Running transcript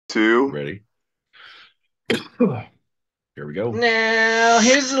two. Ready? Here we go. Now,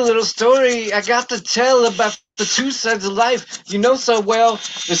 here's a little story I got to tell about the two sides of life you know so well,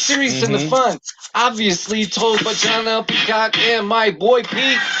 the serious and the Mm-hmm. fun. Obviously told by John L. Peacock and my boy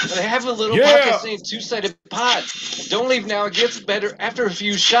Pete. They have a little Yeah. podcast named Two-Sided Pod. Don't leave now, it gets better after a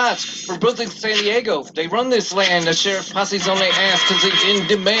few shots. We're both in San Diego. They run this land. The sheriff posse's on their ass because they in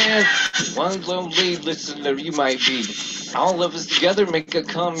demand. One lonely listener you might be. All of us together make a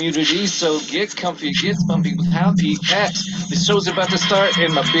community, so get comfy, get bumpy with happy cats. The show's about to start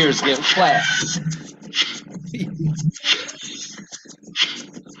and my beer's getting flat.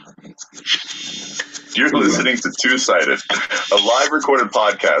 You're listening to Two Sided, a live recorded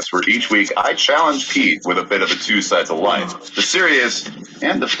podcast where each week I challenge Pete with a bit of the two sides of life, the serious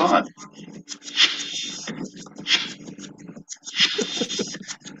and the fun.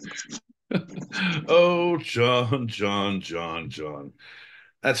 Oh, John, John, John, John.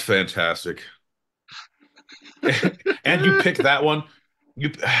 That's fantastic. And you picked that one.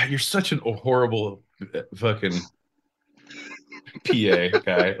 You're such an horrible fucking PA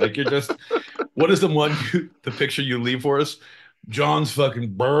guy. Like you're just what is the picture you leave for us? John's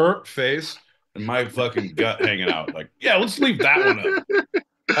fucking burr face and my fucking gut hanging out. Like, yeah, let's leave that one up.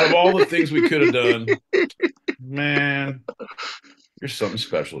 Out of all the things we could have done, man, you're something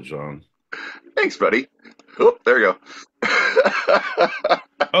special, John. Thanks, buddy. Oh, there we go.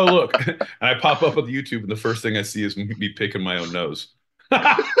 Oh, look. And I pop up on YouTube, and the first thing I see is me picking my own nose.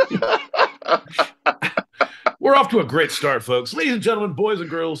 We're off to a great start, folks. Ladies and gentlemen, boys and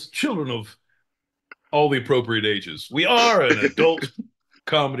girls, children of all the appropriate ages. We are an adult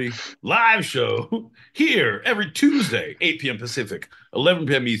comedy live show here every Tuesday, 8 p.m. Pacific, 11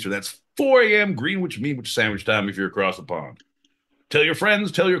 p.m. Eastern. That's 4 a.m. Greenwich Sandwich time if you're across the pond. Tell your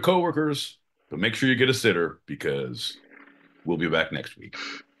friends, tell your coworkers, but make sure you get a sitter because we'll be back next week.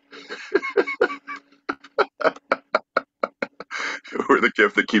 We're the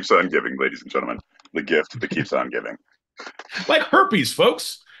gift that keeps on giving, ladies and gentlemen. The gift that keeps on giving. Like herpes,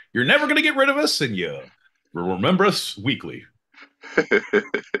 folks. You're never going to get rid of us, and you will remember us weekly.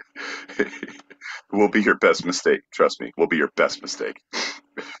 We'll be your best mistake. Trust me, we'll be your best mistake.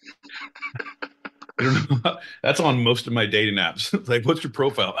 I don't know. That's on most of my dating apps. It's like, what's your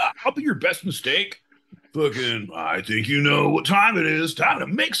profile? I'll be your best mistake. Fucking, I think you know what time it is. Time to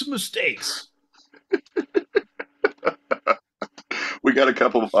make some mistakes. We got a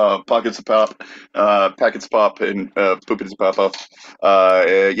couple packets of pop, and poopins pop up.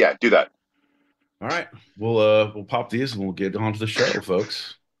 Yeah, do that. All right, we'll pop these and we'll get on to the show,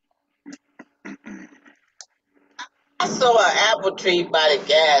 folks. I saw an apple tree by the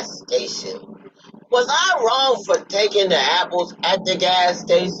gas station. Was I wrong for taking the apples at the gas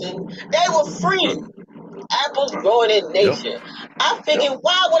station? They were free. Apples growing in Yep. nature. I figured,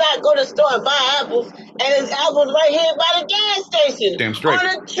 why would I go to the store and buy apples and there's apples right here by the gas station Damn straight. on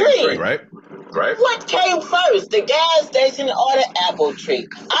a tree? Right? Right? What came first, the gas station or the apple tree?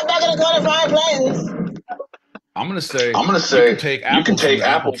 I'm not gonna go to Five Plantains. I'm gonna say you can say take you can apples from take the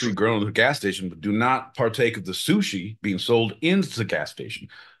apple apples. tree grown at the gas station, but do not partake of the sushi being sold into the gas station.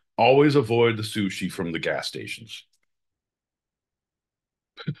 Always avoid the sushi from the gas stations.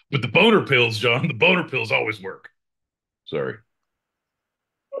 But the boner pills, John, the boner pills always work. Sorry.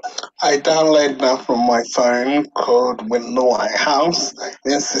 I downloaded that from my phone called Win the White House.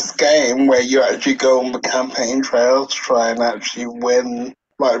 It's this game where you actually go on the campaign trail to try and actually win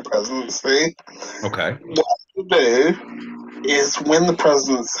my presidency. Okay. What I do is win the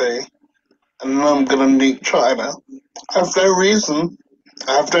presidency, and then I'm going to nuke China. I have no reason.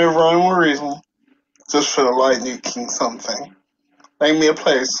 I have no rhyme or reason. Just feel like nuking something. Name me a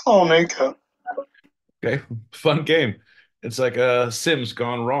place. I'll nuke it. Okay. Fun game. It's like Sims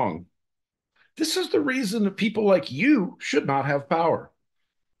gone wrong. This is the reason that people like you should not have power.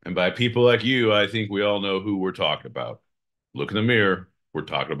 And by people like you, I think we all know who we're talking about. Look in the mirror. We're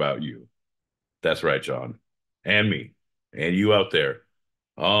talking about you. That's right, John. And me. And you out there.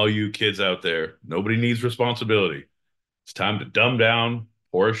 All you kids out there. Nobody needs responsibility. It's time to dumb down,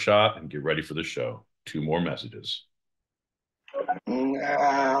 pour a shot, and get ready for the show. 2 more messages.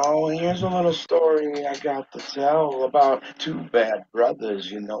 Now, here's a little story I got to tell about two bad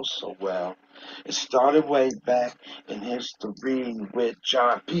brothers you know so well. It started way back in history with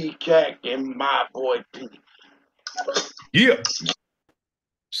John P. Keck and my boy Pete. Yeah.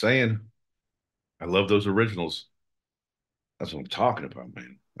 Saying, I love those originals. That's what I'm talking about,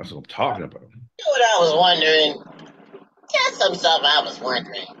 man. That's what I'm talking about. You know what I was wondering? Just some stuff I was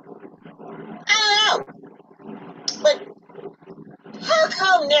wondering. I don't know. But how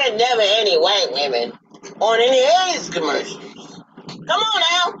come there are never any white women on any AIDS commercials? Come on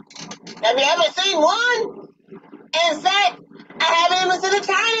now. Have you ever seen one? In fact, I haven't even seen a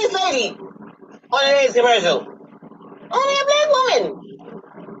Chinese lady on today's commercial. Only a black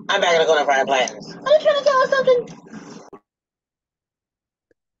woman. I'm back in the corner frying plans. Are you trying to tell us something?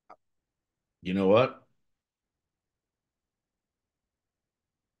 You know what?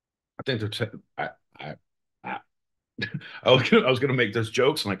 I think I, I, I was gonna make those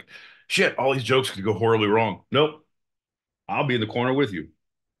jokes. I'm like, shit, all these jokes could go horribly wrong. Nope. I'll be in the corner with you.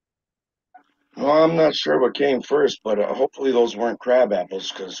 Well, I'm not sure what came first, but hopefully those weren't crab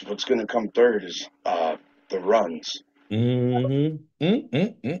apples, because what's going to come third is the runs. Mm-hmm.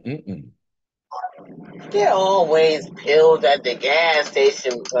 Mm-mm-mm-mm-mm. There are always pills at the gas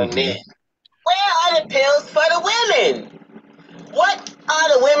station for men. Mm-hmm. Where are the pills for the women? What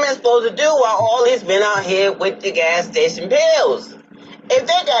are the women supposed to do while all these men out here with the gas station pills? If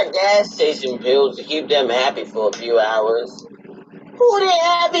they got gas station pills to keep them happy for a few hours, who are they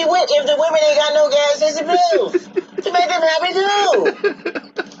happy with if the women ain't got no gas station pills to make them happy too?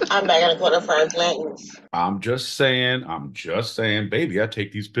 I'm back in the corner frying plantains. I'm just saying, baby, I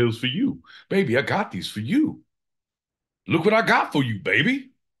take these pills for you. Baby, I got these for you. Look what I got for you,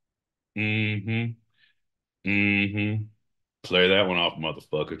 baby. Mm-hmm. Mm-hmm. Play that one off,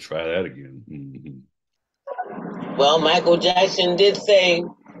 motherfucker. Try that again. Mm-hmm. Well, Michael Jackson did say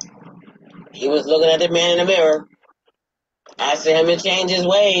he was looking at the man in the mirror, asking him to change his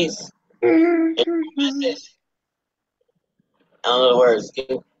ways. Message. I don't know the words.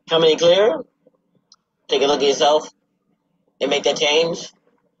 Coming in clear? Take a look at yourself and make that change.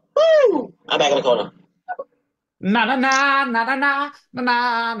 Woo! I'm back in the corner. Na na na na na na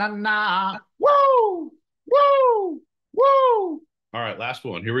na na na. Woo! Woo! Woo! All right, last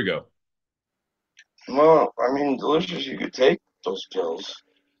one. Here we go. Well, I mean, delicious, you could take those pills,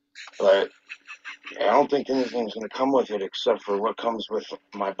 but I don't think anything's going to come with it except for what comes with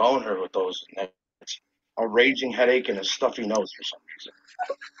my boner with those. And that's a raging headache and a stuffy nose for some reason.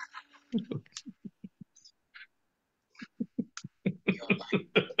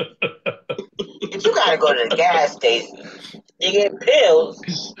 If you gotta go to the gas station to get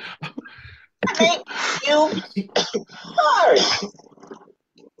pills, I think you hard.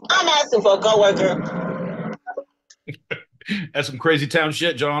 I'm asking for a coworker. That's some crazy town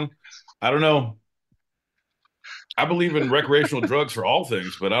shit, John. I don't know. I believe in recreational drugs for all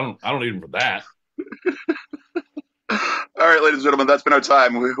things, but I don't need them for that. All right, ladies and gentlemen, that's been our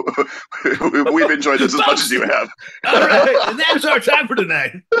time. We've enjoyed this as much as you have. All right, that's our time for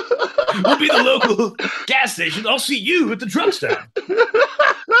tonight. We'll be the local gas station. I'll see you at the drug stop.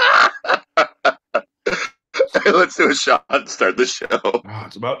 Let's do a shot and start the show. Oh,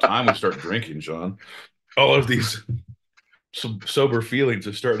 it's about time we start drinking, John. All of these sober feelings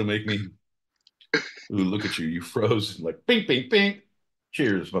are starting to make me. Ooh, look at you. You froze like bing, bing, bing.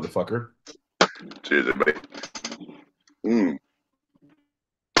 Cheers, motherfucker. Cheers, everybody.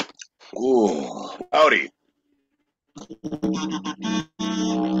 Ooh. Howdy.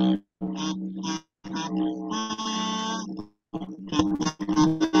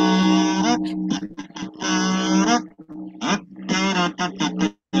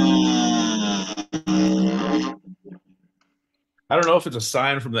 I don't know if it's a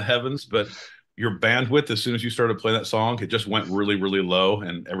sign from the heavens, but your bandwidth, as soon as you started playing that song, it just went really, really low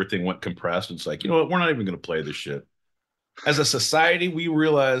and everything went compressed. It's like, you know what? We're not even going to play this shit. As a society, we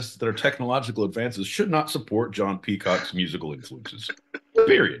realized that our technological advances should not support John Peacock's musical influences.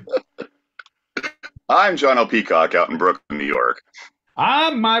 Period. I'm John L. Peacock out in Brooklyn, New York.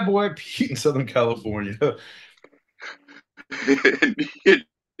 I'm my boy Pete in Southern California.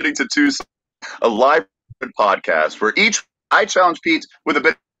 Getting to Tucson, a live podcast where each I challenge Pete with a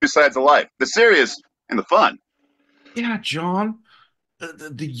bit of two sides of life, the serious and the fun. Yeah, John.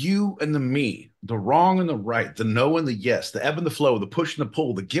 The you and the me, the wrong and the right, the no and the yes, the ebb and the flow, the push and the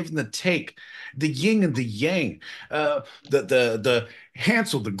pull, the give and the take, the yin and the yang, the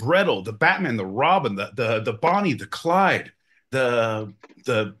Hansel, the Gretel, the Batman, the Robin, the Bonnie, the Clyde, the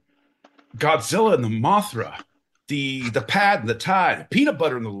Godzilla and the Mothra, the Pad and the Tide, peanut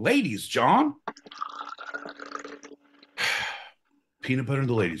butter and the ladies, John. Peanut butter and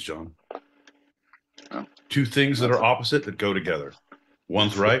the ladies, John. Two things that are opposite that go together.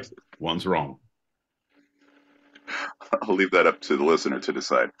 One's right, one's wrong. I'll leave that up to the listener to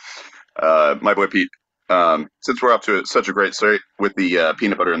decide. My boy Pete, since we're off to such a great start with the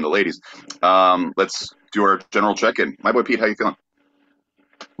peanut butter and the ladies, let's do our general check-in. My boy Pete, how you feeling?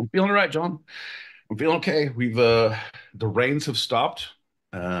 I'm feeling all right, John. I'm feeling okay. We've the rains have stopped.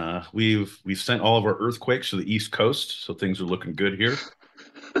 We've sent all of our earthquakes to the East Coast, so things are looking good here.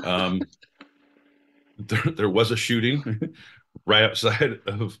 There was a shooting right outside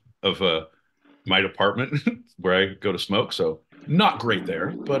of of my apartment where I go to smoke. So not great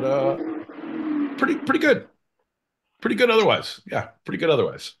there, but pretty good. Pretty good otherwise. Yeah, pretty good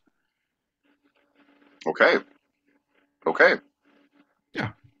otherwise. Okay. Okay. Yeah.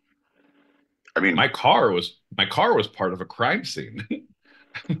 I mean, My car was part of a crime scene.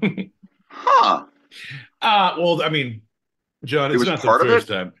 huh? Well, I mean, John, It it's was not the part of it. first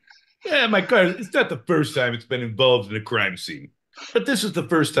time. Yeah, my car, it's not the first time it's been involved in a crime scene. But this is the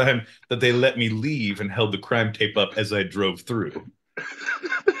first time that they let me leave and held the crime tape up as I drove through.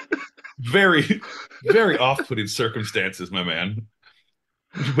 Very, very off-putting circumstances, my man.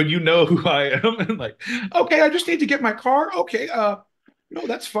 When you know who I am, and like, okay, I just need to get my car. Okay, no,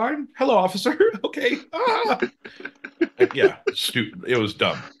 that's fine. Hello, officer. Okay. Yeah, stupid. It was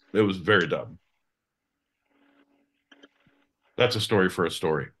dumb. It was very dumb. That's a story for a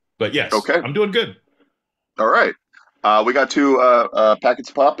story. But yes, Okay. I'm doing good. All right. We got two packets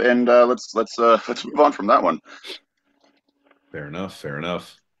of pop, and let's move on from that one. Fair enough. Fair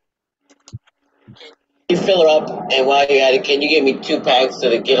enough. You fill her up, and while you're at it, can you give me 2 packs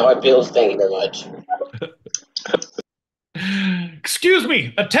of the Get Hard pills? Thank you very much. Excuse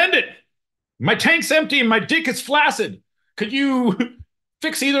me, attendant. My tank's empty and my dick is flaccid. Could you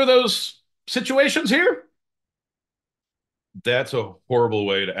fix either of those situations here? That's a horrible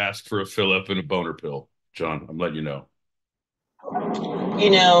way to ask for a fill up and a boner pill, John. I'm letting you know. You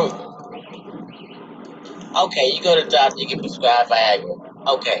know, okay, you go to the doctor, you get prescribed Viagra.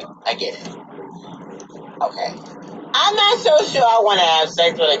 Okay, I get it. Okay. I'm not so sure I want to have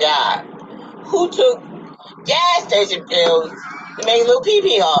sex with a guy who took gas station pills to make little pee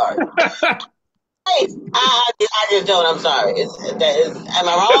pee hard. Hey, I just don't. I'm sorry. Am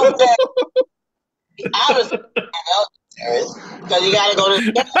I wrong with that? Obviously, because you got to go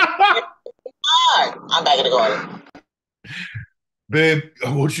to the hard. I'm back in the garden. Babe,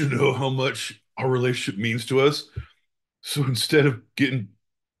 I want you to know how much our relationship means to us. So instead of getting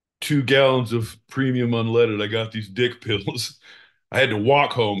 2 gallons of premium unleaded, I got these dick pills. I had to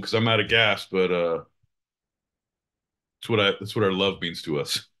walk home because I'm out of gas, but that's what our love means to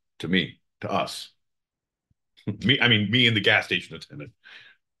us, to me, to us. Me and the gas station attendant.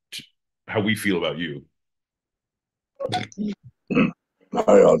 How we feel about you.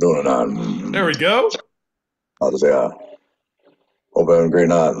 How y'all doing There we tonight? go. I'll just say, hope you're having a great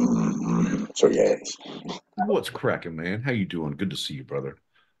night. So, yes. What's cracking, man? How you doing? Good to see you, brother.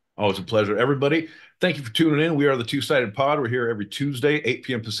 Always a pleasure. Everybody, thank you for tuning in. We are the Two-Sided Pod. We're here every Tuesday, 8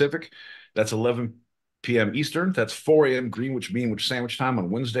 p.m. Pacific. That's 11 p.m. Eastern. That's 4 a.m. Greenwich Mean Wich Sandwich time on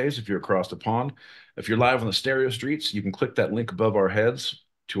Wednesdays if you're across the pond. If you're live on the stereo streets, you can click that link above our heads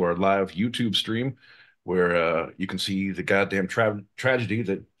to our live YouTube stream where you can see the goddamn tragedy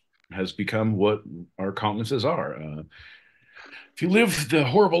that has become what our countenances are. If you live the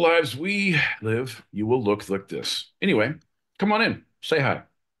horrible lives we live, you will look like this. Anyway, come on in. Say hi.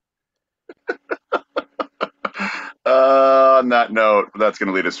 On that note, that's going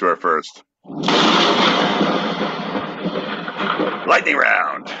to lead us to our first lightning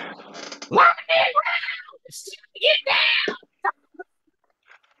round. Lightning round! Get down!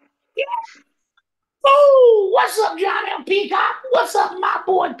 Oh, what's up, John L. Peacock? What's up, my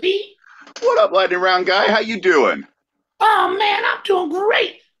boy Pete? What up, lightning round guy? How you doing? Oh, man, I'm doing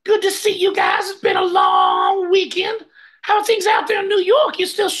great. Good to see you guys. It's been a long weekend. How are things out there in New York? You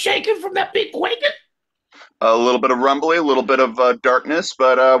still shaking from that big quaking? A little bit of rumbly, a little bit of darkness,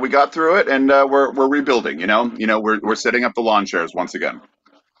 but we got through it, and we're rebuilding. We're setting up the lawn chairs once again.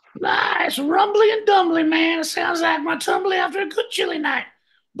 Nice, rumbly and dumbly, man. Sounds like my tumbly after a good chilly night.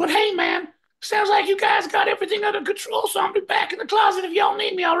 But hey, man, sounds like you guys got everything under control, so I'll be back in the closet if y'all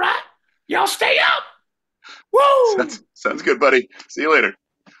need me, all right? Y'all stay up. Woo! Sounds good, buddy. See you later.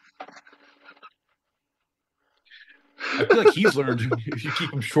 I feel like he's learned if you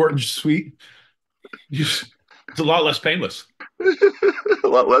keep them short and sweet, it's a lot less painless. A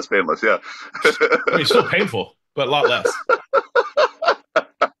lot less painless, yeah. I mean, still painful, but a lot less.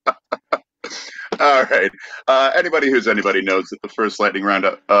 All right. Anybody who's anybody knows that the first lightning round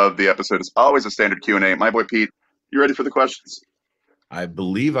of the episode is always a standard Q&A. My boy Pete, you ready for the questions? I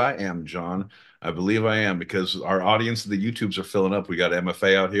believe I am, John. I believe I am because our audience, the YouTubes are filling up. We got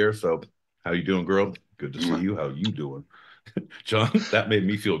MFA out here. So how you doing, girl? Good to see you. How you doing? John, that made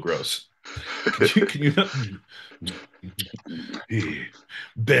me feel gross. Can you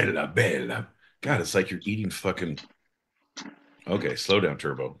Bella, Bella. God, it's like you're eating fucking. Okay, slow down,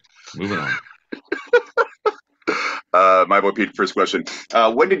 Turbo. Moving on. My boy Pete, first question.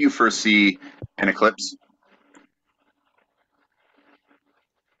 When did you first see an eclipse?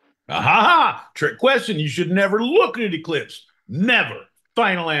 Aha! Trick question. You should never look at an eclipse. Never.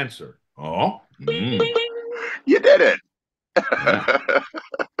 final answer. Oh, You did it. yeah.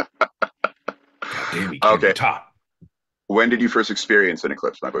 God damn, he came to Okay. the top. When did you first experience an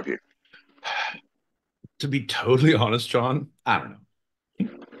eclipse, my boy Pete? To be totally honest, John, I don't know.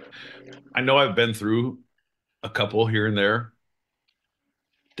 I know I've been through a couple here and there,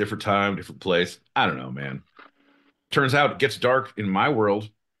 different time, different place. I don't know, man. Turns out it gets dark in my world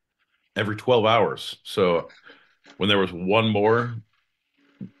every 12 hours. So when there was one more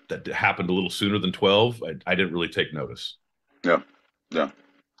that happened a little sooner than 12, I didn't really take notice. Yeah. Yeah.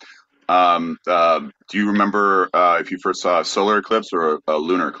 Do you remember if you first saw a solar eclipse or a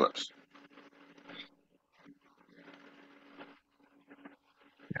lunar eclipse?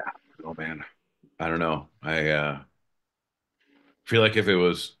 Oh man, I don't know. I feel like if it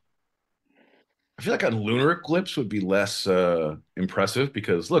was, I feel like a lunar eclipse would be less impressive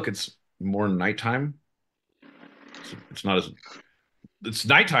because look, it's more nighttime. It's not as it's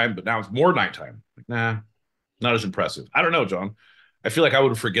nighttime, but now it's more nighttime. Like, nah, not as impressive. I don't know, John. I feel like I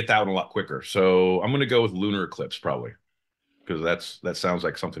would forget that one a lot quicker. So I'm gonna go with lunar eclipse probably because that sounds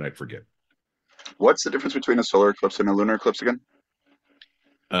like something I'd forget. What's the difference between a solar eclipse and a lunar eclipse again?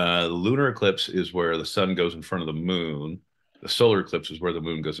 The lunar eclipse is where the sun goes in front of the moon. The solar eclipse is where the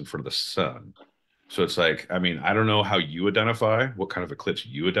moon goes in front of the sun. So it's like, I mean, I don't know how you identify, what kind of eclipse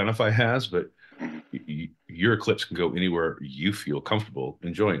you identify as, but your eclipse can go anywhere you feel comfortable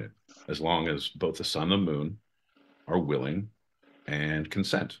enjoying it, as long as both the sun and the moon are willing and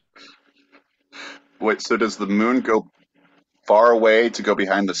consent. Wait, so does the moon go far away to go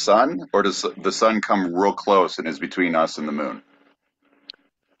behind the sun, or does the sun come real close and is between us and the moon?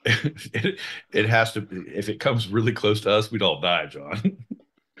 It has to, if it comes really close to us, we'd all die, John.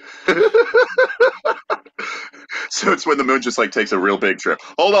 So it's when the moon just like takes a real big trip.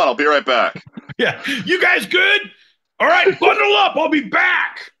 Hold on, I'll be right back. Yeah. You guys good? All right, bundle up. I'll be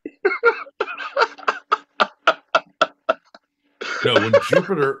back. No, when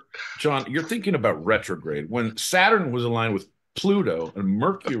Jupiter, John, you're thinking about retrograde. When Saturn was aligned with Pluto and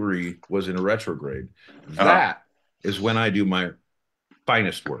Mercury was in retrograde, Uh-huh. that is when I do my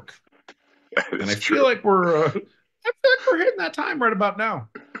finest work. And I It's feel true. like we're hitting that time right about now.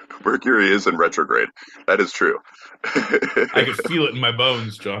 Mercury is in retrograde. That is true. I can feel it in my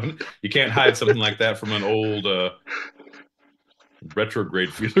bones, John. You can't hide something like that from an old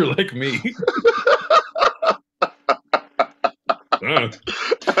retrograde feeler like me. Final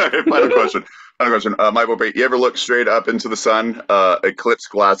question. Final question. Michael, you ever look straight up into the sun, eclipse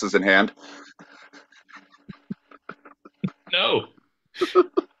glasses in hand? No.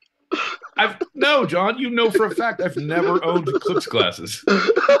 No, John, you know for a fact I've never owned eclipse glasses.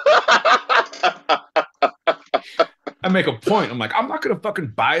 I make a point. I'm like, I'm not gonna fucking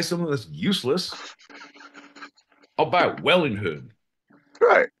buy something that's useless. I'll buy a Welling hood.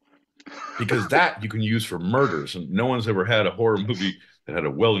 Right. Because that you can use for murders, and no one's ever had a horror movie that had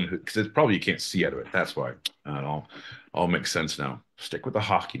a Welling hood because it's probably you can't see out of it. That's why it all makes sense now. Stick with the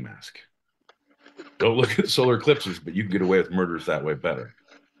hockey mask. Don't look at solar eclipses, but you can get away with murders that way better.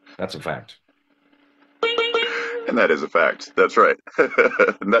 That's a fact. And that is a fact. That's right.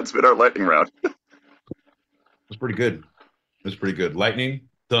 And that's been our lightning round. It's pretty good. It's pretty good. Lightning,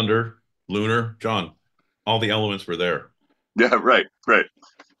 thunder, lunar, John. All the elements were there. Yeah, right, right.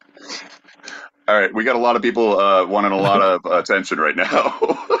 All right, we got a lot of people wanting a lot of attention right now.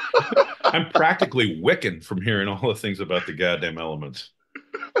 I'm practically Wiccan from hearing all the things about the goddamn elements.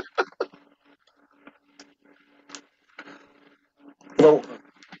 You know,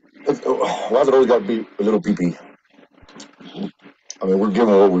 why's it always got to be a little pee-pee? I mean, we're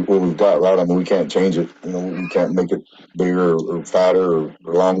given what we've got, right? I mean, we can't change it. You know, we can't make it bigger or fatter or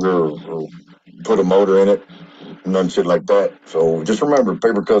longer or put a motor in it. None shit like that. So just remember,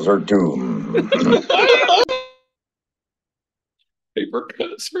 paper cuts hurt too. Paper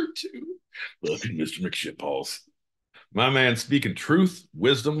cuts hurt too. Look, Mr. McShitballs. My man speaking truth,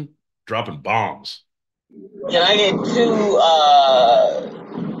 wisdom, dropping bombs. Can I get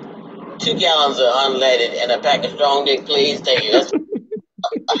 2 gallons of unleaded and a pack of strong dick, please? Thank you.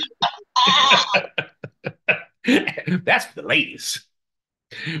 That's for the ladies.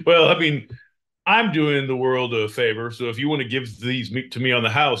 Well, I mean, I'm doing the world a favor. So if you want to give these to me on the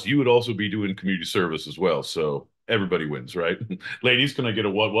house, you would also be doing community service as well. So everybody wins, right? Ladies, can I get a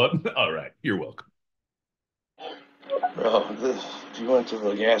what? All right, you're welcome. Bro, if you went to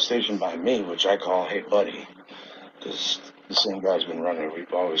the gas station by me, which I call Hey Buddy, because the same guy's been running it,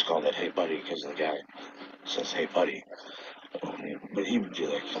 we've always called it Hey Buddy because the guy says Hey Buddy. But he would be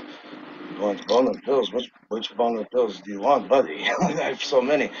like, you want bone pills? Which bone pills do you want, buddy? I have so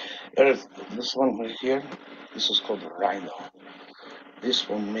many. There's this one right here. This is called the Rhino. This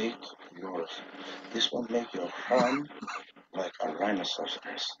will make your hum like a rhinoceros.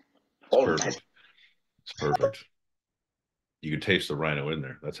 It's Oh, nice. perfect. It's perfect. You can taste the rhino in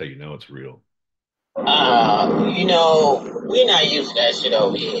there. That's how you know it's real. We're not used to that shit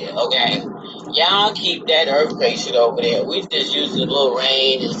over here, okay? Y'all keep that earthquake shit over there. We just used a little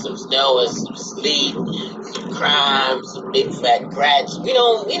rain and some snow and some sleet, some crime, some big fat cracks. We're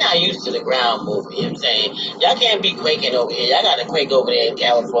not used to the ground moving, you know what I'm saying? Y'all can't be quaking over here. Y'all got to quake over there in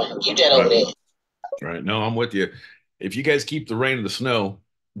California. Keep that over Right. there. Right. No, I'm with you. If you guys keep the rain and the snow,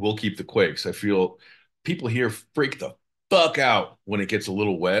 we'll keep the quakes. I feel people here freak the fuck out when it gets a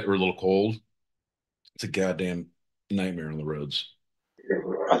little wet or a little cold. It's a goddamn nightmare on the roads.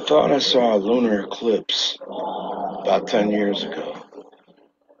 I thought I saw a lunar eclipse about 10 years ago,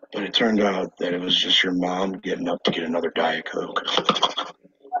 but it turned out that it was just your mom getting up to get another Diet Coke.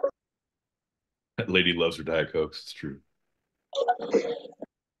 That lady loves her Diet Cokes. It's true.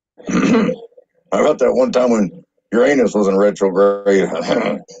 How about that one time when Uranus was in retrograde?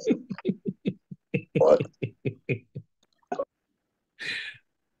 What?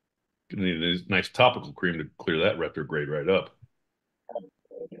 Gonna need a nice topical cream to clear that retrograde right up.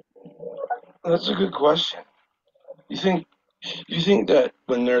 That's a good question. You think that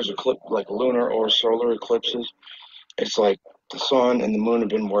when there's like lunar or solar eclipses, it's like the sun and the moon have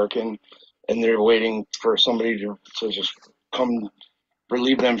been working, and they're waiting for somebody to just come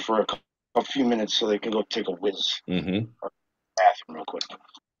relieve them for a few minutes so they can go take a whiz Mm-hmm. bathroom real quick.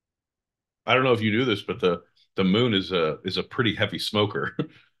 I don't know if you knew this, but the moon is a pretty heavy smoker.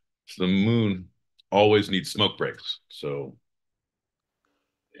 So the moon always needs smoke breaks. So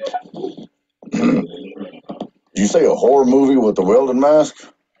Did you say a horror movie with a welding mask?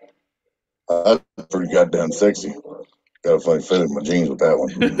 That's pretty goddamn sexy. Got a funny feeling in my jeans with that one.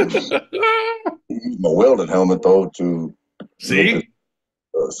 Used my welding helmet though to look at see?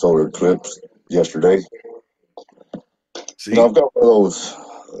 solar eclipse yesterday. See? I've got one of those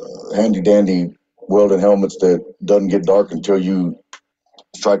handy dandy welding helmets that doesn't get dark until you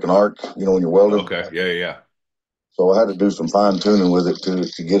strike an arc. When you're welding. Okay. Yeah, So I had to do some fine tuning with it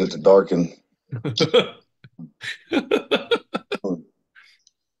to get it to darken. yeah.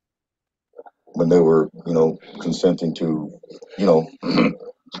 When they were, consenting to, you know,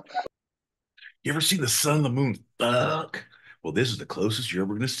 You ever seen the sun and the moon fuck? Well, this is the closest you're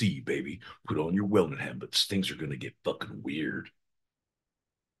ever gonna see, baby. Put on your welding helmets. Things are gonna get fucking weird.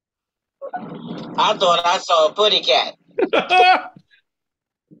 I thought I saw a putty cat when I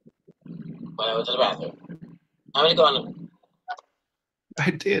went to the bathroom. I'm gonna go on. I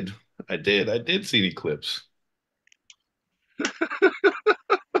did. I did see an eclipse.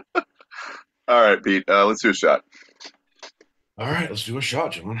 All right, Pete. Let's do a shot. All right, let's do a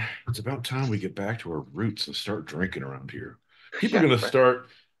shot, John. It's about time we get back to our roots and start drinking around here. People are Yeah, going to right. start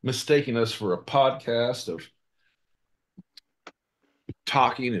mistaking us for a podcast of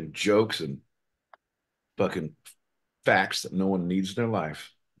talking and jokes and fucking facts that no one needs in their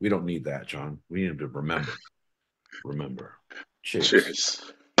life. We don't need that, John. We need to remember. Remember. Cheers.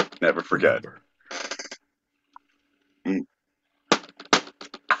 Cheers. Never forget. Remember.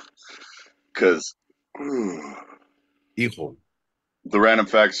 Because Hijo. the random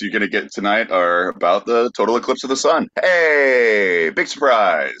facts you're going to get tonight are about the total eclipse of the sun. Hey, big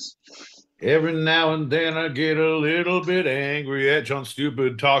surprise. Every now and then I get a little bit angry at John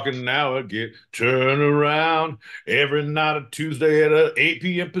Stupid talking. Now I get turn around every night of Tuesday at 8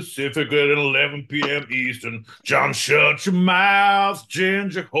 p.m. Pacific at 11 p.m. Eastern. John, shut your mouth,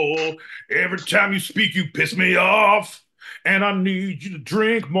 ginger hole. Every time you speak, you piss me off. And I need you to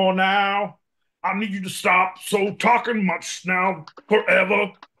drink more now. I need you to stop so talking much now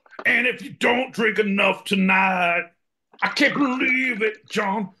forever. And if you don't drink enough tonight, I can't believe it,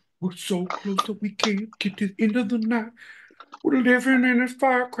 John. We're so close that we can't get to the end of the night. We're living in a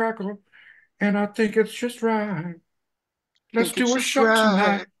firecracker, and I think it's just right. Let's do a shot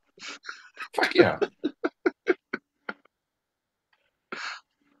tonight. Fuck yeah.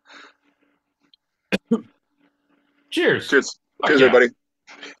 Cheers. Cheers. Fuck Cheers, yeah. everybody.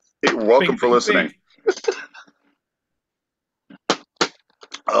 Hey, welcome Bing, for bing, listening. bing.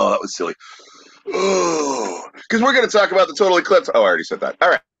 Oh, that was silly. Oh, because we're going to talk about the total eclipse. Oh, I already said that. All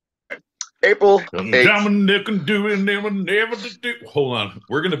right. April 8th. Dominic can do it, never to do. Hold on.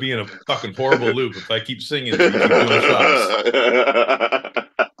 We're going to be in a fucking horrible loop if I keep singing and you keep doing shots.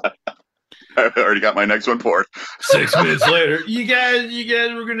 I already got my next one poured. 6 minutes later, you guys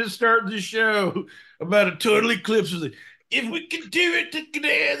were going to start the show about a total eclipse. If we could do it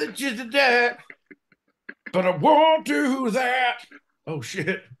together, just that. But I won't do that. Oh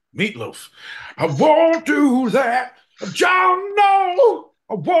shit, meatloaf. I won't do that. John, no,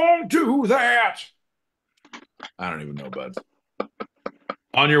 I won't do that. I don't even know, bud.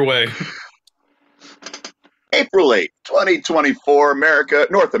 On your way. April 8th, 2024,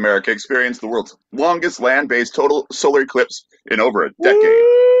 North America experienced the world's longest land-based total solar eclipse in over a decade.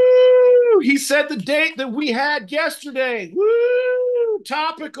 Woo! He said the date that we had yesterday. Woo!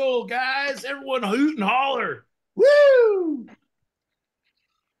 Topical, guys. Everyone hoot and holler. Woo!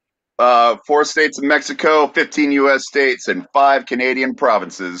 4 states in Mexico, 15 U.S. states, and 5 Canadian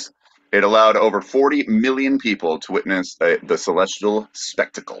provinces. It allowed over 40 million people to witness the celestial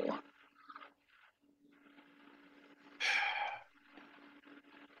spectacle.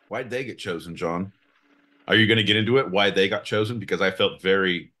 Why'd they get chosen, John? Are you going to get into it? Why they got chosen? Because I felt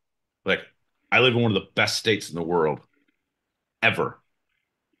very like I live in one of the best states in the world ever.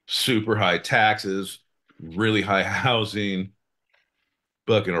 Super high taxes, really high housing.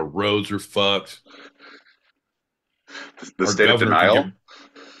 Fucking our roads are fucked. The Our state of governor can get denial.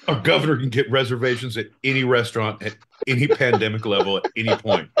 our governor can get reservations at any restaurant at any pandemic level at any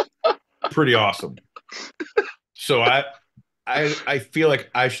point. Pretty awesome. So I feel like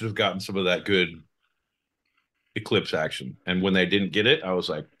I should have gotten some of that good eclipse action. And when they didn't get it, I was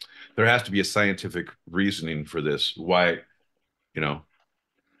like, there has to be a scientific reasoning for this. Why, you know,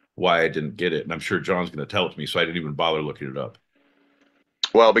 why I didn't get it. And I'm sure John's going to tell it to me, so I didn't even bother looking it up.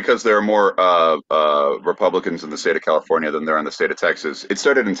 Well, because there are more Republicans in the state of California than there are in the state of Texas. It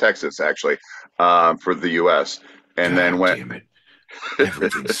started in Texas, actually, for the U.S. And then God went. damn it.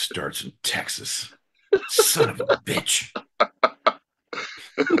 Everything starts in Texas. Son of a bitch.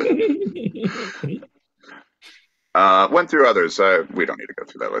 Went through others. We don't need to go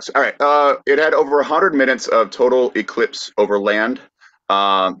through that list. All right. It had over 100 minutes of total eclipse over land.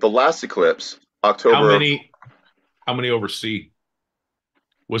 The last eclipse, How October of. many over sea?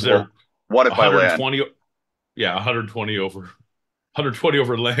 Was Well, there what if by land? 120? Yeah, 120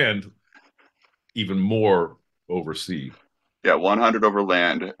 over land, even more over sea. Yeah, 100 over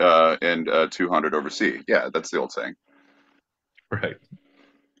land and 200 over sea. Yeah, that's the old saying. Right.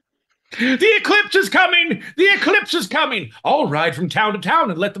 The eclipse is coming! The eclipse is coming! I'll ride from town to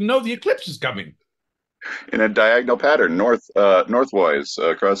town and let them know the eclipse is coming. In a diagonal pattern,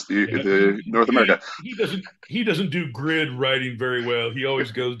 northwise across the North America. He doesn't do grid writing very well. He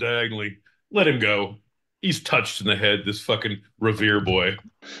always goes diagonally. Let him go. He's touched in the head, this fucking Revere boy.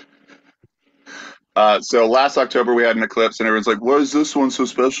 So last October we had an eclipse, and everyone's like, "Why is this one so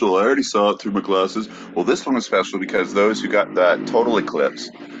special? I already saw it through my glasses." Well, this one was special because those who got that total eclipse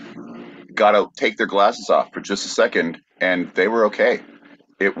got to take their glasses off for just a second, and they were okay.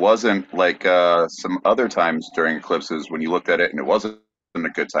 It wasn't like some other times during eclipses when you looked at it and it wasn't a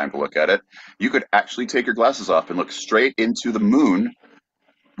good time to look at it. You could actually take your glasses off and look straight into the moon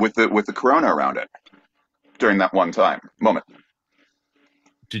with the corona around it during that one moment.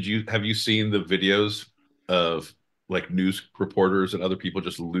 Have you seen the videos of like news reporters and other people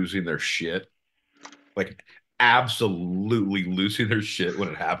just losing their shit? Like absolutely losing their shit when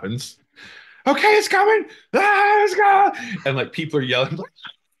it happens. Okay, it's coming. Ah, it's coming. And like people are yelling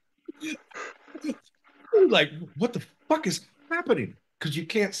like what the fuck is happening? Because you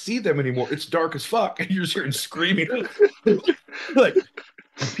can't see them anymore. It's dark as fuck, and you're just hearing screaming. Like,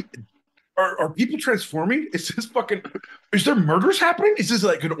 are people transforming? Is there murders happening? Is this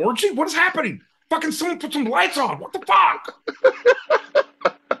like an orgy? What is happening? Fucking someone put some lights on. What the fuck?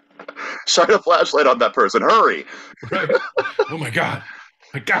 Shine a flashlight on that person. Hurry. Right. Oh my God.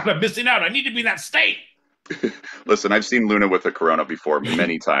 I'm missing out. I need to be in that state. Listen, I've seen Luna with a corona before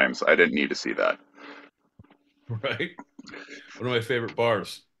many times. I didn't need to see that. Right. One of my favorite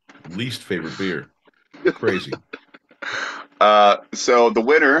bars. Least favorite beer. Crazy. So the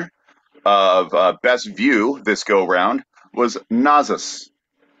winner of Best View this go round was Nazas.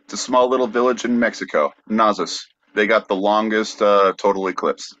 It's a small little village in Mexico. Nazas. They got the longest total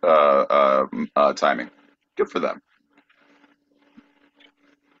eclipse timing. Good for them.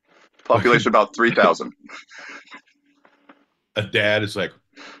 Population about 3,000. A dad is like,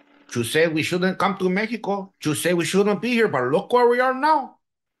 You say we shouldn't come to Mexico. You say we shouldn't be here, but look where we are now.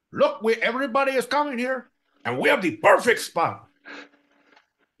 Look, everybody is coming here, and we have the perfect spot.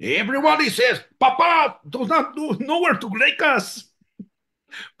 Everybody says, "Papa, do not do nowhere to take us."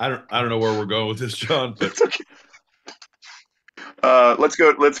 I don't know where we're going with this, John, but okay. Let's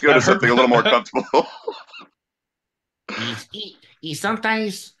go to something a little more comfortable. Y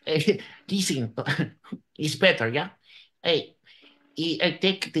sometimes dicen, it's better, yeah? Hey, I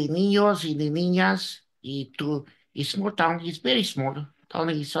take the niños y the niñas to a small town. It's very small, down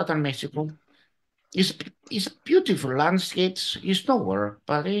in southern Mexico. It's beautiful landscapes. It's nowhere,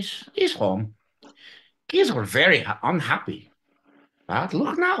 but it's home. kids were very unhappy. But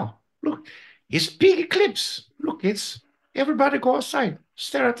look now. Look, it's big eclipse. Look, it's everybody go outside,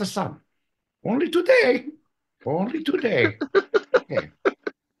 stare at the sun. Only today. Only today. Okay.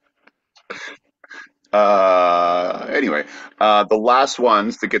 Anyway, the last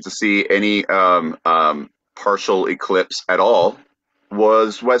ones to get to see any partial eclipse at all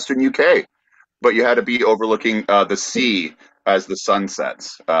was Western UK, but you had to be overlooking the sea as the sun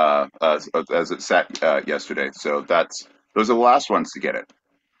sets, as it set yesterday. So those are the last ones to get it.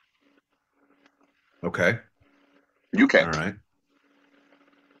 Okay. UK. All right.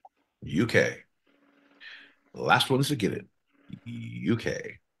 UK. Last ones to get it. UK.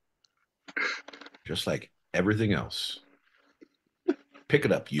 Just like everything else. Pick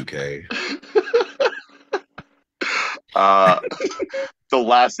it up, UK. The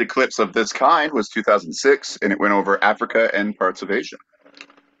last eclipse of this kind was 2006, and it went over Africa and parts of Asia.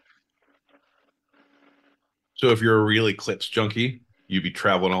 So if you're a real eclipse junkie, you'd be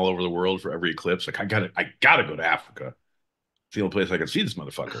traveling all over the world for every eclipse. Like I gotta go to Africa. It's the only place I can see this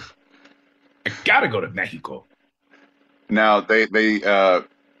motherfucker. I gotta go to Mexico. Now they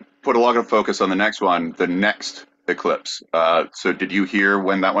put a lot of focus on the next one, the next eclipse. So did you hear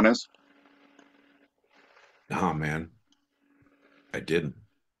when that one is? Nah, man. I didn't.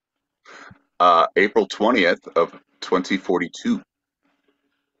 April 20th of 2042.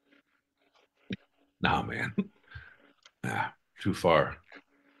 Nah, man. Nah, too far.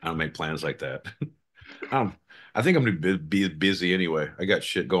 I don't make plans like that. I think I'm gonna be busy anyway. I got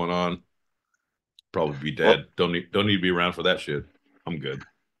shit going on. Probably be Well, dead. Don't need to be around for that shit. I'm good.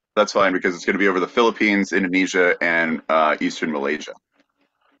 that's fine because it's going to be over the Philippines, Indonesia, and Eastern Malaysia.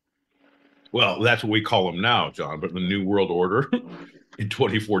 Well, that's what we call them now, John. But in the New World Order in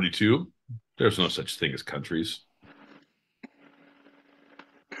 2042, there's no such thing as countries.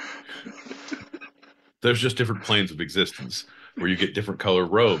 There's just different planes of existence where you get different color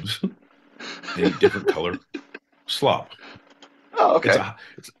robes and eat different color slop. Oh, okay.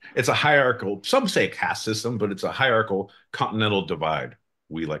 It's a hierarchical, some say caste system, but it's a hierarchical continental divide.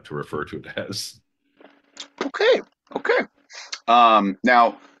 We like to refer to it as. Okay.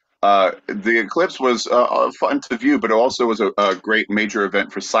 Now, the eclipse was fun to view, but it also was a great major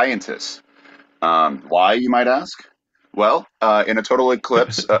event for scientists. Why, you might ask? Well, in a total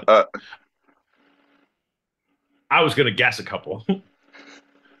eclipse, I was gonna guess a couple.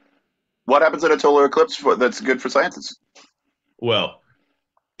 what happens in a total eclipse that's good for scientists? Well,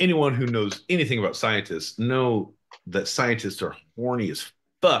 anyone who knows anything about scientists know that scientists are horny as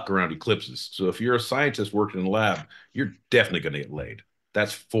fuck around eclipses. So if you're a scientist working in a lab, you're definitely going to get laid.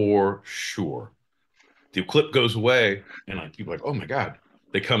 That's for sure. The eclipse goes away, and like people are like, oh my god,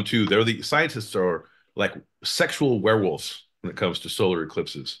 they come to. They're the scientists are like sexual werewolves when it comes to solar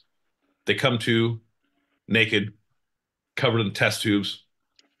eclipses. They come to naked, covered in test tubes.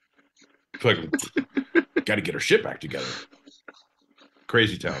 Like, got to get our shit back together.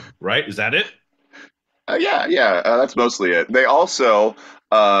 Crazy town, right? Is that it? Yeah, that's mostly it. They also,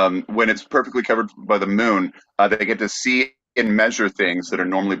 when it's perfectly covered by the moon, they get to see and measure things that are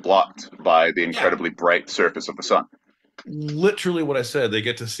normally blocked by the Yeah, incredibly bright surface of the sun. literally what I said. They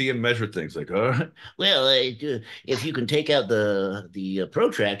get to see and measure things. Like, Well, if you can take out the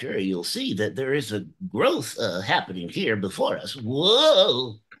protractor, you'll see that there is a growth happening here before us.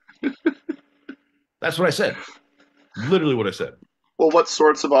 Whoa! that's what I said. Literally what I said. Well, what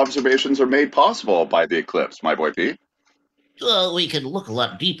sorts of observations are made possible by the eclipse, my boy Pete? Well, we can look a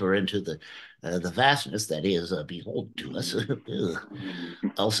lot deeper into the vastness that is beholden to us.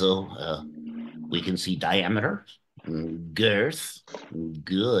 Also, we can see diameter, girth,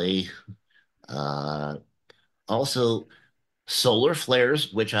 gooey. Uh, Also, solar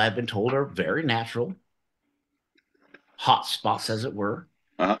flares, which I've been told are very natural, hot spots, as it were.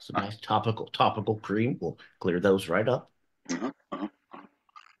 Uh-huh. Some nice topical cream will clear those right up. Uh-huh. Uh-huh.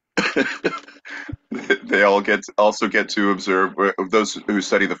 They also get to observe those who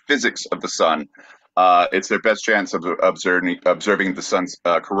study the physics of the sun. It's their best chance of observing the sun's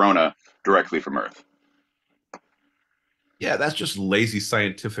corona directly from Earth. Yeah, that's just lazy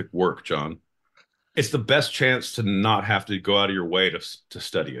scientific work, John. It's the best chance to not have to go out of your way to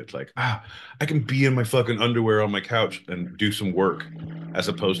study it. Like, I can be in my fucking underwear on my couch and do some work, as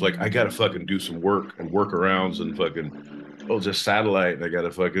opposed to like I gotta fucking do some work and workarounds and fucking just satellite. And I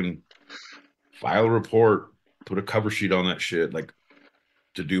gotta fucking file a report, put a cover sheet on that shit, like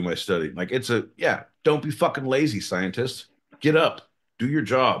to do my study. Like don't be fucking lazy, scientist. Get up, do your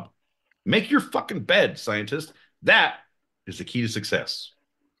job, make your fucking bed, scientist. That is the key to success.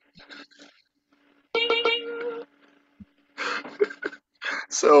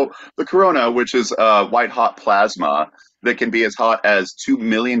 So the corona, which is white hot plasma that can be as hot as 2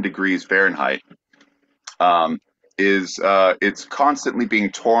 million degrees Fahrenheit, um, is it's constantly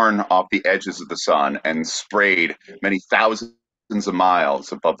being torn off the edges of the sun and sprayed many thousands of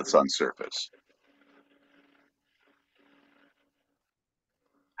miles above the sun's surface.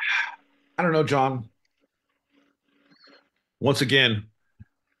 I don't know, John. Once again,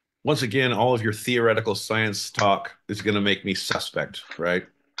 once again, all of your theoretical science talk is going to make me suspect, right?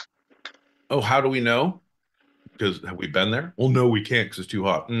 Oh, how do we know? Because have we been there? Well, no, we can't because it's too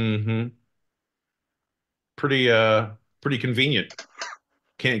hot. Mm-hmm. Pretty convenient.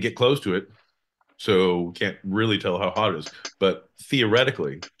 Can't get close to it, so we can't really tell how hot it is. But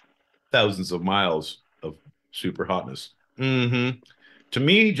theoretically, thousands of miles of super hotness. Mm-hmm. To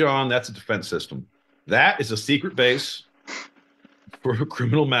me, John, that's a defense system. That is a secret base for a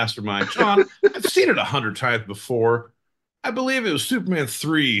criminal mastermind. John, I've seen it 100 times before. I believe it was Superman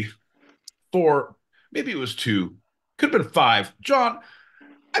 3, 4, maybe it was 2, could have been 5. John,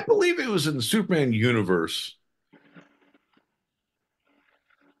 I believe it was in the Superman universe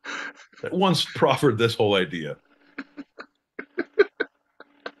that once proffered this whole idea.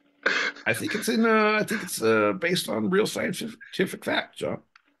 I think it's based on real scientific fact, John.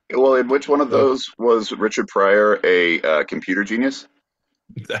 Well, in which one of So those was Richard Pryor a computer genius?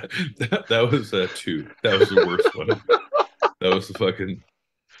 that was 2. That was the worst one. That was the fucking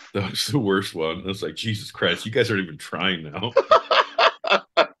that was the worst one. I was like, Jesus Christ, you guys aren't even trying now.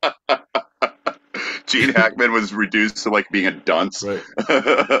 Gene Hackman was reduced to like being a dunce, Right.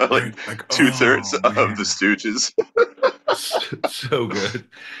 like Right. Like, 2/3 oh of the man. Stooges. So good.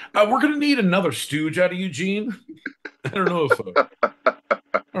 We're gonna need another stooge out of Eugene. I don't know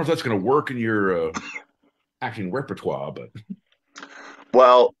if that's gonna work in your acting repertoire, but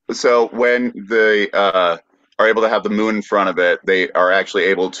Well, so when they are able to have the moon in front of it, they are actually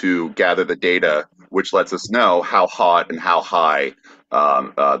able to gather the data, which lets us know how hot and how high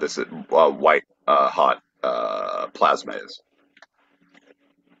this white hot plasma is.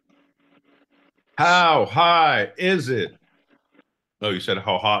 how high is it? Oh, you said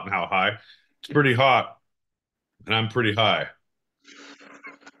how hot and how high? It's pretty hot, and I'm pretty high.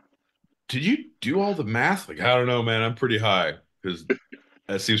 Did you do all the math? Like, I don't know, man. I'm pretty high because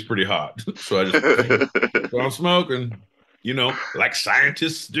that seems pretty hot. So I just kept on smoking, like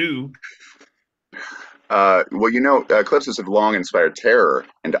scientists do. Well, eclipses have long inspired terror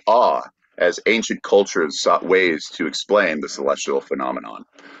and awe as ancient cultures sought ways to explain the celestial phenomenon.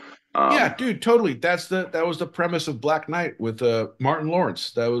 Yeah, Um, dude, totally. That was the premise of Black Knight with Martin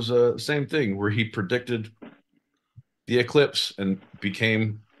Lawrence. That was same thing where he predicted the eclipse and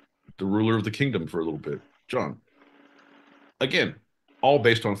became the ruler of the kingdom for a little bit. John, again, all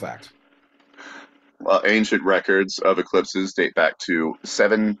based on fact. Ancient records of eclipses date back to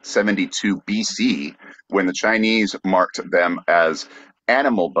 772 BC, when the Chinese marked them as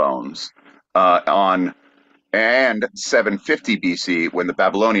animal bones, on and 750 BC, when the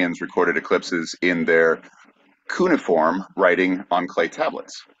Babylonians recorded eclipses in their cuneiform writing on clay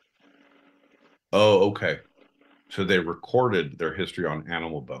tablets. Oh, okay. So they recorded their history on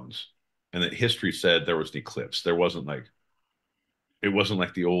animal bones, and that history said there was an eclipse. It wasn't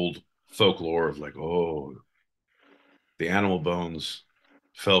like the old folklore of like, oh, the animal bones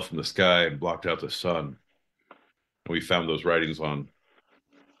fell from the sky and blocked out the sun. And we found those writings on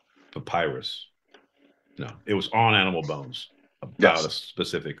papyrus. No, it was on animal bones about Yes, a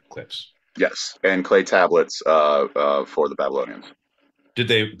specific eclipse. yes, and clay tablets for the Babylonians. Did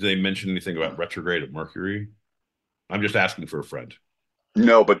they mention anything about retrograde of Mercury? I'm just asking for a friend.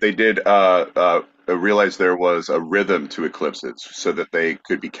 No, but they did realize there was a rhythm to eclipses so that they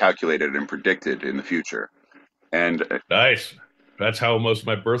could be calculated and predicted in the future. And Nice. That's how most of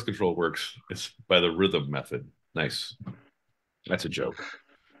my birth control works. It's by the rhythm method. Nice. That's a joke.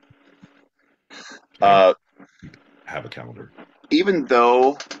 I uh, have a calendar. even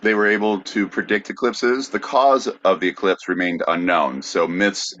though they were able to predict eclipses, the cause of the eclipse remained unknown. So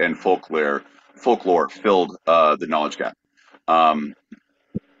myths and folklore filled the knowledge gap. Um,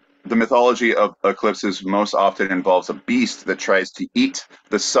 the mythology of eclipses most often involves a beast that tries to eat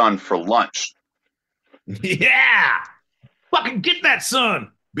the sun for lunch. Yeah. Fucking get that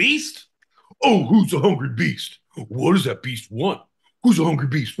sun, beast. Oh, who's a hungry beast? What does that beast want? Who's a hungry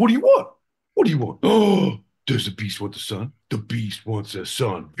beast? What do you want? What do you want? Oh, does the beast want the sun? The beast wants the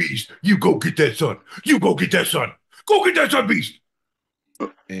sun. Beast, you go get that sun. You go get that sun. Go get that sun, beast.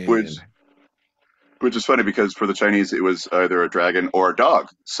 which And which is funny because for the Chinese it was either a dragon or a dog.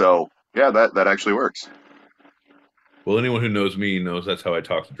 So yeah, that actually works. well, anyone who knows me knows that's how I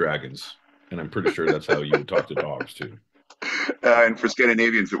talk to dragons. And I'm pretty sure that's how you would talk to dogs too. And for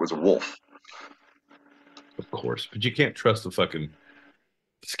Scandinavians, it was a wolf. Of course, but you can't trust the fucking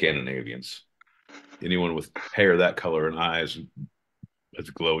Scandinavians. Anyone with hair that color and eyes that's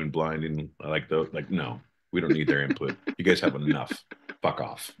glowing, blinding, no, we don't need their input. You guys have enough. Fuck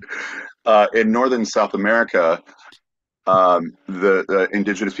off. In northern South America, the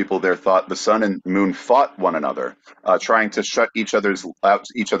indigenous people there thought the sun and moon fought one another, trying to shut each other's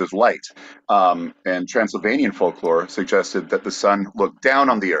light. And Transylvanian folklore suggested that the sun looked down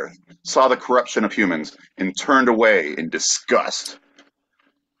on the earth, saw the corruption of humans, and turned away in disgust.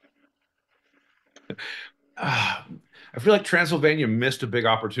 I feel like Transylvania missed a big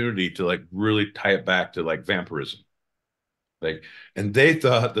opportunity to like really tie it back to like vampirism. Like, and they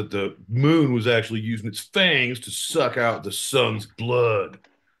thought that the moon was actually using its fangs to suck out the sun's blood.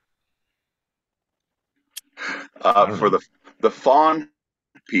 For the fawn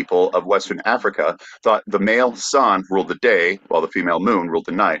people of Western Africa thought the male sun ruled the day while the female moon ruled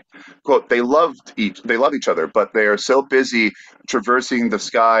the night. Quote, they love each other, but they are so busy traversing the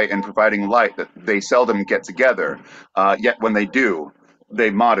sky and providing light that they seldom get together. Yet when they do, they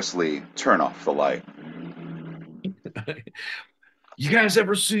modestly turn off the light. You guys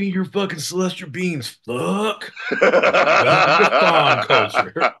ever see your fucking celestial beings fuck? Welcome to fawn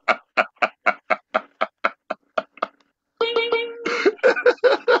culture.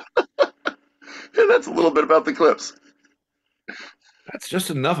 That's a little bit about the Eclipse. That's just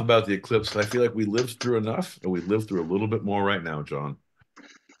enough about the eclipse. I feel like we lived through enough, and we lived through a little bit more right now, John.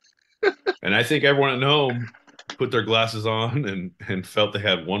 And I think everyone at home put their glasses on and felt they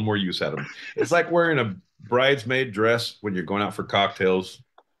had one more use out of them. It's like wearing a bridesmaid dress when you're going out for cocktails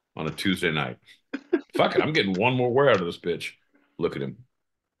on a Tuesday night. Fuck it, I'm getting one more wear out of this bitch. Look at him.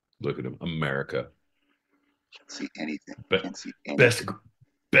 Look at him. America. Can't see anything. Can't see anything.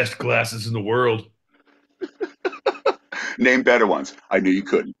 Best glasses in the world. Name better ones. I knew you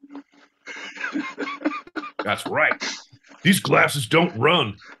couldn't. That's right. These glasses don't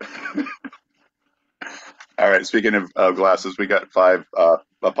run. All right. Speaking of glasses, we got 5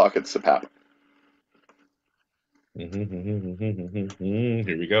 pockets of pap. Here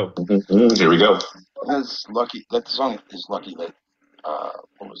we go. Here we go. That's lucky. That song is lucky that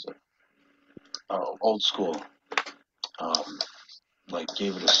what was it? Old School. Like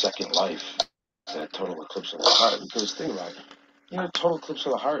gave it a second life. That total eclipse of the heart. Because think about it, total eclipse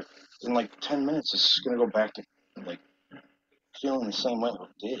of the heart in like 10 minutes, it's gonna go back to like feeling the same way it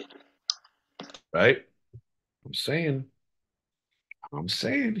did. Right? I'm saying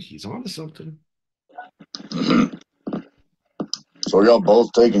he's onto something. So y'all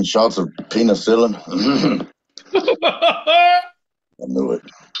both taking shots of penicillin? I knew it.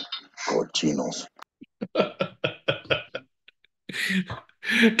 Cochinos.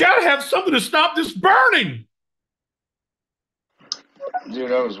 Gotta have something to stop this burning.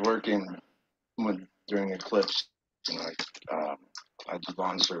 Dude, I was working during Eclipse, I do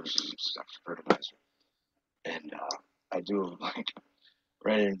lawn services and stuff, fertilizer, and I do like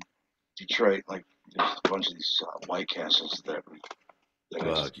right in Detroit, like there's a bunch of these White Castles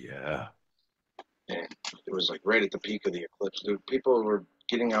yeah. And it was like right at the peak of the eclipse, dude. People were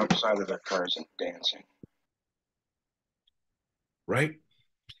getting outside of their cars and dancing. Right,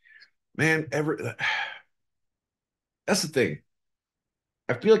 man. That's the thing.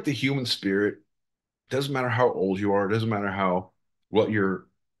 I feel like the human spirit doesn't matter how old you are, doesn't matter what your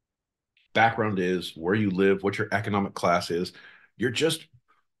background is, where you live, what your economic class is.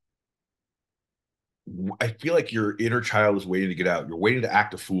 I feel like your inner child is waiting to get out. You're waiting to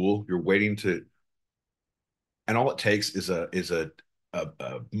act a fool. You're waiting to, and all it takes is a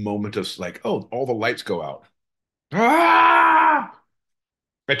moment of like, oh, all the lights go out. Ah!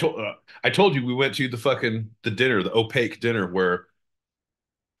 I told you we went to the dinner, the opaque dinner where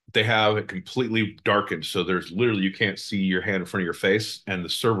they have it completely darkened. So there's literally, you can't see your hand in front of your face, and the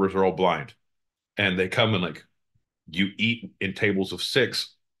servers are all blind. And they come and like, you eat in tables of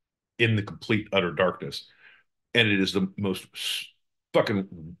 6 in the complete utter darkness. And it is the most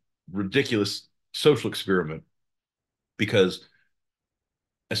fucking ridiculous social experiment, because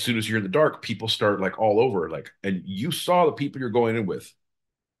as soon as you're in the dark, people start like all over, like, and you saw the people you're going in with.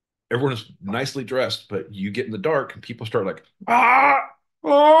 Everyone is nicely dressed, but you get in the dark and people start like,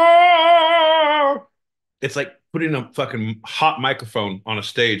 it's like putting a fucking hot microphone on a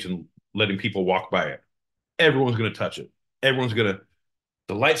stage and letting people walk by it. Everyone's going to touch it.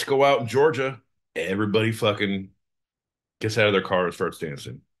 The lights go out in Georgia. Everybody fucking gets out of their car and starts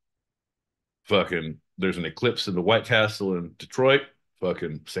dancing. Fucking, there's an eclipse in the White Castle in Detroit.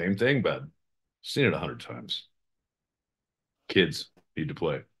 Fucking same thing, bud. Seen it 100 times. Kids need to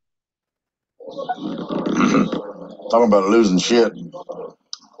play. talking about losing shit.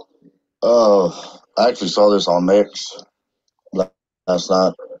 I actually saw this on X last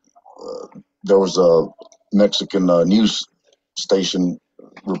night. There was a Mexican news station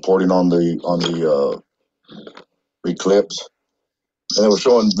reporting on the eclipse, and they were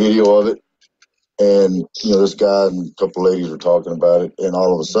showing video of it. And this guy and a couple ladies were talking about it, and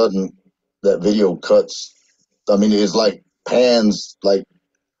all of a sudden, that video cuts. I mean, it's like pans like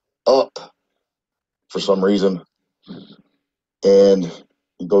up for some reason, and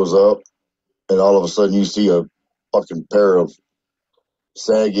it goes up, and all of a sudden you see a fucking pair of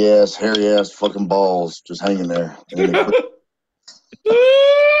saggy ass, hairy ass fucking balls just hanging there. And then they quit.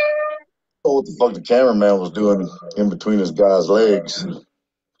 What the fuck the cameraman was doing in between this guy's legs,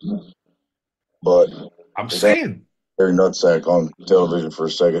 but I'm saying. Hairy nutsack on television for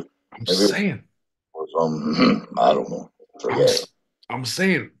a second. I'm saying. Or something. I don't know. I'm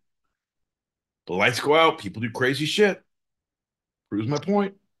saying. The lights go out. People do crazy shit. Proves my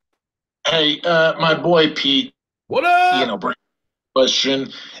point. Hey, my boy Pete. What up? Question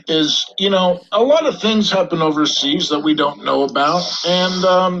is, a lot of things happen overseas that we don't know about.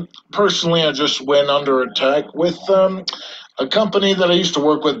 And personally, I just went under attack with a company that I used to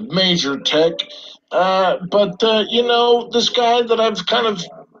work with, Major Tech. But this guy that I've kind of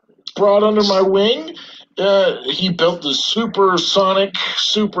brought under my wing, he built the supersonic,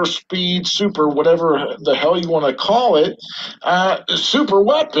 super speed, super whatever the hell you want to call it, super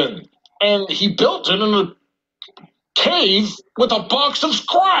weapon. And he built it in a cave with a box of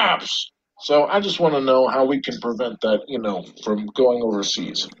scraps. So I just want to know how we can prevent that, from going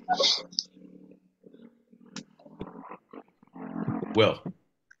overseas. Well,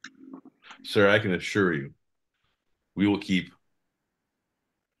 sir, I can assure you, we will keep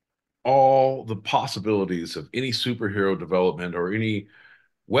all the possibilities of any superhero development or any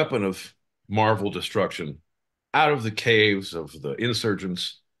weapon of Marvel destruction out of the caves of the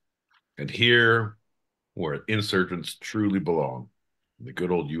insurgents and here where insurgents truly belong, the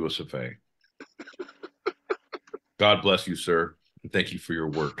good old US of A. God bless you, sir, and thank you for your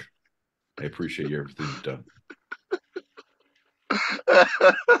work. I appreciate everything you've done.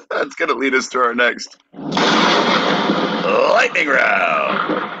 That's going to lead us to our next lightning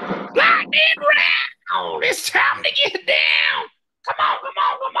round. Lightning round! It's time to get down! Come on, come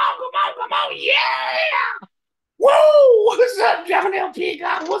on, come on, come on, come on, yeah! Whoa! What's up, John L.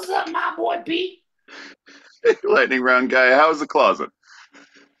 Peacock? What's up, my boy Pete? Lightning round guy, how's the closet?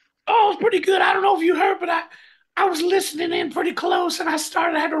 Oh, it's pretty good. I don't know if you heard, but I was listening in pretty close, and I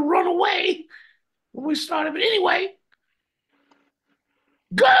had to run away when we started. But anyway,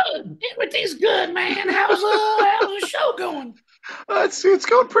 good. Everything's good, man. How's the show going? It's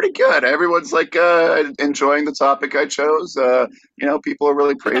going pretty good. Everyone's like enjoying the topic I chose. People are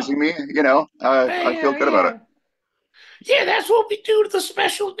really praising me. I feel good about it. Yeah, that's what we do to the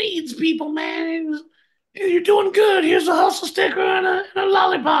special needs people, man. You're doing good. Here's a hustle sticker and a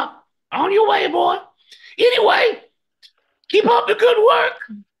lollipop. On your way, boy. Anyway, keep up the good work.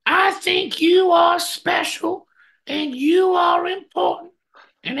 I think you are special and you are important.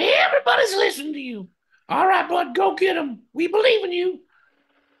 And everybody's listening to you. All right, bud, go get them. We believe in you.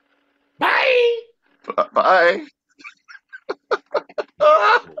 Bye. Bye.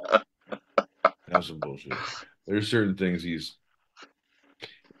 That's some bullshit. There's certain things he's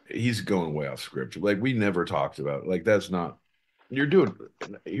going way off script. Like we never talked about. Like that's not. You're doing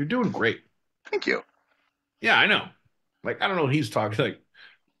great. Thank you. Yeah, I know. Like I don't know. He's talking like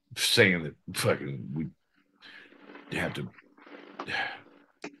saying that fucking we have to.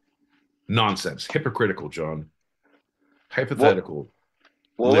 Nonsense. Hypocritical, John. Hypothetical.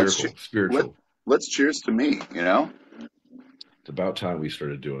 Well, lyrical, spiritual. Let's cheers to me, It's about time we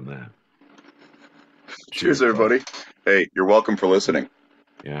started doing that. Cheers, everybody. Hey, you're welcome for listening.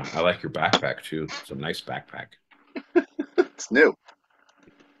 Yeah, I like your backpack, too. It's a nice backpack. It's new.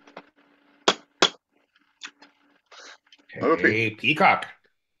 Hey, Peacock.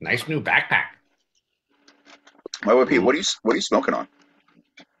 Nice new backpack. My boy Pete, what are you smoking on?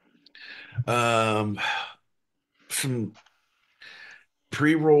 Some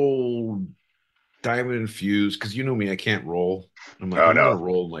pre-roll diamond infused, because you know me, I can't roll. I'm like, I'm gonna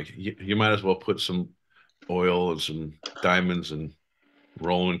roll. I'm like, you might as well put some oil and some diamonds and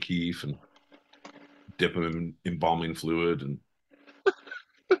roll in keef and dip them in embalming fluid and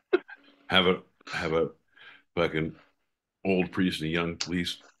have a fucking old priest and a young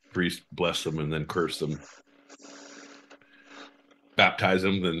priest bless them and then curse them, baptize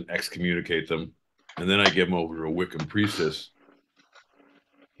them, then excommunicate them, and then I give them over to a Wiccan priestess,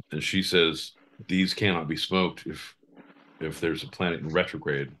 and she says these cannot be smoked if there's a planet in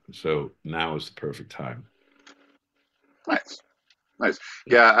retrograde. So now is the perfect time. Nice. Nice.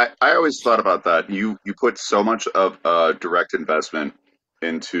 Yeah, I always thought about that. You put so much of direct investment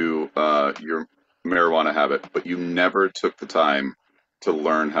into your marijuana habit, but you never took the time to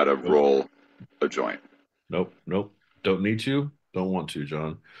learn how to Nope. roll a joint. Nope. Nope. Don't need to. Don't want to,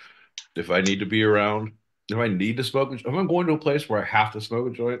 John. If I need to be around, if I need to smoke, if I'm going to a place where I have to smoke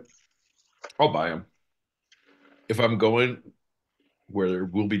a joint, I'll buy them. If I'm going where there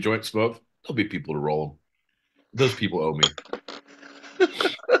will be joint smoked, there'll be people to roll them. Those people owe me.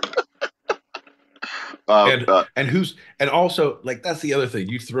 Uh, And uh, and also like that's the other thing.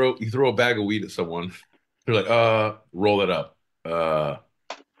 You throw a bag of weed at someone, they're like, roll it up. Uh,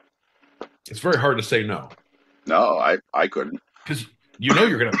 it's very hard to say no no, I couldn't. because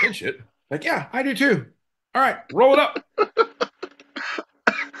you're gonna pinch it. Like, yeah, I do too. All right, roll it up.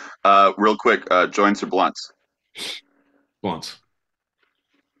 Real quick, joints or blunts? Blunts.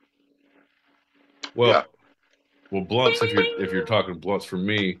 Yeah. Well, blunts. If you're talking blunts for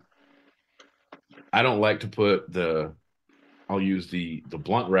me, I don't like to put the. I'll use the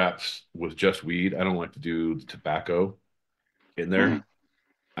blunt wraps with just weed. I don't like to do the tobacco in Hmm. there.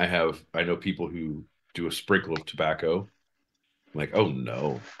 I know people who do a sprinkle of tobacco. I'm like, oh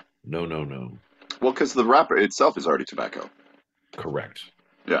no, no, no, no. Well, because the wrapper itself is already tobacco. Correct.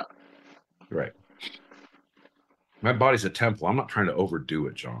 Yeah. Right. My body's a temple. I'm not trying to overdo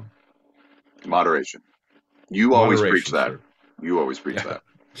it, John. Moderation. You always preach Moderation, that. sir. You always preach Yeah. that.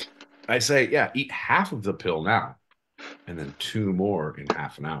 I say, yeah, eat half of the pill now and then two more in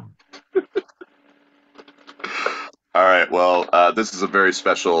half an hour. All right. Well, this is a very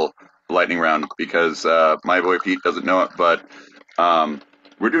special lightning round because my boy Pete doesn't know it, but um,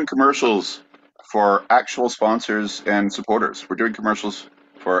 we're doing commercials for actual sponsors and supporters. We're doing commercials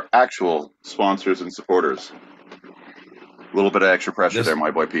for actual sponsors and supporters. A little bit of extra pressure there, This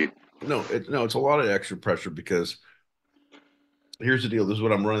my boy Pete. no, it's a lot of extra pressure because here's the deal. This is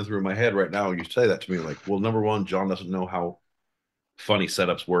what I'm running through my head right now. And you say that to me, like, well, number one, John doesn't know how funny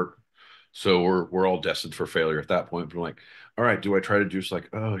setups work. So we're all destined for failure at that point. But I'm like, all right, do I try to do just like,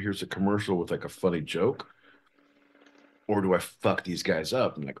 oh, here's a commercial with like a funny joke? Or do I fuck these guys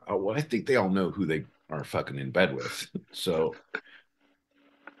up? I'm like, oh well, I think they all know who they are fucking in bed with. So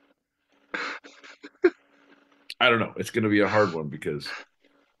I don't know. It's gonna be a hard one because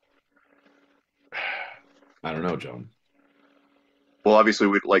I don't know, John. Well, obviously,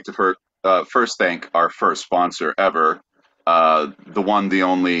 we'd like to first thank our first sponsor ever, the one, the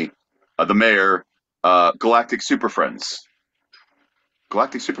only, the mayor, Galactic Super Friends.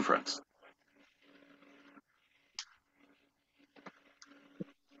 Galactic Super Friends.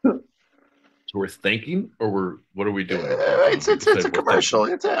 So we're thanking or what are we doing here, John? You just It's a said we're commercial.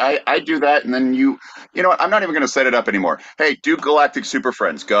 thanking. I do that, and then you know what? I'm not even going to set it up anymore. Hey, do Galactic Super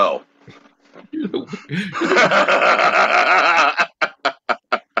Friends go?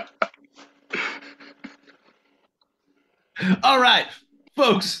 All right,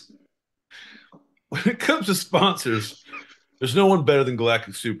 folks. When it comes to sponsors, there's no one better than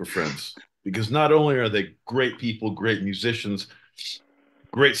Galactic Super Friends because not only are they great people, great musicians,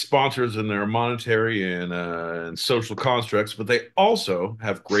 great sponsors in their monetary and social constructs, but they also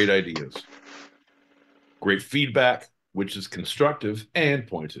have great ideas, great feedback, which is constructive and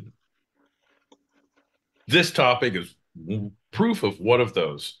pointed. This topic is proof of one of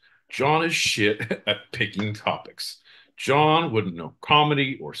those. John is shit at picking topics. John wouldn't know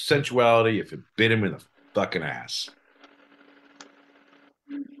comedy or sensuality if it bit him in the fucking ass.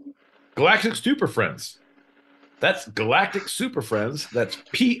 Galactic Super Friends. That's Galactic Super Friends. That's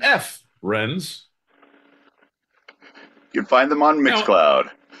PF Friends. You can find them on Now, Mixcloud.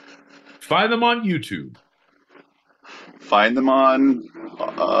 find them on YouTube. Find them on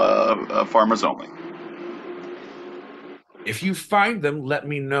Farmers Only. If you find them, let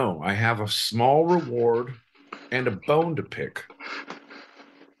me know. I have a small reward and a bone to pick.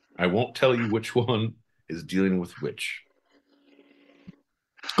 I won't tell you which one is dealing with which.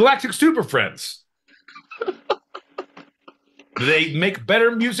 Galactic Super Friends. They make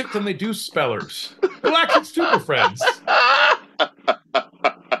better music than they do spellers. Galactic Super Friends.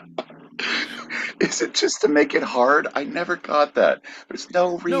 Is it just to make it hard? I never got that. There's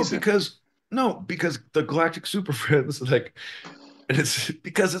no reason. Because the Galactic Super Friends, like, and it's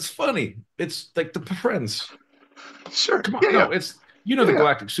because it's funny. It's like the Friends. Sure. Come on, Yeah, yeah. no, it's the Yeah.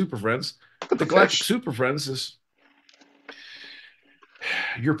 Galactic Super Friends. But The the Galactic fish. Super Friends is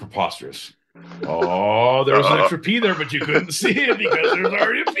you're preposterous. Oh, there was an extra P there, but you couldn't see it because there's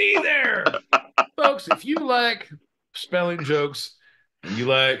already a P there. Folks, if you like spelling jokes and you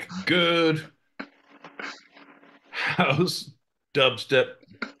like good house, dubstep,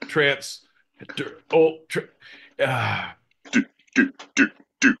 trance, Do, do, do,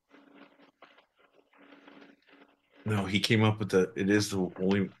 do. No, he came up with the. It is the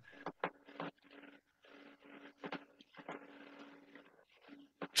only.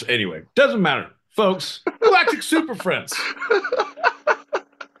 So anyway, doesn't matter, folks. Galactic Super Friends.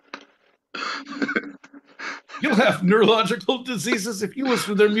 You'll have neurological diseases if you listen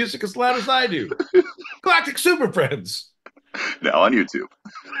to their music as loud as I do. Galactic Super Friends. Now on YouTube.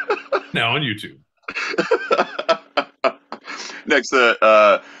 Now on YouTube. Next,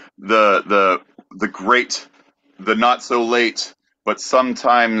 the great, the not so late, but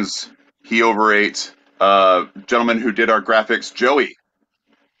sometimes he overate gentleman who did our graphics, Joey.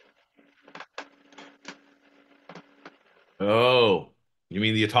 Oh, you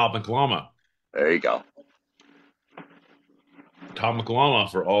mean the Atomic Llama? There you go. Atomic Llama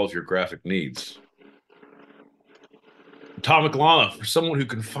for all of your graphic needs. Atomic Llama for someone who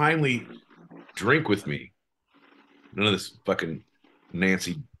can finally drink with me. None of this fucking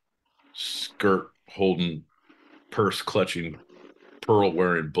Nancy skirt holding, purse clutching, pearl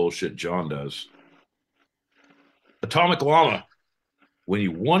wearing bullshit John does. Atomic Llama, when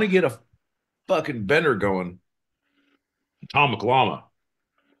you want to get a fucking bender going, Atomic Llama.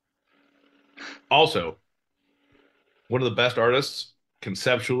 Also, one of the best artists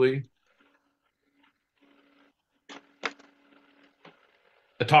conceptually.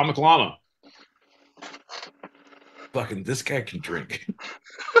 Atomic Llama. Fucking this guy can drink.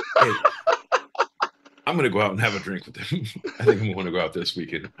 Hey, I'm gonna go out and have a drink with him. I think I'm gonna go out this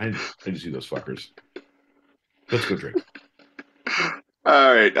weekend. I need to see those fuckers. Let's go drink.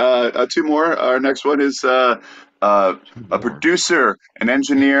 All right, two more. Our next one is a producer, an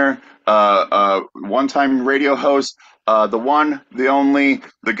engineer, one-time radio host, the one, the only,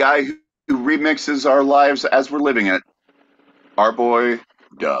 the guy who remixes our lives as we're living it. Our boy,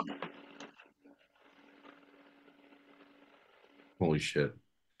 Dub. Holy shit.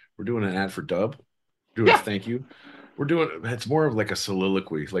 We're doing an ad for Dub. We're doing a thank you. We're doing, it's more of like a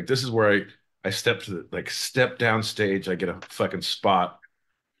soliloquy. Like this is where I step to the, step down stage. I get a fucking spot.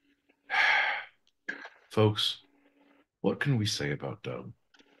 Folks, what can we say about Dub?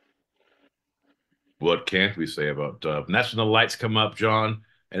 What can't we say about Dub? And that's when the lights come up, John,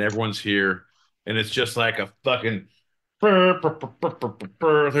 and everyone's here. And it's just like a fucking there's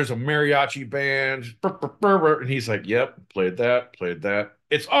a mariachi band. And he's like, yep, played that, played that.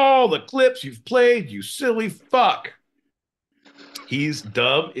 It's all the clips you've played, you silly fuck.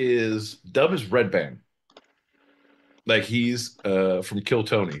 Dub is Red Band. Like he's from Kill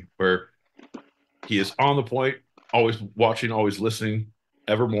Tony, where he is on the point, always watching, always listening,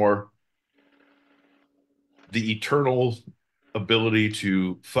 evermore. The eternal ability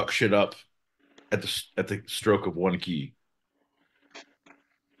to fuck shit up at the stroke of one key.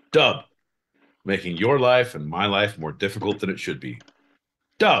 Dub, making your life and my life more difficult than it should be.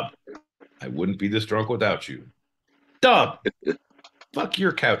 Dub, I wouldn't be this drunk without you. Dub, fuck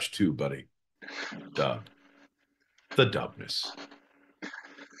your couch too, buddy. Dub, the Dubness.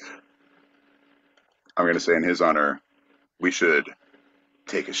 I'm going to say in his honor, we should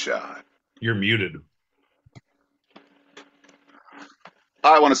take a shot. You're muted.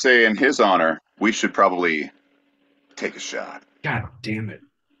 I want to say in his honor, we should probably take a shot. God damn it.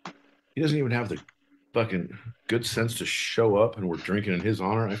 He doesn't even have the fucking good sense to show up and we're drinking in his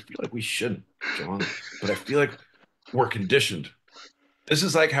honor. I feel like we shouldn't, John, but I feel like we're conditioned. This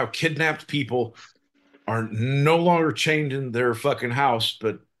is like how kidnapped people are no longer chained in their fucking house,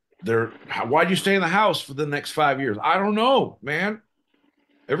 but why'd you stay in the house for the next 5 years? I don't know, man.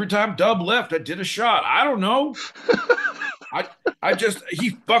 Every time Dub left, I did a shot. I don't know. He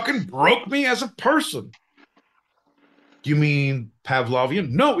fucking broke me as a person. You mean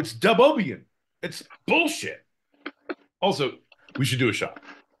Pavlovian? No, it's Dubovian. It's bullshit. Also, we should do a shot.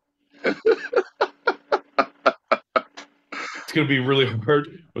 It's going to be really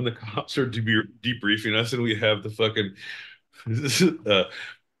hard when the cops are debriefing us and we have the fucking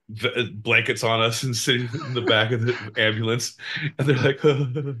blankets on us and sitting in the back of the ambulance. And they're like,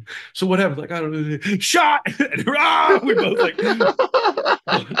 so what happened? Like, I don't know. Shot! And we both like,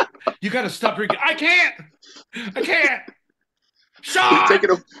 you got to stop drinking. I can't. Shot!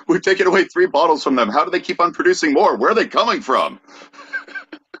 We've taken away 3 bottles from them. How do they keep on producing more? Where are they coming from?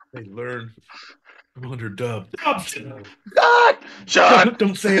 They learn from under Dub. Shot!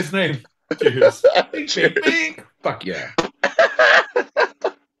 Don't say his name. Cheers. Cheers. Bing. Fuck yeah.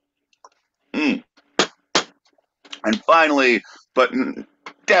 And finally, but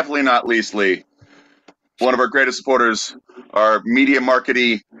definitely not leastly, one of our greatest supporters, our media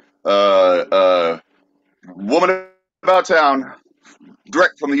markety woman about town,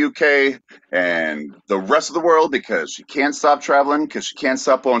 direct from the UK and the rest of the world because she can't stop traveling, because she can't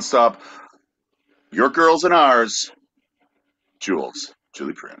stop, won't stop. Your girls and ours, Julie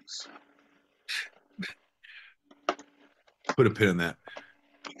Prunes. Put a pin in that.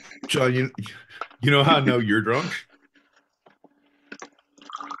 John, you know how I know you're drunk?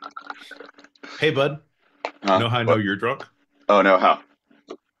 Hey, bud. Huh? Know how I know you're drunk? Oh, no, how?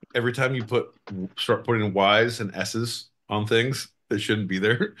 Every time you start putting Y's and S's on things that shouldn't be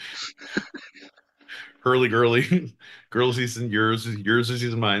there. Hurly girly, girlsies and yours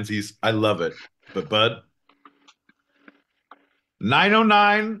and mine's. I love it. But bud,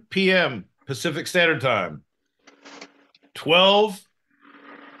 9:09 p.m. Pacific Standard Time. 12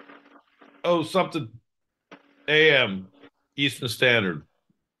 something a.m. Eastern Standard.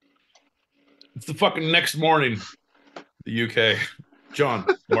 It's the fucking next morning, the UK. John,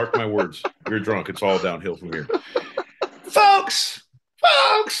 mark my words. You're drunk. It's all downhill from here. Folks!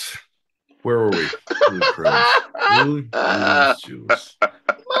 Where were we? Jules.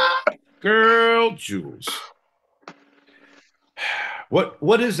 Girl, Jules.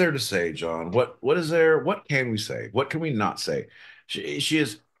 What is there to say, John? What is there? What can we say? What can we not say? She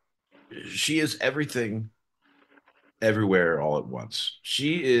is everything, everywhere, all at once.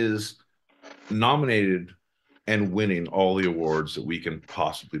 She is nominated and winning all the awards that we can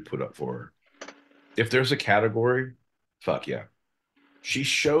possibly put up for her. If there's a category, fuck yeah. She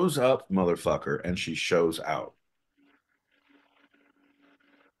shows up, motherfucker, and she shows out.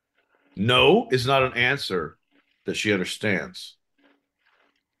 No is not an answer that she understands.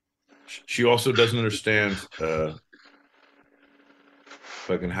 She also doesn't understand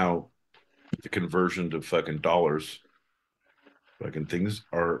fucking how the conversion to fucking dollars, fucking things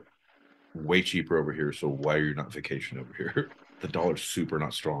are way cheaper over here. So why are you not vacation over here? The dollar's super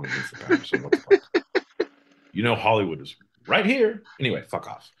not strong against the pound. So what the fuck? You know Hollywood is right here. Anyway, fuck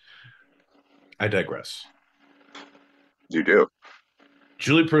off. I digress. You do.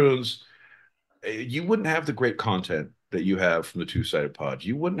 Julie Prunes, you wouldn't have the great content that you have from the two-sided pod.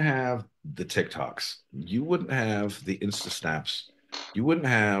 You wouldn't have the TikToks. You wouldn't have the Insta Snaps. You wouldn't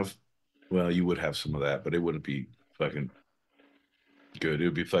have, well, you would have some of that, but it wouldn't be fucking good. It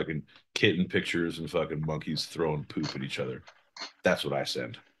would be fucking kitten pictures and fucking monkeys throwing poop at each other. That's what I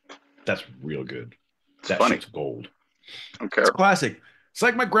send. That's real good. That funny. Shit's gold. I don't care. It's classic. It's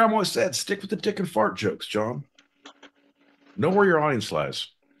like my grandma said, stick with the dick and fart jokes, John. Know where your audience lies.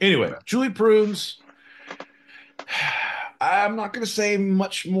 Anyway, Julie Prunes. I'm not going to say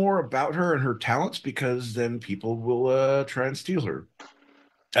much more about her and her talents because then people will try and steal her.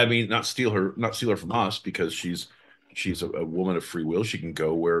 I mean, not steal her from us because she's a woman of free will. She can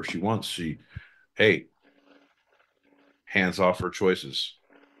go where she wants. Hey, hands off her choices.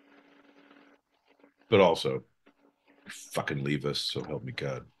 But also, fucking leave us, so help me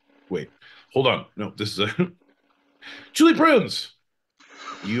God. Wait, hold on. No, this is a Julie Prunes.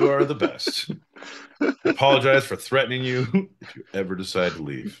 You are the best. I apologize for threatening you if you ever decide to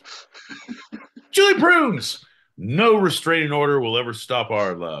leave. Julie Prunes. No restraining order will ever stop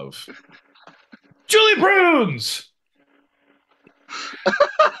our love. Julie Prunes.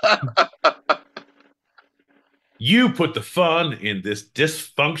 You put the fun in this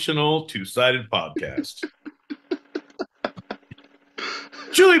dysfunctional two-sided podcast.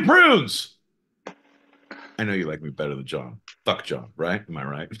 Julie Prunes. I know you like me better than John. Fuck John, right? Am I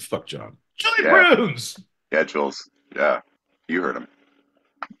right? Fuck John. Julie Prunes. Yeah, Jules. Yeah, you heard him.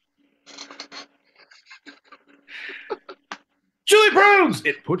 Julie Prunes.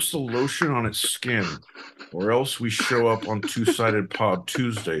 It puts the lotion on its skin, or else we show up on Two-Sided Pod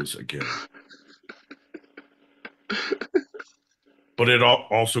Tuesdays again. But it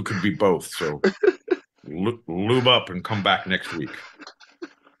also could be both, so lube up and come back next week.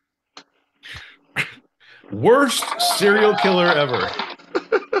 Worst serial killer ever.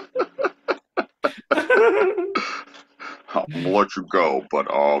 I'm gonna let you go, but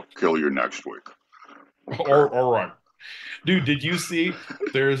I'll kill you next week. Okay. All right. Dude, did you see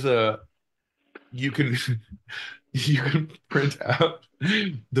there's you can print out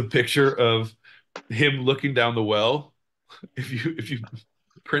the picture of him looking down the well. If you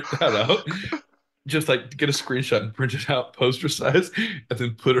print that out, just like get a screenshot and print it out poster size and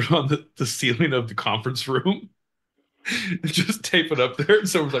then put it on the ceiling of the conference room. Just tape it up there. And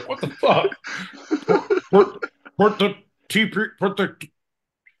someone's like, what the fuck?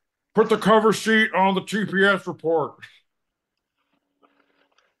 Put the cover sheet on the TPS report.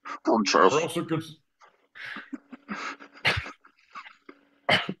 Or else it gets...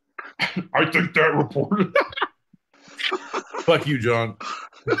 I think that report. Fuck you, John.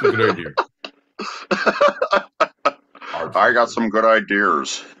 That's a good idea. Our I got some good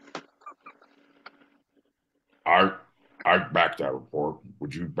ideas. I back that report.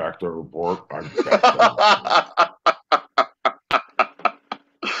 Would you back that report? I back that report.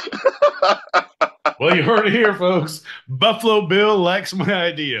 Well, you heard it here, folks. Buffalo Bill likes my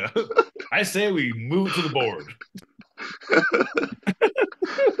idea. I say we move to the board.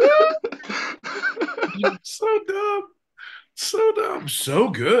 So dumb. So dumb. So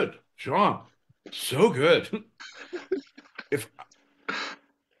good. Sean. So good. If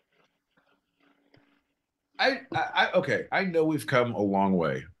okay, I know we've come a long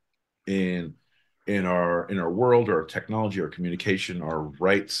way in our world, our technology, our communication, our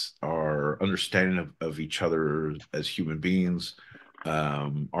rights, our understanding of each other as human beings,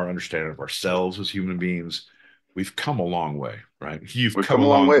 our understanding of ourselves as human beings. We've come a long way, right? You've We've come come a a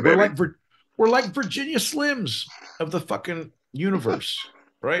long long. way, baby. We're like Virginia Slims of the fucking universe,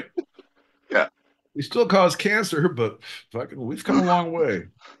 right? Yeah. We still cause cancer, but fucking, we've come a long way.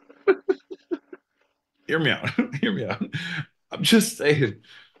 Hear me out. Hear me out. I'm just saying,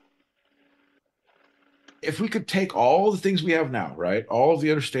 if we could take all the things we have now, right? All of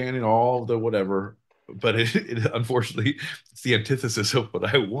the understanding, all of the whatever, but unfortunately, it's the antithesis of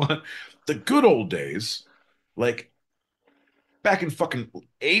what I want. The good old days, like back in fucking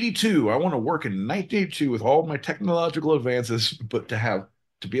 82, I want to work in 1982 with all my technological advances, but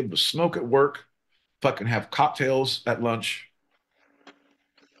to be able to smoke at work, fucking have cocktails at lunch.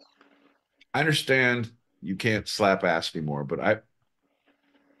 I understand you can't slap ass anymore, but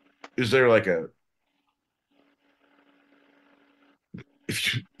is there like a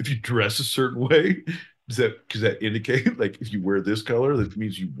if you dress a certain way, does that indicate like if you wear this color, that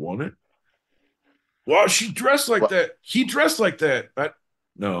means you want it? Well, she dressed like What? that. He dressed like that.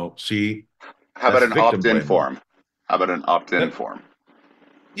 No, see, How about that's an victim opt-in blaming. form? How about an opt-in That form?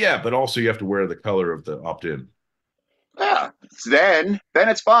 yeah, but also you have to wear the color of the opt-in. Yeah. Then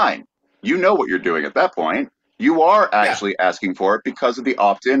it's fine. You know what you're doing at that point. You are Yeah, actually asking for it because of the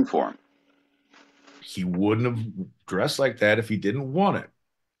opt-in form. he wouldn't have dressed like that if he didn't want it.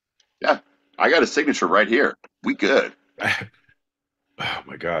 Yeah. I got a signature right here. We good. Oh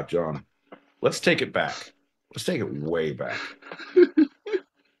my God, John. Let's take it back. Let's take it way back.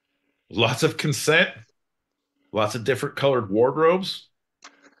 Lots of consent, lots of different colored wardrobes,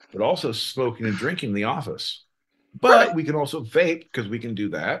 but also smoking and drinking in the office. But Right. we can also vape because we can do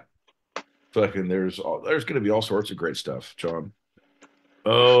that. Fucking there's going to be all sorts of great stuff, John.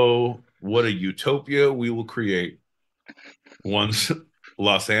 Oh, what a utopia we will create once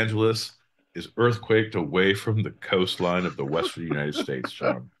Los Angeles is earthquaked away from the coastline of the Western United States,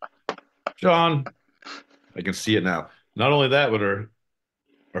 John. John, I can see it now. Not only that, but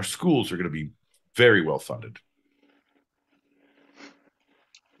our schools are going to be very well funded.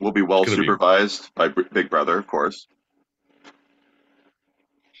 We'll be It's well going to be, supervised by Big Brother, of course.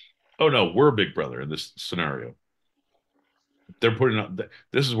 oh no, we're Big Brother in this scenario. They're putting up,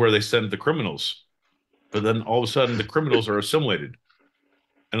 this is where they send the criminals, but then all of a sudden the criminals are assimilated.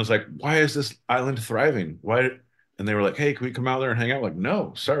 And it's like, why is this island thriving? Why? And they were like, hey, can we come out there and hang out? Like,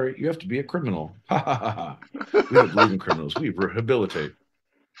 no, sorry, you have to be a criminal. Ha ha ha ha. We don't believe in criminals. We rehabilitate.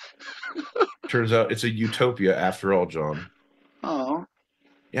 Turns out it's a utopia after all, John. Oh,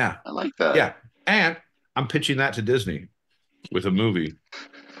 Yeah. I like that. Yeah. And I'm pitching that to Disney with a movie.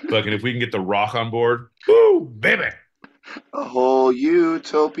 Fucking if we can get The Rock on board, woo, baby. A whole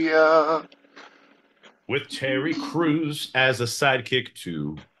utopia. With Terry Crews as a sidekick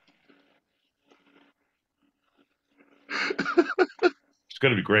too. It's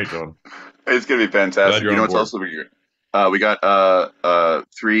gonna be great, John. It's gonna be Glad fantastic. you're You know on what's board. also gonna be great? We got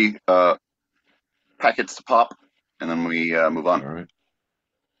three packets to pop, and then we move on. All right.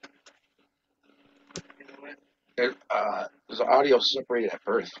 There's an audio separated at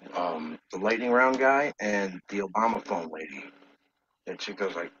birth. The lightning round guy and the Obama phone lady. And she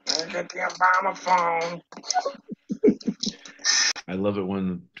goes like, "I get the Obama phone." I love it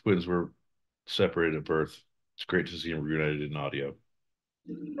when twins were separated at birth. It's great to see them reunited in audio.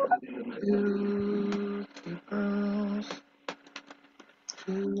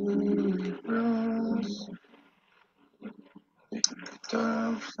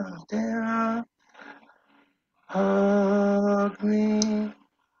 Hug me,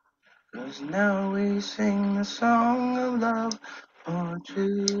 'cause now we sing a song of love for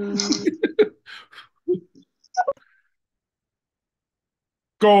two.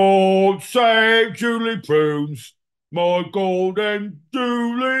 God save Julie Prunes, my golden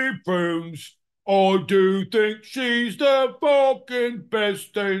Julie Prunes. I do think she's the fucking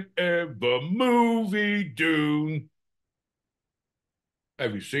best thing ever. Movie Dune.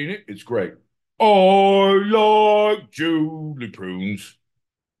 Have you seen it? It's great. I like Julie Prunes.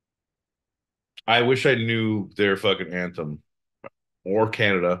 I wish I knew their fucking anthem or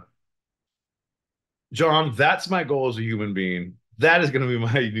Canada. John, that's my goal as a human being. That is going to be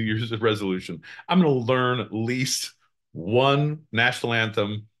my New Year's resolution. I'm going to learn at least one national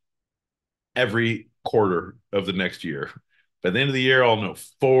anthem every quarter of the next year. By the end of the year, I'll know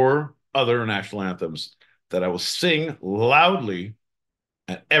 4 other national anthems that I will sing loudly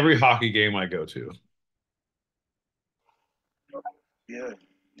at every hockey game I go to. Yeah,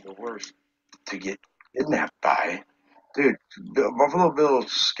 the worst to get kidnapped by. Dude, Buffalo Bill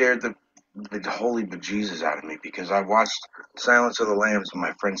scared the holy bejesus out of me because I watched Silence of the Lambs when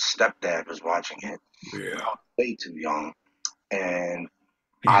my friend's stepdad was watching it. I Yeah. was way too young, and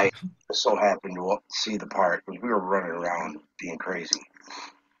Yeah. I so happened to see the part because we were running around being crazy,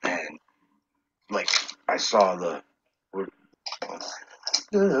 and like I saw the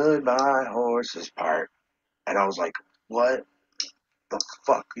goodbye horses part, and I was like, "What the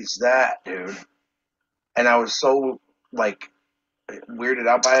fuck is that, dude?" And I was so like weirded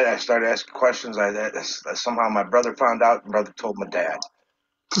out by it. I started asking questions. Somehow my brother found out. My brother told my dad.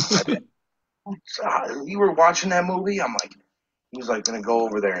 So, you were watching that movie? I'm like, he was like gonna go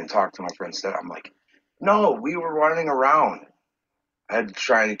over there and talk to my friend instead. I'm like, no, we were running around. I had to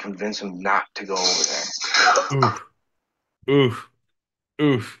try to convince him not to go over there. Oof. Oof.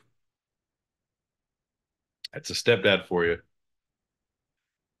 Oof. That's a stepdad for you.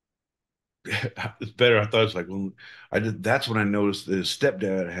 It's better. I thought it's like when I did. That's when I noticed that his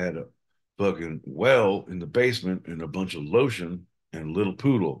stepdad had a fucking well in the basement and a bunch of lotion and a little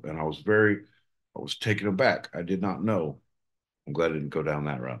poodle, and I was taken aback. I did not know. I'm glad I didn't go down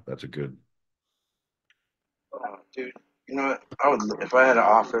that route. That's a good. Oh, dude, you know what? I would if I had an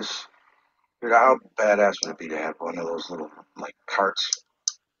office. Dude, how badass would it be to have one of those little like carts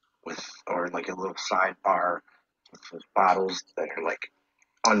with, or like a little sidebar with those bottles that are like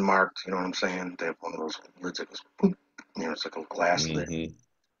unmarked. You know what I'm saying? They have one of those lids that goes, boop, it's like a glass lid.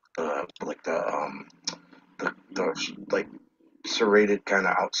 Mm-hmm. Like the like serrated kind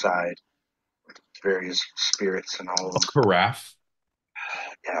of outside, with various spirits and all of A them. carafe.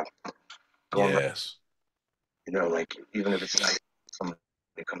 Yeah, going around, Yes. like even if it's night, somebody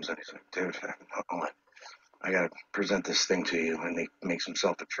comes in, he's like, dude, I gotta present this thing to you, and he makes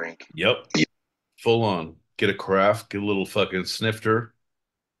himself a drink. Yep. Full on. Get a carafe. Get a little fucking snifter.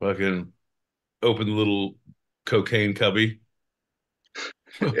 Fucking open the little cocaine cubby.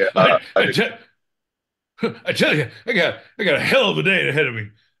 Yeah, I I think tell, I tell you, I got a hell of a day ahead of me.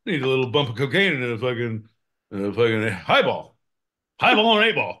 I need a little bump of cocaine and a fucking highball, highball and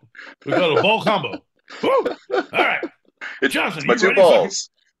 8 ball. We call it a ball combo. Woo! All right, Johnson, it's my you two ready? Fucking balls.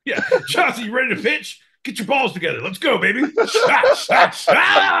 yeah, Johnson, you ready to pitch? Get your balls together. Let's go, baby. Shot, shot,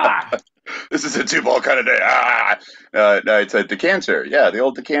 shot. This is a two ball kind of day. No, it's a decanter. Yeah, the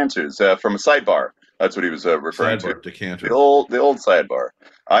old decanters from a sidebar. That's what he was referring to. Sidebar decanter. The old sidebar.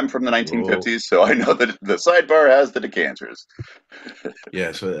 I'm from the Oh, 1950s, so I know that the sidebar has the decanters.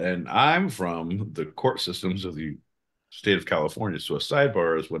 yeah. So, and I'm from the court systems of the state of California. So, a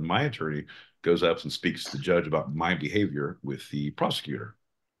sidebar is when my attorney goes up and speaks to the judge about my behavior with the prosecutor.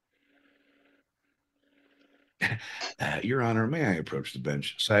 Your Honor, may I approach the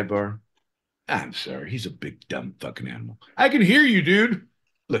bench? Sidebar. I'm sorry, he's a big, dumb fucking animal. I can hear you, dude.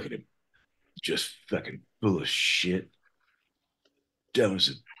 Look at him. Just fucking full of shit. Dumb as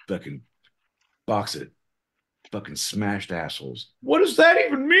a fucking box of fucking smashed assholes. What does that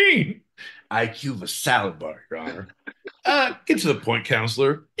even mean? IQ of a salad bar, Your Honor. Get to the point,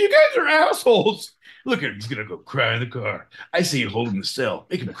 counselor. You guys are assholes. Look at him. He's gonna go cry in the car. I say you hold him in the cell.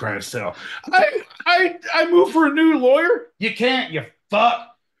 Make him cry in the cell. I move for a new lawyer. You can't, you fuck.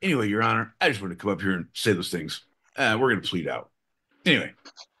 Anyway, Your Honor, I just wanted to come up here and say those things. We're gonna plead out. Anyway,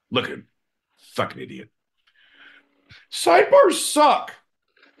 look at him. Fucking idiot. Sidebars suck.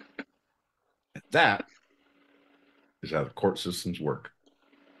 That is how the court systems work.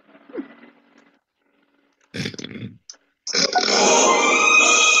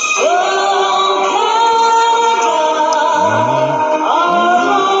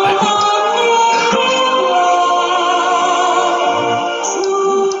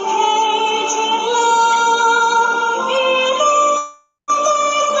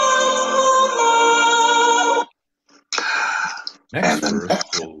 Next And then verse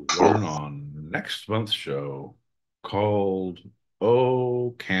we'll learn on next month's show called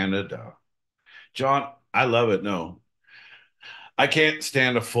Oh Canada. John, I love it. No, I can't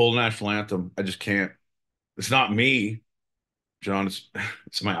stand a full national anthem. I just can't. It's not me, John. It's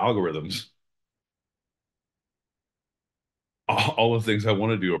it's my algorithms. All the things I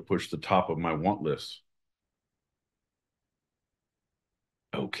want to do are push the top of my want list.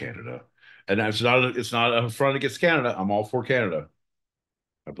 Oh, Canada. And it's not a front against Canada. I'm all for Canada.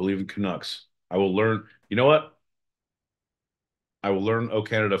 I believe in Canucks. I will learn. You know what? I will learn Oh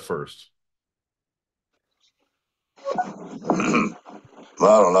Canada first. I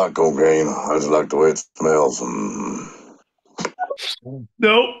don't like cocaine. I just like the way it smells.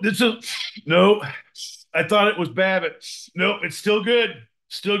 No, this is no. I thought it was bad, but no, it's still good.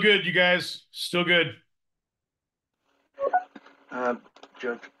 Still good, you guys. Still good.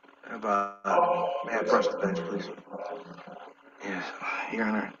 Judge, have may I brush the bench, please? Yes, Your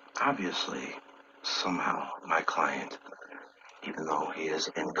Honor. Obviously, somehow, my client, even though he is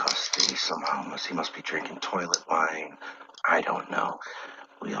in custody, he must be drinking toilet wine. I don't know.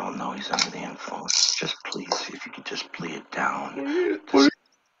 We all know he's under the influence. Just please, if you could just plea it down. This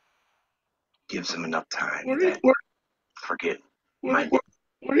gives him enough time that forget might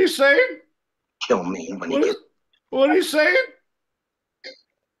What are you saying? kill me when he What is gets. what are you saying?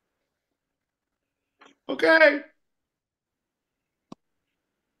 Okay.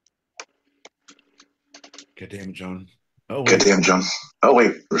 God damn it, John. Oh wait. Goddamn, John. Oh,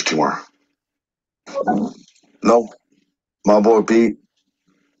 wait, there's two more. No, my boy Pete.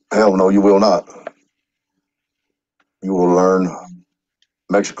 Hell no, you will not. You will learn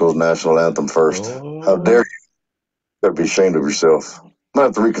Mexico's national anthem first. How dare Oh, you? Better be ashamed of yourself. Might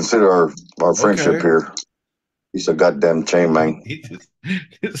have to reconsider our friendship okay. here. He's a goddamn chain man.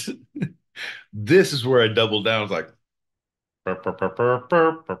 this, this is where I double down. It's like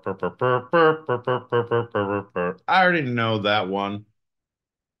I already know that one.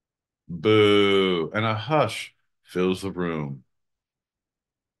 Boo. And a hush fills the room.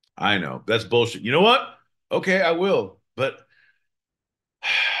 I know. That's bullshit. You know what? Okay, I will. But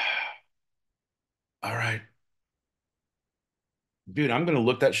all right. Dude, I'm gonna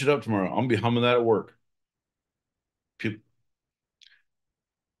look that shit up tomorrow. I'm gonna be humming that at work.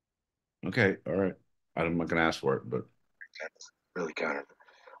 Okay, all right. I'm not gonna ask for it, but Really counter.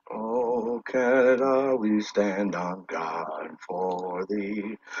 Oh, Canada, we stand on guard for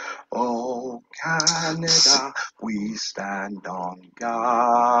thee. Oh, Canada, we stand on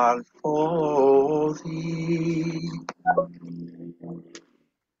guard for thee.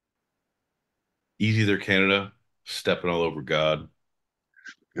 easy there, Canada, stepping all over God.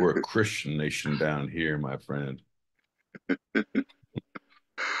 We're a Christian nation down here, my friend.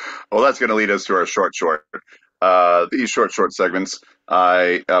 Well, that's going to lead us to our short. These short segments,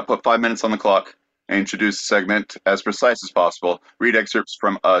 I put 5 minutes on the clock, introduce the segment as precise as possible, read excerpts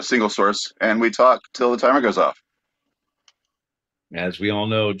from a single source, and we talk till the timer goes off. As we all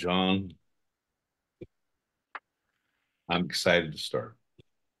know, John, I'm excited to start.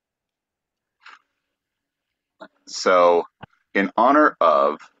 So, in honor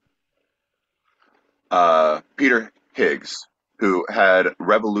of Peter Higgs, who had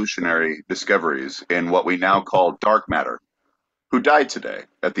revolutionary discoveries in what we now call dark matter, who died today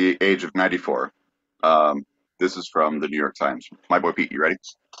at the age of 94. Um, this is from the New York Times. My boy Pete, you ready?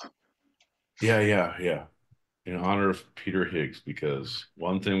 Yeah. In honor of Peter Higgs, because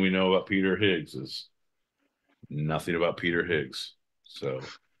one thing we know about Peter Higgs is nothing about Peter Higgs. So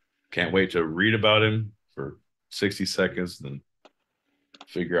can't wait to read about him for 60 seconds, then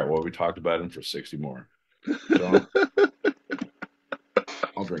figure out what we talked about him for 60 more. John,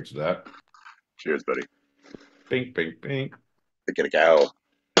 I'll drink to that. Cheers, buddy. Bink, bink, bink. Get a cow.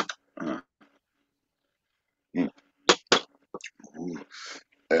 Uh, mm,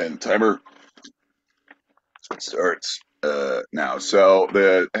 and timer starts now. So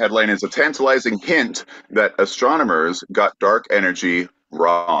the headline is a tantalizing hint that astronomers got dark energy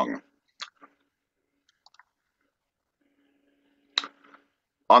wrong.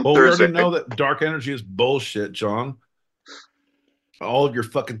 On Well, we already Thursday, know that dark energy is bullshit, John. All of your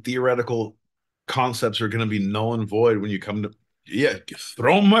fucking theoretical concepts are going to be null and void when you come to, yeah,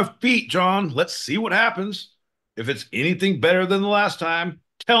 throw my feet, John. Let's see what happens. If it's anything better than the last time,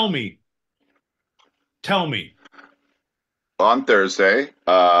 tell me. Tell me.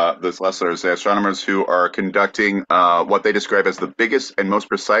 This last Thursday, astronomers who are conducting what they describe as the biggest and most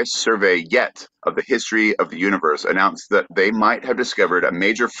precise survey yet of the history of the universe announced that they might have discovered a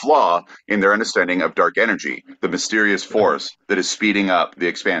major flaw in their understanding of dark energy, the mysterious force that is speeding up the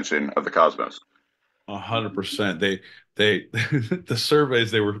expansion of the cosmos. 100%. They the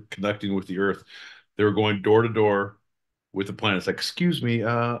surveys they were conducting with the Earth, they were going door to door with the planets. Like, excuse me,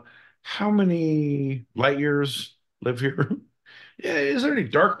 how many light years live here? Yeah, is there any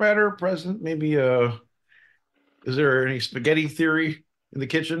dark matter present? Maybe is there any spaghetti theory in the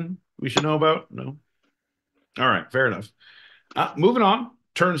kitchen we should know about? No. All right, fair enough. Moving on.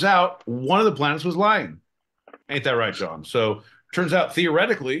 Turns out one of the planets was lying. Ain't that right, John? So turns out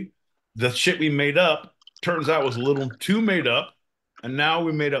theoretically, the shit we made up turns out was a little too made up, and now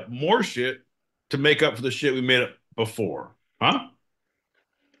we made up more shit to make up for the shit we made up before. Huh?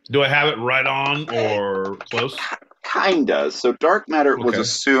 Do I have it right on or close? Kinda. So dark matter was Okay.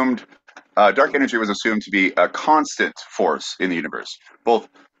 assumed, dark energy was assumed to be a constant force in the universe, both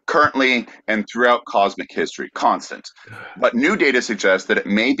currently and throughout cosmic history, constant. But new data suggests that it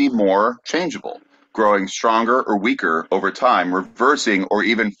may be more changeable, growing stronger or weaker over time, reversing or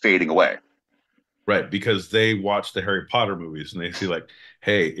even fading away. Right, because they watch the Harry Potter movies and they see like,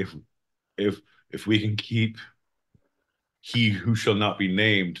 hey, if if we can keep he who shall not be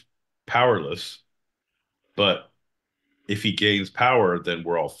named powerless, but if he gains power, then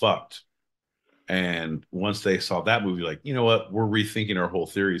we're all fucked. And once they saw that movie, like, you know what? We're rethinking our whole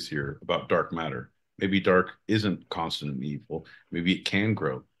theories here about dark matter. Maybe dark isn't constant and evil. Maybe it can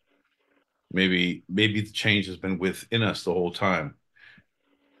grow. Maybe the change has been within us the whole time.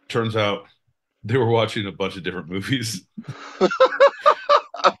 Turns out they were watching a bunch of different movies.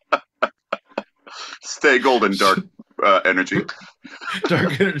 Stay golden, dark energy.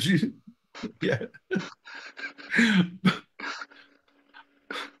 Dark energy. Yeah.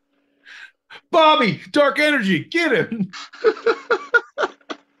 Bobby, dark energy, get him.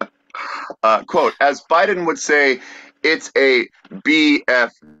 Quote, as Biden would say, it's a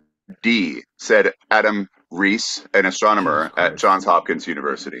BFD, said Adam Rees, an Jesus astronomer at Christ. Johns Hopkins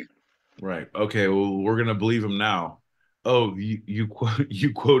University. Right. Okay. Well, we're gonna believe him now. Oh, you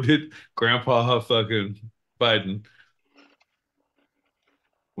quoted Grandpa fucking Biden.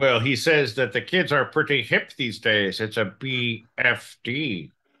 Well, he says that the kids are pretty hip these days. It's a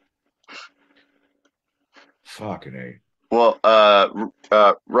BFD. Fucking A. Well,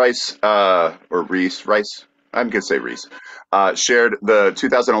 Rice, or Reese, Rice, I'm going to say Reese, shared the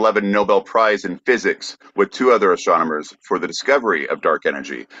 2011 Nobel Prize in Physics with two other astronomers for the discovery of dark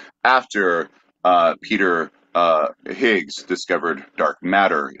energy after Peter Higgs discovered dark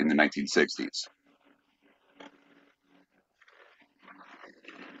matter in the 1960s.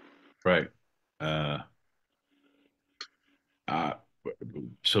 Right. Uh, uh,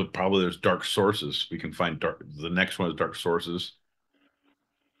 so probably there's dark sources. We can find dark. The next one is dark sources,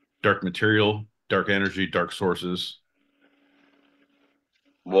 dark material, dark energy, dark sources.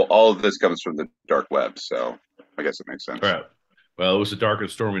 Well, all of this comes from the dark web, so I guess it makes All sense. right. Well, it was a dark and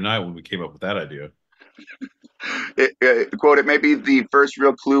stormy night when we came up with that idea. Quote, it may be the first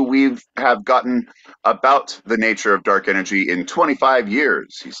real clue we've have gotten about the nature of dark energy in 25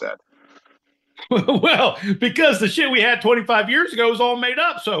 years, he said. Well, because the shit we had 25 years ago was all made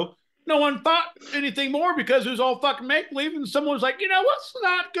up. So no one thought anything more because it was all fucking make believe. And someone was like, you know what's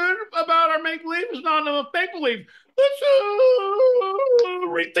not good about our make believe? It's not enough make believe. Let's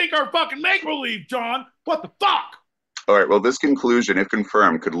rethink our fucking make believe, John. What the fuck? All right, well, this conclusion, if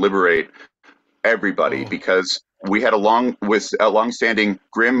confirmed, could liberate everybody Oh, because we had a long-standing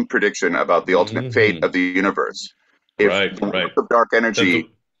grim prediction about the ultimate fate mm-hmm. of the universe. If Right, the right. work of dark energy,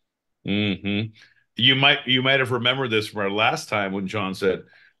 The, mm-hmm. You might have remembered this from our last time when John said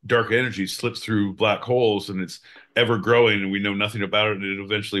dark energy slips through black holes and it's ever growing and we know nothing about it and it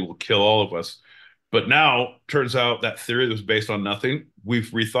eventually will kill all of us. But now turns out that theory that was based on nothing, we've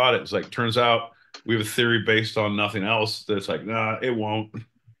rethought it. It's like turns out we have a theory based on nothing else that's like, nah, it won't.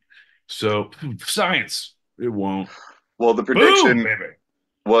 So science, it won't. well, the Boom, prediction baby.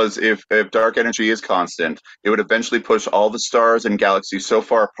 was if dark energy is constant, it would eventually push all the stars and galaxies so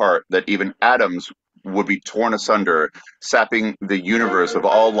far apart that even atoms would be torn asunder, sapping the universe of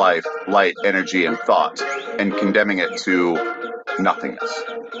all life, light, energy, and thought, and condemning it to nothingness.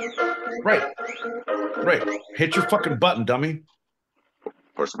 Right, right. Hit your fucking button, dummy.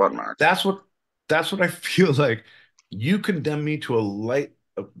 Push the button marks. That's what that's what I feel like. You condemn me to a light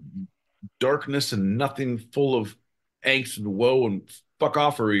of darkness and nothing full of angst and woe and fuck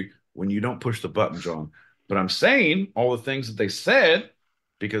offery when you don't push the button, John. But I'm saying all the things that they said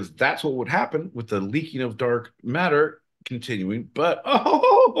because that's what would happen with the leaking of dark matter continuing. But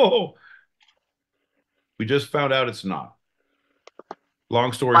we just found out it's not.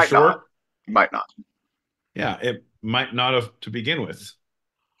 Long story Might not. short, Might not. yeah, it might not have to begin with.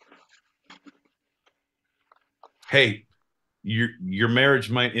 Hey, your marriage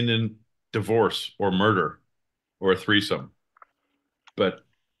might end in divorce or murder or a threesome, but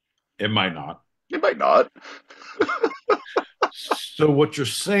it might not. It might not. So what you're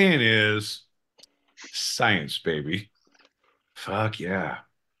saying is science, baby. Fuck yeah.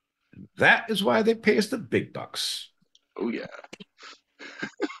 That is why they pay us the big bucks. Oh yeah.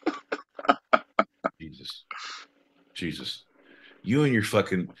 Jesus. Jesus. You and your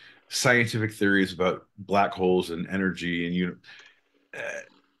fucking scientific theories about black holes and energy and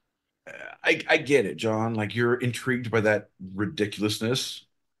I get it, John. Like you're intrigued by that ridiculousness,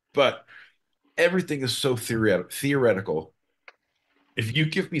 but everything is so theoretical. If you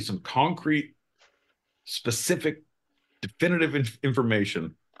give me some concrete, specific, definitive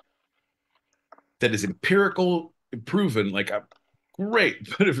information that is empirical, proven, like I'm great.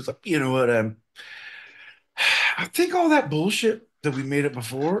 But if it's like, you know what, I think all that bullshit that we made up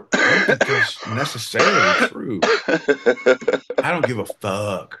before, I don't think that's necessarily true. I don't give a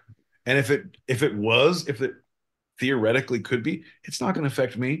fuck. And if it theoretically could be, it's not going to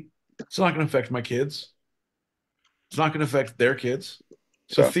affect me. It's not going to affect my kids. It's not going to affect their kids.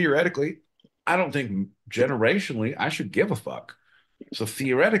 So Yeah. theoretically, I don't think generationally I should give a fuck. So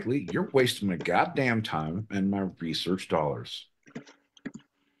theoretically, you're wasting my goddamn time and my research dollars.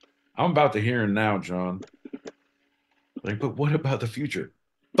 I'm about to hear it now, John. Like, but what about the future?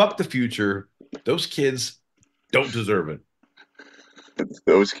 Fuck the future. Those kids don't deserve it.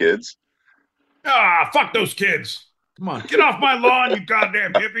 Those kids. Ah, fuck those kids. Come on, get off my lawn, you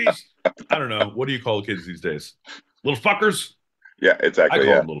goddamn hippies. I don't know. What do you call kids these days? Little fuckers? Yeah, I exactly. call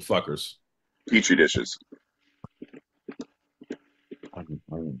Yeah, them little fuckers. petri dishes. I don't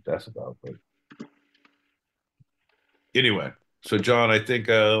know what that's about, but anyway. So, John, I think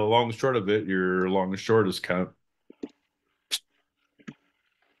long and short of it, your long and short is kind of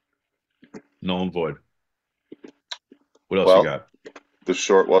null and void. What else you Well, got? the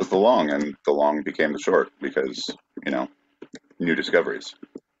short was the long, and the long became the short because new discoveries.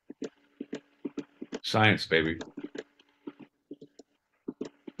 Science, baby.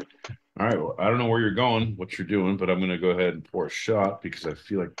 All right. Well, I don't know where you're going, what you're doing, but I'm going to go ahead and pour a shot because I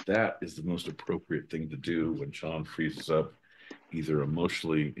feel like that is the most appropriate thing to do when John freezes up, either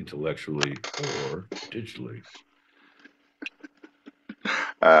emotionally, intellectually, or digitally.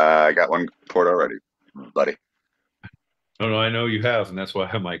 I got one poured already, buddy. Oh, no, I know you have. And that's why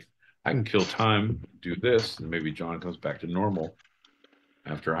I'm like, I can kill time, do this, and maybe John comes back to normal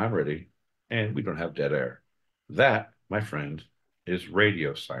after I'm ready, and we don't have dead air. That, my friend, is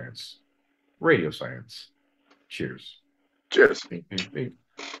radio science. Radio science. Cheers. Cheers. Beep, beep, beep.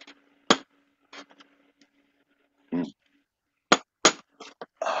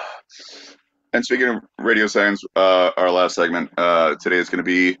 And speaking of radio science, our last segment today is going to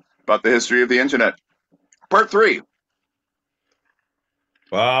be about the history of the internet. Part 3.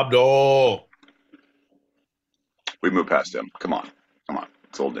 Bob Dole. We moved past him. Come on.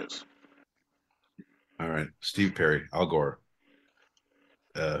 It's old news. All right. Steve Perry, Al Gore,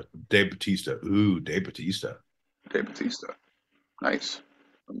 Dave Bautista. Ooh, Dave Bautista. Dave Bautista. Nice.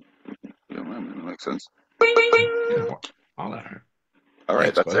 That makes sense. All right. All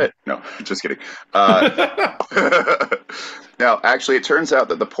right, Thanks, that's bud. it. No, just kidding. Now, actually, it turns out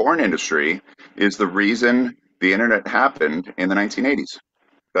that the porn industry is the reason the internet happened in the 1980s.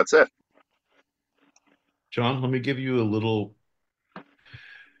 That's it. John, let me give you a little.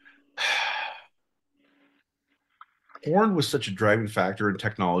 Porn was such a driving factor in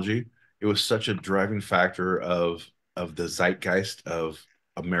technology. It was such a driving factor of the zeitgeist of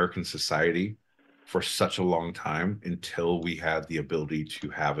American society for such a long time until we had the ability to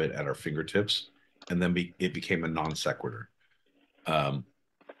have it at our fingertips, and then it became a non sequitur.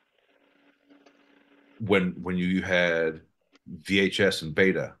 When you had VHS and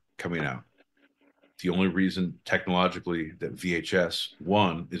Beta coming out, the only reason technologically that VHS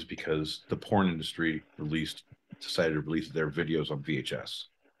won is because the porn industry decided to release their videos on VHS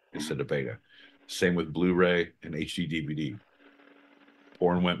instead of Beta. Same with Blu-ray and HD DVD.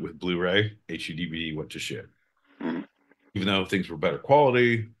 Porn went with Blu-ray, HD DVD went to shit. Mhm. Even though things were better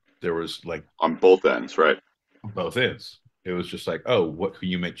quality, there was like On both ends, right? both ends. It was just like, oh, what can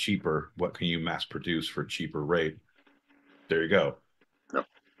you make cheaper? What can you mass produce for a cheaper rate? There you go. Yep.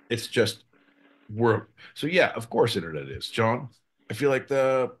 It's just so yeah, of course internet is, John. I feel like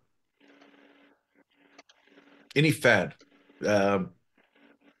any fad. I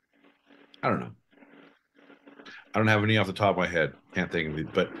don't know. I don't have any off the top of my head. Can't think of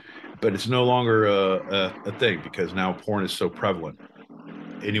it, but it's no longer a thing because now porn is so prevalent.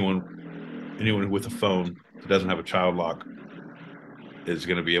 Anyone with a phone that doesn't have a child lock is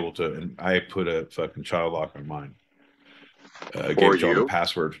going to be able to. And I put a fucking child lock on mine. For Gave John the you?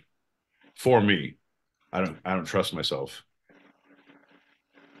 password for me. I don't trust myself.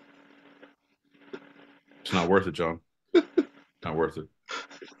 It's not worth it, John. Not worth it.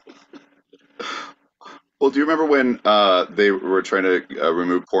 Well, do you remember when they were trying to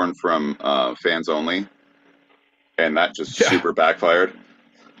remove porn from fans only, and that just Yeah. super backfired?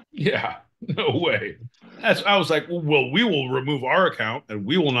 Yeah. No way. I was like, well, we will remove our account and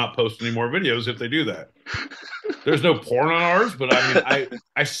we will not post any more videos if they do that. There's no porn on ours, but I mean,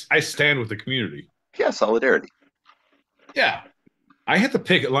 I stand with the community. Yeah, solidarity. Yeah, I hit the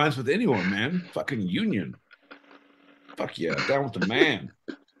picket lines with anyone, man. Fucking union. Fuck yeah, down with the man.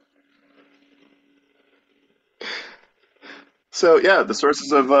 So yeah, the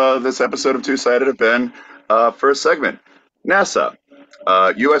sources of this episode of Two Sided have been first segment, NASA,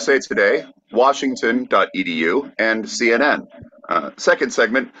 USA Today, Washington.edu, and CNN. Second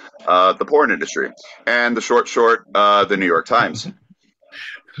segment, the porn industry, and the short, the New York Times.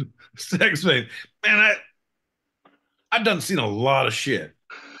 Sex man, I've done seen a lot of shit.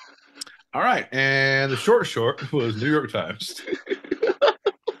 All right, and the short was New York Times.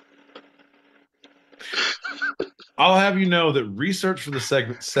 I'll have you know that research for the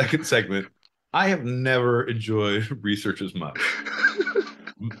second segment, I have never enjoyed research as much.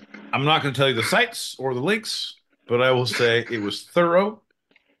 I'm not going to tell you the sites or the links, but I will say it was thorough.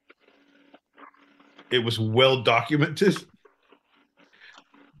 It was well documented.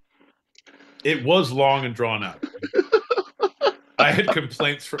 It was long and drawn out. I had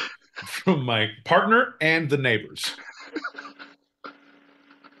complaints from my partner and the neighbors.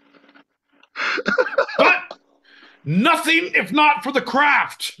 But nothing if not for the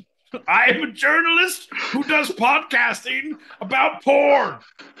craft. I am a journalist who does podcasting about porn.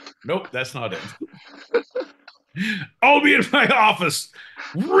 Nope, that's not it. I'll be in my office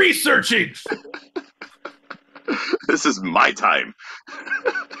researching. This is my time.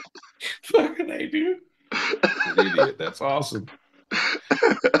 Fucking A, dude. An idiot. That's awesome.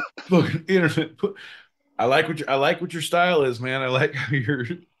 Look, internet. I like what your style is, man. I like how you're.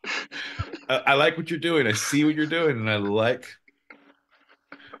 I like what you're doing. I see what you're doing, and I like.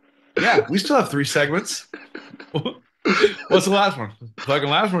 Yeah, we still have 3 segments. What's the last one? The fucking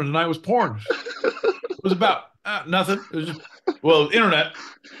last one tonight was porn. What was it about? Nothing. It was just internet.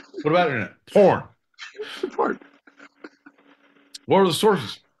 What about internet? Porn. Porn. What were the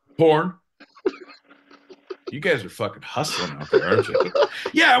sources? Porn. You guys are fucking hustling out there, aren't you?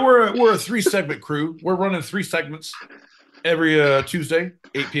 Yeah, we're a 3-segment crew. We're running 3 segments every Tuesday,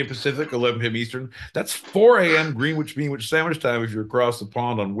 8 p.m. Pacific, 11 p.m. Eastern. That's 4 a.m. Greenwich Sandwich Time if you're across the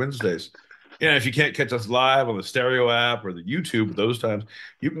pond on Wednesdays. Yeah, if you can't catch us live on the stereo app or the YouTube those times,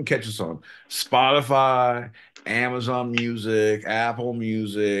 you can catch us on Spotify, Amazon Music, Apple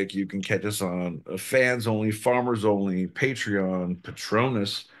Music. You can catch us on Fans Only, Farmers Only, Patreon, Patron.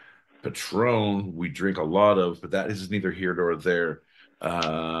 We drink a lot of, but that is neither here nor there.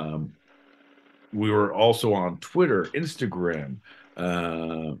 We were also on Twitter, Instagram.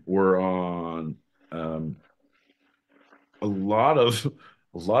 We're on a lot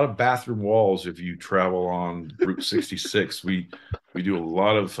of bathroom walls. If you travel on Route 66, we do a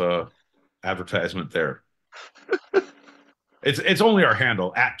lot of advertisement there. It's only our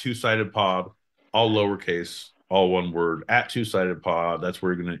handle at Two Sided Pod, all lowercase, all one word at Two Sided Pod. That's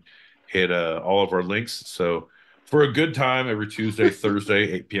where you're gonna hit all of our links. So for a good time every Tuesday,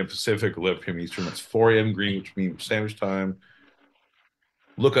 Thursday, 8 p.m. Pacific, 11 p.m. Eastern. That's 4 a.m. Greenwich Mean Sandwich Time.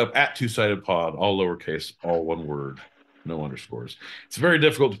 Look up at Two Sided Pod, all lowercase, all one word, no underscores. It's very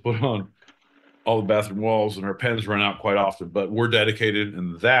difficult to put on all the bathroom walls, and our pens run out quite often, but we're dedicated,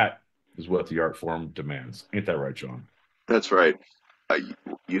 and that is what the art form demands. Ain't that right, John? That's right.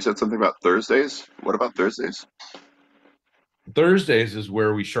 You said something about Thursdays? What about Thursdays? Thursdays is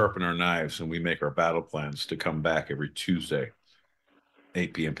where we sharpen our knives and we make our battle plans to come back every Tuesday,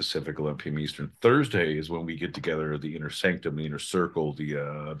 8 p.m. Pacific, 11 p.m. Eastern. Thursday is when we get together, the inner sanctum, the inner circle,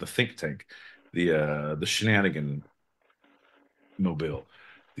 the think tank, the shenanigan mobile,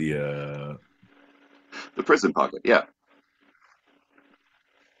 the prison pocket. Yeah.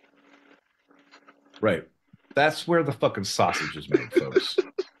 Right. That's where the fucking sausage is made, folks.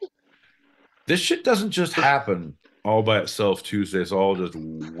 This shit doesn't just happen all by itself Tuesdays, all just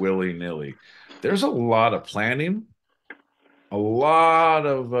willy-nilly. There's a lot of planning, a lot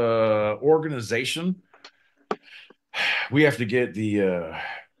of organization. We have to get the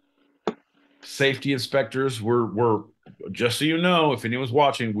safety inspectors. We're just so you know, if anyone's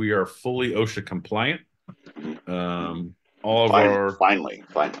watching, we are fully OSHA compliant. All of our finally.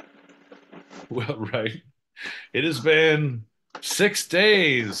 Well, right. It has been 6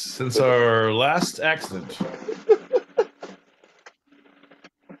 days since our last accident.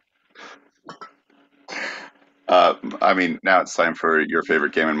 I mean, now it's time for your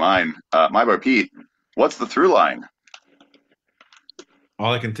favorite game and mine. My boy Pete, what's the through line?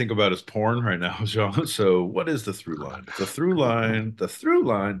 All I can think about is porn right now, John. So what is the through line? The through line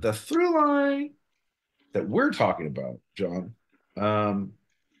that we're talking about, John.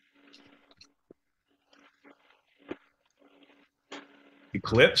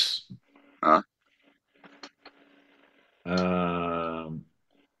 Eclipse. Huh?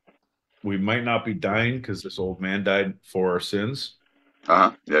 We might not be dying because this old man died for our sins.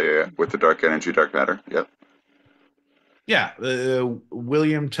 Yeah. With the dark energy, dark matter. Yep. Yeah,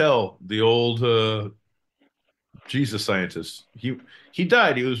 William Tell, the old Jesus scientist. He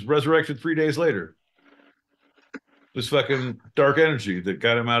died. He was resurrected 3 days later. This fucking dark energy that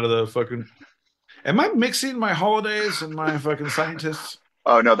got him out of the fucking. Am I mixing my holidays and my fucking scientists?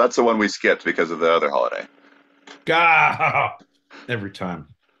 Oh no, that's the one we skipped because of the other holiday. God, every time.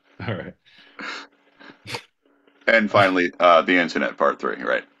 All right. And finally, the internet, part 3.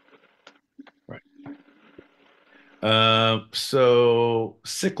 Right. Right. So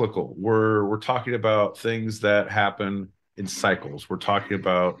cyclical. We're talking about things that happen in cycles. We're talking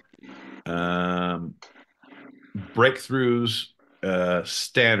about breakthroughs,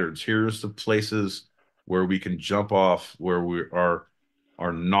 standards. Here's the places where we can jump off, where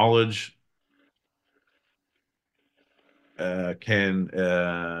our knowledge can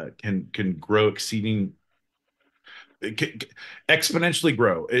grow exceeding can exponentially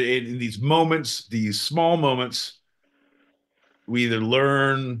grow in these moments, these small moments. We either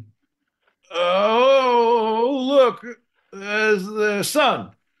learn, oh look, there's the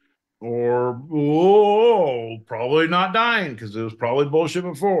sun, or oh, probably not dying because it was probably bullshit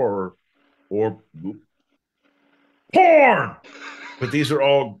before, or porn. But these are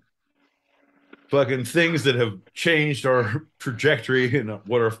all fucking things that have changed our trajectory and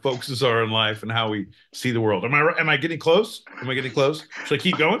what our focuses are in life and how we see the world. Am I getting close? Am I getting close? Should I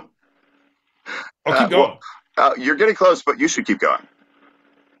keep going? I'll keep Well, going. you're getting close, but you should keep going.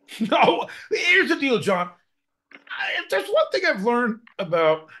 No, here's the deal, John. If there's one thing I've learned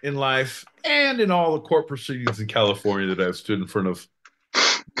about in life and in all the court proceedings in California that I've stood in front of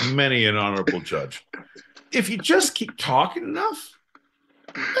many an honorable judge, if you just keep talking enough,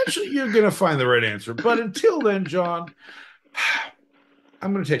 eventually you're going to find the right answer. But until then, John,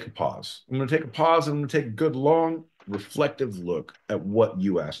 I'm going to take a pause. I'm going to take a pause and I'm going to take a good, long, reflective look at what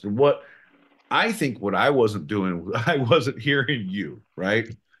you asked and what I think what I wasn't doing, I wasn't hearing you, right?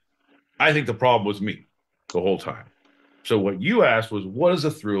 I think the problem was me the whole time. So what you asked was, what is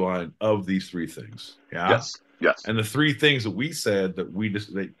the through line of these three things? Yeah. Yes. And the three things that we said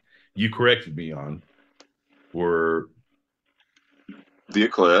that you corrected me on were The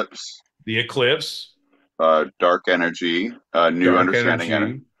eclipse, the eclipse, dark energy, new dark understanding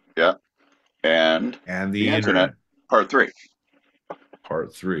energy. energy, Yeah. And the internet. part 3.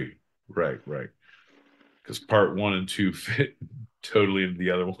 Part 3. Right. Because part 1 and 2 fit totally into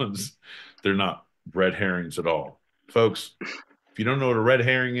the other ones. They're not red herrings at all. Folks, if you don't know what a red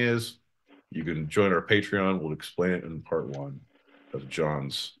herring is, you can join our Patreon. We'll explain it in part 1 of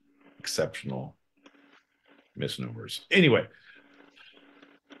John's exceptional misnomers. Anyway.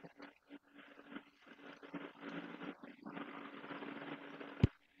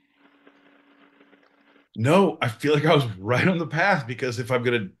 No, I feel like I was right on the path because if I'm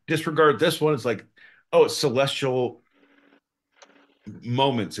going to disregard this one, it's like, oh, it's celestial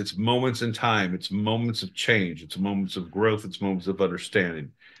moments. It's moments in time. It's moments of change. It's moments of growth. It's moments of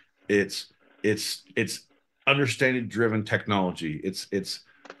understanding. It's understanding driven technology. It's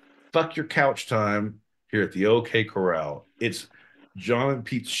fuck your couch time here at the OK Corral. It's John and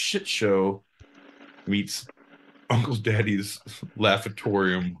Pete's shit show meets Uncle Daddy's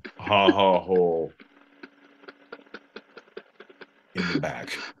Laughatorium ha ha hole in the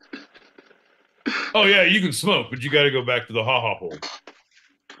back. Oh yeah, you can smoke, but you got to go back to the ha ha hole.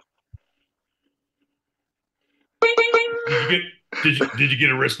 Did you get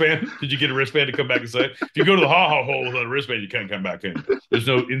a wristband? Did you get a wristband to come back inside? If you go to the ha ha hole without a wristband, you can't come back in. There's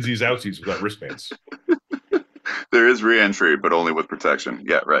no insies outsies without wristbands. There is re-entry, but only with protection.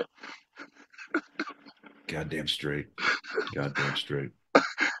 Yeah, right. Goddamn straight.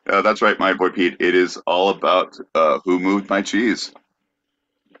 That's right, my boy Pete. It is all about who moved my cheese.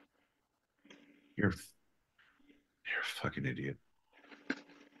 You're a fucking idiot.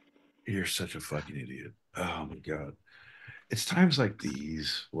 You're such a fucking idiot. Oh my god. It's times like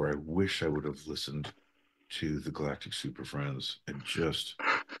these where I wish I would have listened to the Galactic Super Friends and just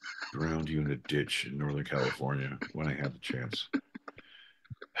drowned you in a ditch in Northern California when I had the chance.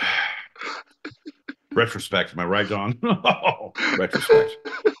 Retrospect, am I right, John? Retrospect.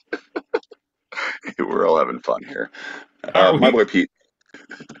 We're all having fun here. My boy Pete,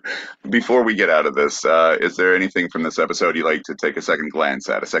 before we get out of this, is there anything from this episode you'd like to take a second glance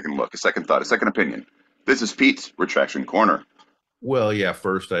at, a second look, a second thought, a second opinion? This is Pete's Retraction Corner. Well, yeah,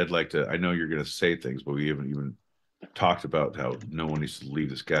 first I'd like to, I know you're going to say things, but we haven't even talked about how no one needs to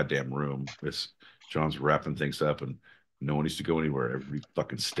leave this goddamn room. John's wrapping things up and No one needs to go anywhere. Everybody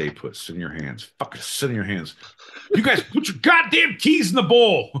fucking stay put. Sit in your hands. Fucking sit in your hands. You guys put your goddamn keys in the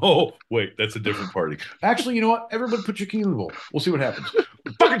bowl. Oh, wait, that's a different party. Actually, you know what? Everybody put your keys in the bowl. We'll see what happens.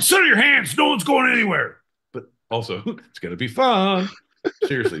 Fucking sit in your hands. No one's going anywhere. But also, it's gonna be fun.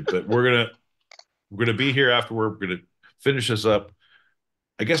 Seriously, but we're gonna be here afterward. We're gonna finish this up.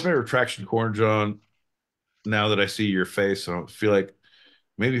 I guess my retraction corner, John, now that I see your face, I don't feel like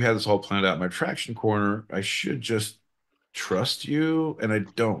maybe you had this all planned out. My traction corner, I should just trust you, and I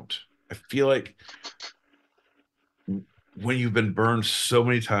don't. I feel like when you've been burned so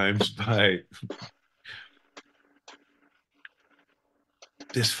many times by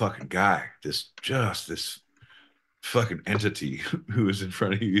this fucking guy, this fucking entity who is in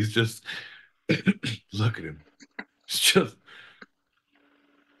front of you, he's just look at him. It's just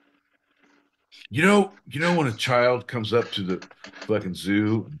when a child comes up to the fucking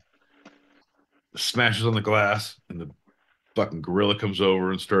zoo and smashes on the glass and the fucking gorilla comes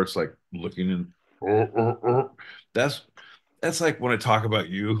over and starts like looking and that's like when I talk about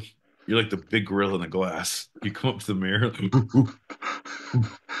you, you're like the big gorilla in the glass. You come up to the mirror.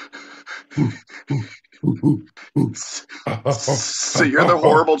 So you're the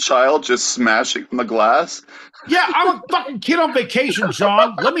horrible child just smashing the glass? Yeah, I'm a fucking kid on vacation,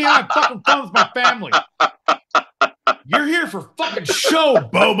 John. Let me have my fucking fun with my family. You're here for fucking show,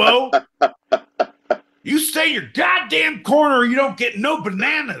 Bobo. You stay in your goddamn corner or you don't get no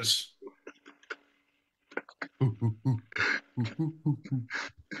bananas.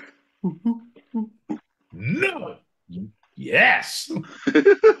 No. Yes.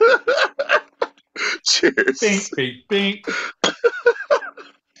 Cheers. Bink, bink, bink.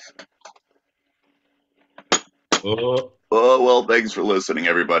 Oh, well, thanks for listening,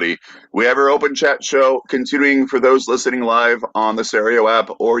 everybody. We have our open chat show continuing for those listening live on the Stereo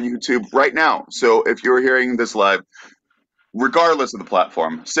app or YouTube right now. So if you're hearing this live, regardless of the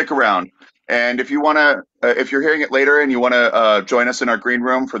platform, stick around. And if you want to, if you're hearing it later and you want to join us in our green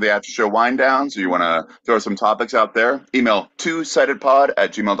room for the after show wind downs, or you want to throw some topics out there, email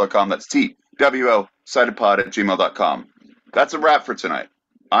twosidedpod@gmail.com. That's TWO sidedpod@gmail.com. That's a wrap for tonight.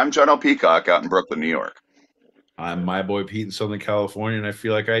 I'm John L. Peacock out in Brooklyn, New York. I'm my boy Pete in Southern California, and I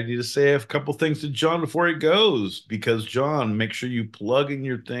feel like I need to say a couple things to John before he goes. Because John, make sure you plug in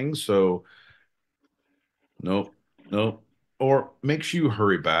your things. So, nope. Or make sure you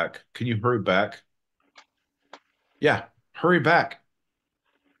hurry back. Can you hurry back? Yeah, hurry back.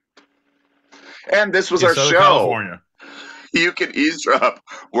 And this was In our Southern show. California. You can eavesdrop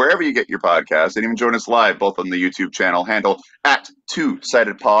wherever you get your podcast and even join us live, both on the YouTube channel handle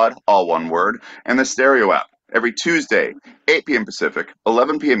 @2sidedpod, all one word, and the Stereo app every Tuesday, 8 p.m. Pacific,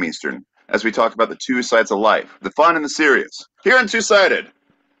 11 p.m. Eastern, as we talk about the two sides of life, the fun and the serious, here on Two Sided.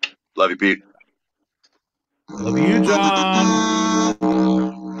 Love you, Pete. Love you, John.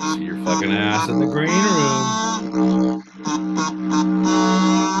 See your fucking ass in the green room.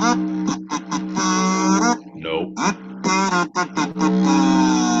 Nope.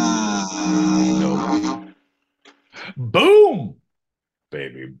 Nope. Boom!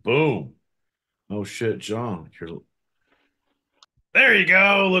 Baby, boom. Oh shit, John. There you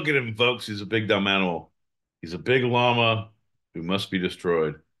go. Look at him, folks. He's a big dumb animal. He's a big llama who must be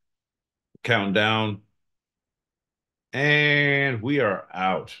destroyed. Counting down. And we are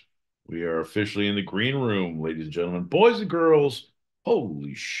out. We are officially in the green room, ladies and gentlemen. Boys and girls.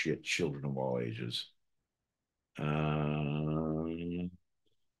 Holy shit, children of all ages.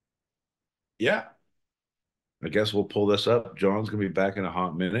 Yeah. I guess we'll pull this up. John's going to be back in a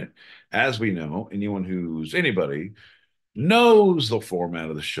hot minute. As we know, anybody knows the format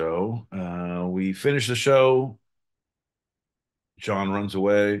of the show. We finish the show. John runs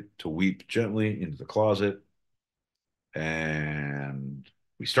away to weep gently into the closet. And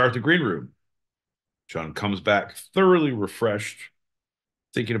we start the green room. John comes back thoroughly refreshed,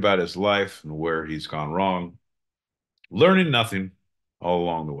 thinking about his life and where he's gone wrong, learning nothing all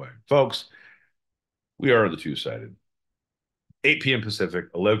along the way. Folks, we are the two-sided. 8 p.m. Pacific,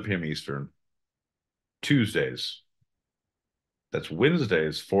 11 p.m. Eastern, Tuesdays. That's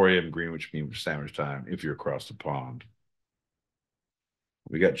Wednesdays, 4 a.m. Greenwich Mean Sandwich Time, if you're across the pond.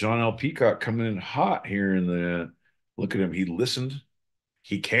 We got John L. Peacock coming in hot here in the... Look at him. He listened.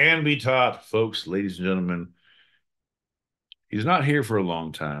 He can be taught, folks, ladies and gentlemen. He's not here for a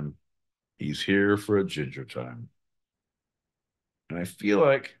long time. He's here for a ginger time. And I feel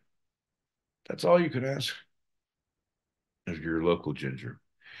like that's all you can ask of your local ginger.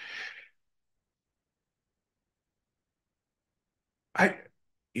 You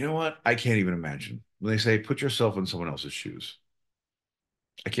know what? I can't even imagine. When they say put yourself in someone else's shoes.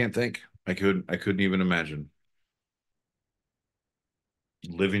 I can't think. I couldn't even imagine.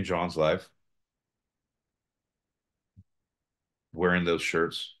 living John's life, wearing those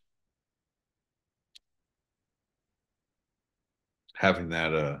shirts, having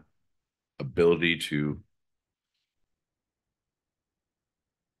that ability to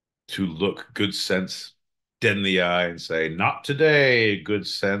look good sense dead in the eye and say, "Not today, good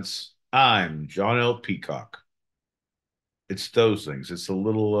sense. I'm John L. Peacock." It's those things. It's a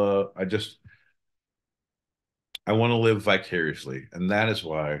little I want to live vicariously, and that is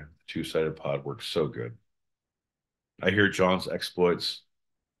why the two-sided pod works so good. I hear John's exploits.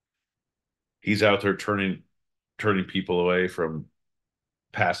 He's out there turning people away from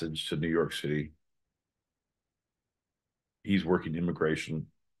passage to New York City. He's working immigration.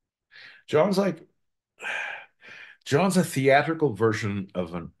 John's like John's a theatrical version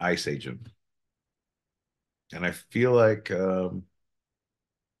of an ICE agent. And I feel like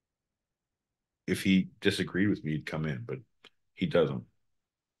if he disagreed with me, he'd come in, but he doesn't.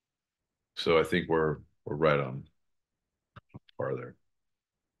 So I think we're right on par there.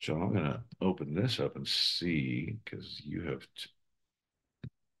 John, I'm gonna open this up and see because you have.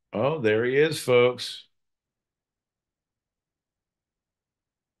 Oh, there he is, folks.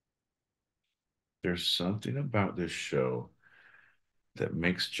 There's something about this show that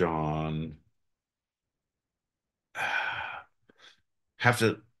makes John have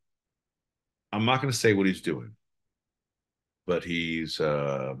to. I'm not going to say what he's doing, but he's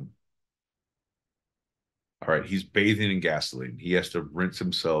all right. He's bathing in gasoline. He has to rinse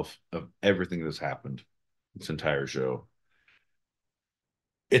himself of everything that's happened this entire show.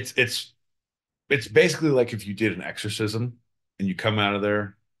 It's it's basically like if you did an exorcism and you come out of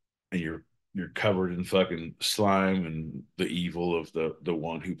there and you're covered in fucking slime and the evil of the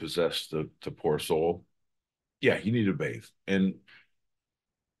one who possessed the poor soul. Yeah, you need to bathe. And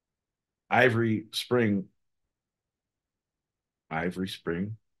Ivory Spring, Ivory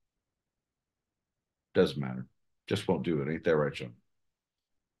Spring doesn't matter. Just won't do it. Ain't that right, John?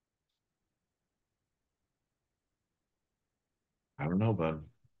 I don't know, bud.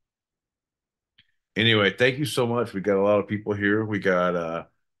 Anyway, thank you so much. We got a lot of people here. We got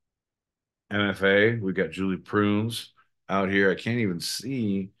MFA. We got Julie Prunes out here. I can't even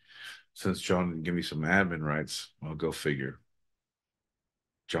see since John didn't give me some admin rights. Well, go figure.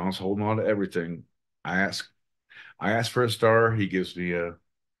 John's holding on to everything. I ask I asked for a star. He gives me a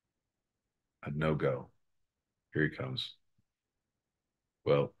no go. Here he comes.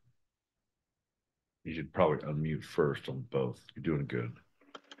 Well, you should probably unmute first on both. You're doing good.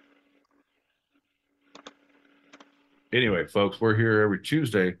 Anyway, folks, we're here every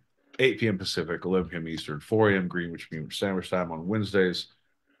Tuesday, 8 p.m. Pacific, 11 p.m. Eastern, 4 a.m. Greenwich Mean Sandwich Time on Wednesdays.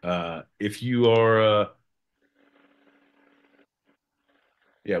 If you are,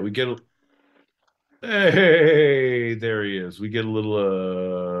 yeah, we get, hey, there he is. We get a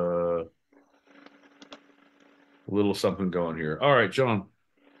little something going here. All right, John,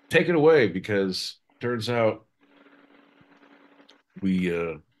 take it away because turns out we,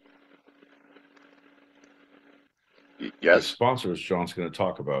 the Yes. sponsors John's going to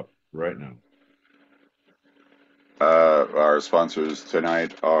talk about right now. Our sponsors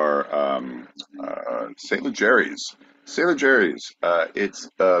tonight are Sailor Jerry's. Sailor Jerry's. It's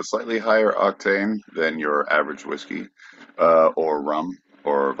slightly higher octane than your average whiskey, or rum,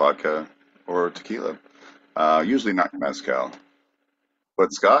 or vodka, or tequila. Usually not mezcal,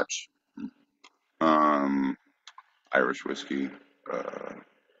 but Scotch, um, Irish whiskey, uh,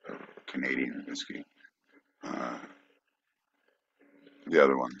 Canadian whiskey. Uh, the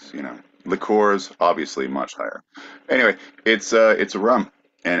other ones, liqueurs, obviously much higher. Anyway, it's a rum,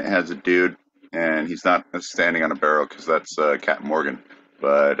 and it has a dude, and he's not standing on a barrel because that's Captain Morgan,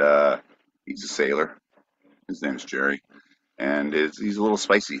 but he's a sailor. His name's Jerry, and he's a little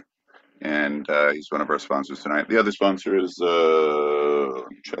spicy, and he's one of our sponsors tonight. The other sponsor is let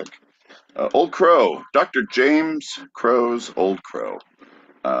me check, Old Crow, Dr. James Crow's Old Crow.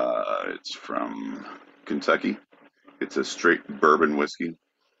 It's from Kentucky. It's a straight bourbon whiskey.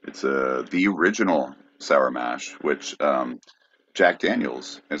 It's the original sour mash, which Jack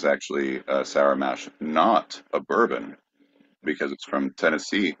Daniels is actually a sour mash, not a bourbon, because it's from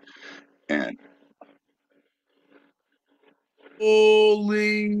Tennessee. And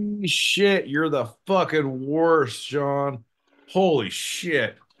Holy shit, you're the fucking worst, John. Holy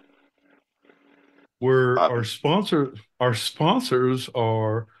shit. We're uh, our sponsors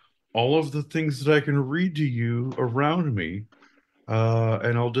are all of the things that I can read to you around me.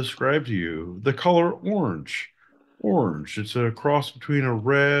 And I'll describe to you the color orange. Orange. It's a cross between a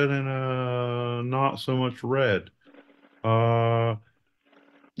red and a not so much red. Uh,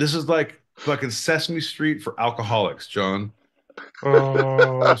 this is like fucking Sesame Street for alcoholics, John.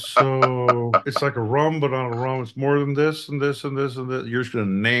 So it's like a rum, but not a rum. It's more than this and this and this and this. You're just gonna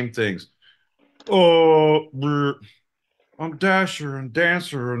name things. Oh, on Dasher and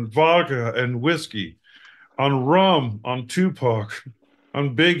Dancer and vodka and whiskey, on rum, on Tupac,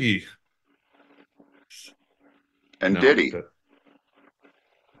 on Biggie. And No, Diddy.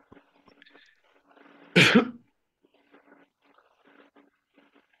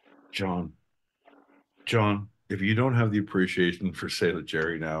 John, if you don't have the appreciation for Sailor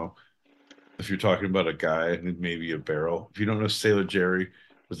Jerry now, if you're talking about a guy and maybe a barrel, if you don't know Sailor Jerry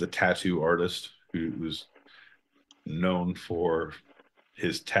was a tattoo artist who was known for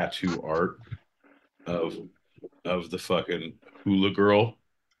his tattoo art of the fucking hula girl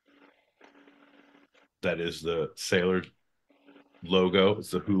that is the Sailor logo.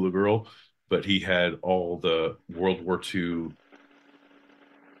 It's the hula girl, but he had all the World War II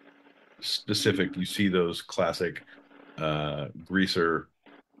specific. You see those classic greaser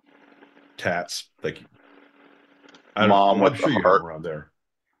tats, like Mom I'm with the sure you have heart. them around there.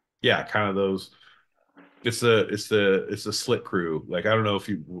 Yeah, kind of those. It's the slit crew. Like I don't know if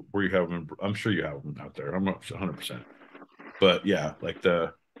you where you have them. I'm sure you have them out there. I'm not 100%, but yeah, like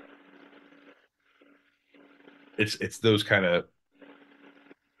it's those kind of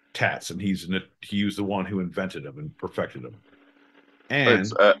tats, and he was the one who invented them and perfected them. And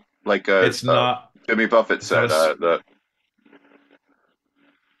It's like it's not Jimmy Buffett it's not said. a That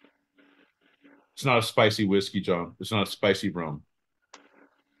it's not a spicy whiskey, John. It's not a spicy rum. what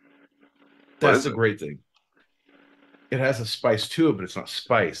That's is the it? great thing. It has a spice to it, but it's not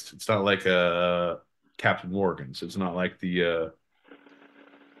spiced. It's not like a Captain Morgan's. It's not like the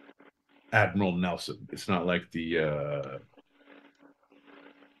Admiral Nelson. It's not like the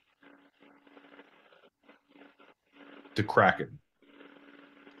Kraken.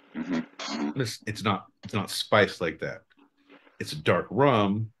 Mm-hmm. It's not spiced like that. It's a dark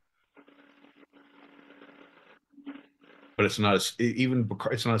rum, but it's not as even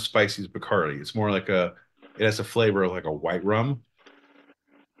it's not as spicy as Bacardi. It's more like it has a flavor of like a white rum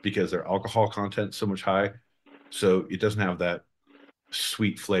because their alcohol content is so much high, so it doesn't have that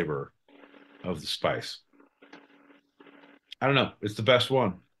sweet flavor of the spice. I don't know. It's the best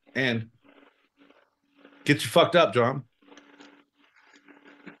one and gets you fucked up, John.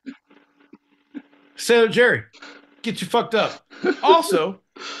 Sailor Jerry, get you fucked up. Also,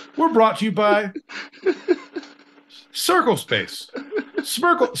 we're brought to you by Circle Space.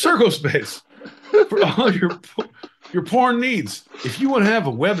 Circle Space for all your porn needs. If you want to have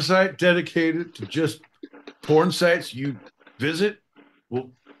a website dedicated to just porn sites you visit, well,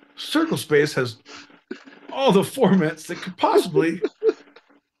 Circle Space has all the formats that could possibly.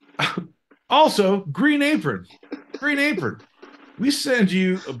 Also, Green Apron. Green Apron. We send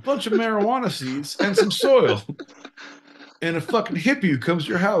you a bunch of marijuana seeds and some soil. And a fucking hippie who comes to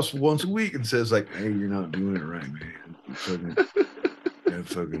your house once a week and says, like, hey, you're not doing it right, man. You gotta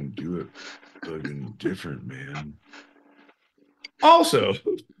fucking do it fucking different, man. Also,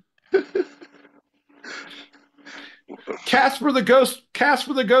 Casper the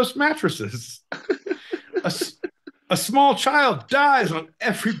Ghost mattresses. A small child dies on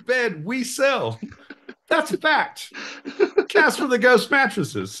every bed we sell. That's a fact. Casper the Ghost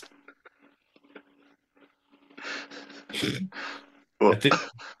mattresses. Well,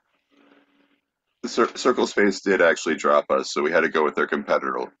 Circle Space did actually drop us, so we had to go with their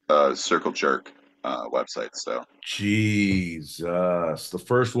competitor, Circle Jerk website. So Jesus, the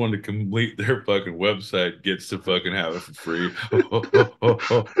first one to complete their fucking website gets to fucking have it for free.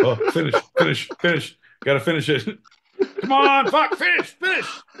 Finish. Gotta finish it. Come on, fuck, finish.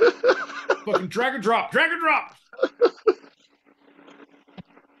 Fucking drag and drop.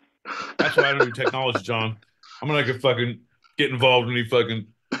 That's why I don't do technology, John. I'm gonna get involved in any fucking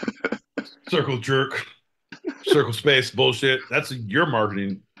circle space bullshit. That's your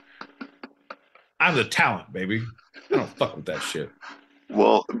marketing. I'm the talent, baby. I don't fuck with that shit.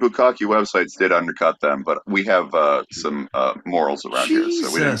 well, Bukkake websites did undercut them, but we have some morals around here,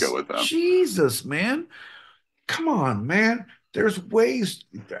 so we didn't go with them. Jesus, man. Come on, man. There's ways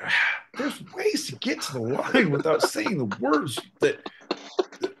to get to the line without saying the words that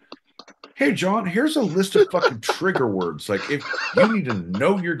hey, John, here's a list of fucking trigger words. Like, if you need to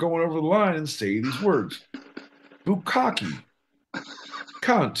know you're going over the line and say these words bukkake,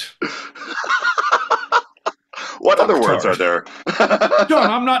 cunt. What other words are there? John,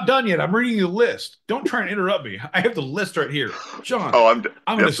 I'm not done yet. I'm reading the list. Don't try and interrupt me. I have the list right here. John. Oh, I'm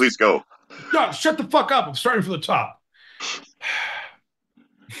gonna please go. John, shut the fuck up. I'm starting from the top.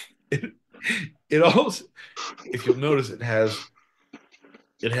 It also, if you'll notice, it has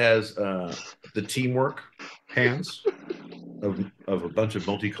the teamwork hands. of a bunch of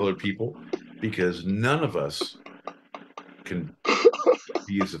multicolored people because none of us can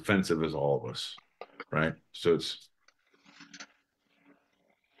be as offensive as all of us, right? So it's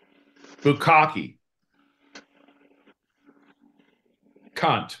bukkake,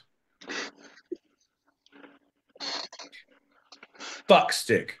 cunt,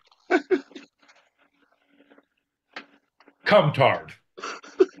 fuckstick, cumtard,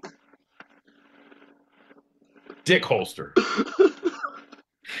 dick holster.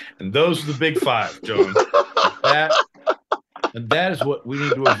 And those are the big five, John. That and that is what we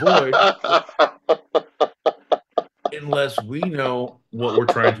need to avoid unless we know what we're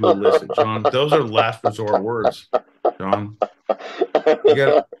trying to elicit, John. Those are last resort words, John. You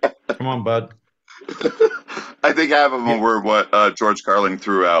got to come on, bud. I think half of them Yeah. were what George Carlin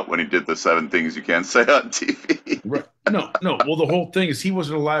threw out when he did the 7 things you can't say on TV. Right. No. Well, the whole thing is he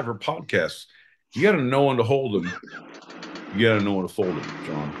wasn't alive for podcasts. You got to know when to hold him. You got to know when to fold him,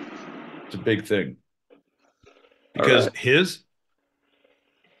 John. It's a big thing. Because his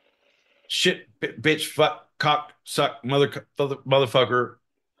shit, bitch, fuck, cock, suck, motherfucker,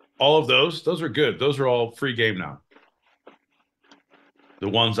 all of those are good. Those are all free game now. The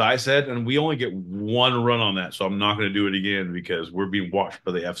ones I said, and we only get one run on that, so I'm not going to do it again because we're being watched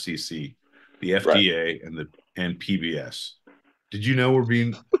by the FCC, the FDA, and PBS. Did you know we're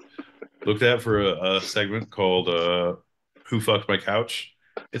being looked at for a segment called "Who Fucked My Couch"?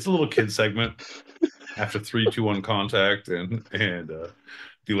 It's a little kid segment after 3, 2, 1 Contact and the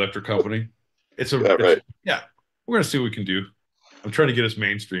Electric Company. Yeah. We're gonna see what we can do. I'm trying to get us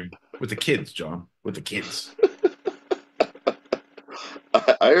mainstream with the kids, John. With the kids.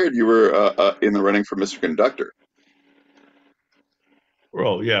 I heard you were in the running for Mr. Conductor.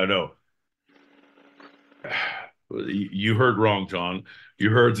 Well, yeah, no. You heard wrong, John.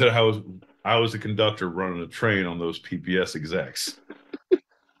 You heard that I was a conductor running a train on those PBS execs.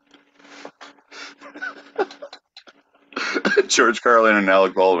 George Carlin and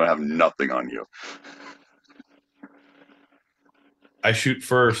Alec Baldwin have nothing on you. I shoot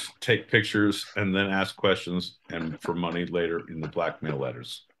first, take pictures, and then ask questions, and for money later in the blackmail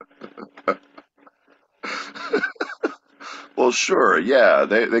letters. Well, sure, yeah,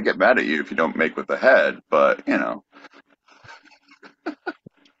 they get mad at you if you don't make with the head, but you know. Of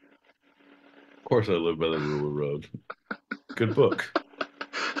course, I live by the rule of road. Good book.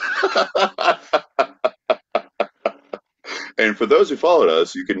 And for those who followed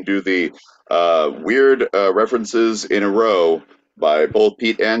us, you can do the weird references in a row by both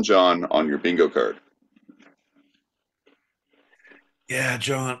Pete and John on your bingo card. Yeah,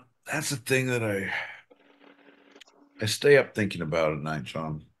 John, that's the thing that I stay up thinking about at night,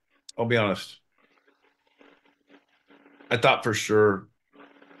 John. I'll be honest. I thought for sure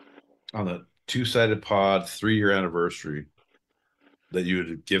on the two-sided pod 3-year anniversary that you would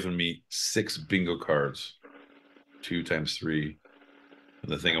have given me 6 bingo cards, 2 times 3,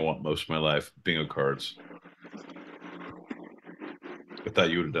 and the thing I want most of my life, bingo cards. I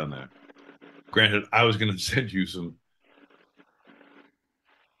thought you would have done that. Granted, I was going to send you some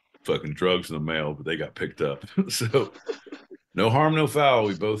fucking drugs in the mail, but they got picked up. So no harm, no foul.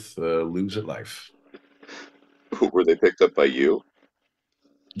 We both lose at life. Were they picked up by you?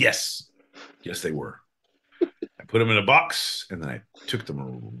 Yes, they were. I put them in a box, and then I took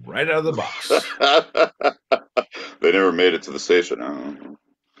them right out of the box. They never made it to the station. Oh.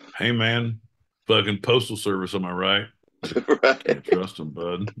 Hey, man, fucking postal service, am I right? Right. Can't trust them,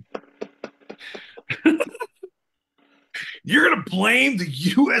 bud. You're gonna blame the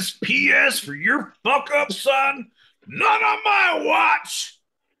USPS for your fuck up, son? Not on my watch.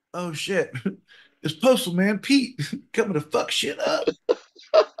 Oh shit. It's Postal Man Pete coming to fuck shit up.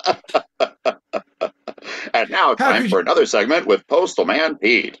 And now time for another segment with Postal Man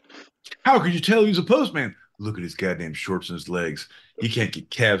Pete. How could you tell he's a postman? Look at his goddamn shorts and his legs. You can't get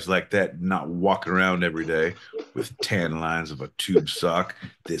calves like that and not walking around every day with tan lines of a tube sock.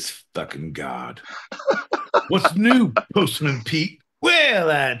 This fucking god. What's new, Postman Pete? Well,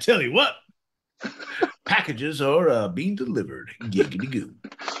 I tell you what. Packages are being delivered. Giggity goo.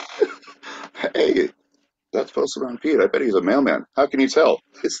 Hey, that's Postman Pete. I bet he's a mailman. How can you tell?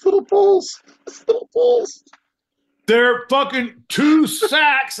 It's little balls. It's little balls. They're fucking 2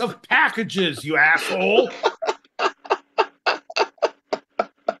 sacks of packages, you asshole.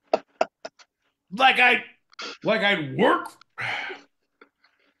 Like I'd work.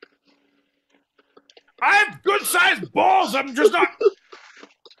 I have good sized balls. I'm just not.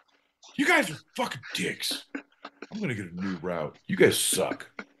 You guys are fucking dicks. I'm gonna get a new route. You guys suck.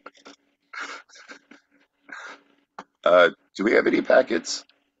 Do we have any packets?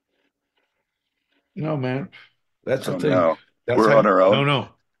 No, man. That's the thing. No. We're on our own.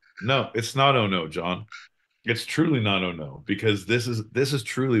 No, it's not oh no, John. It's truly not oh no, because this is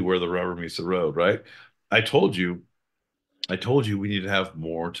truly where the rubber meets the road, right? I told you, I told you we need to have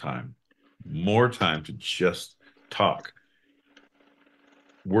more time to just talk.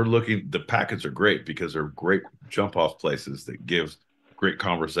 The packets are great because they're great jump off places that give great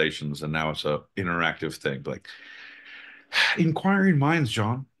conversations, and now it's a interactive thing. Like inquiring minds,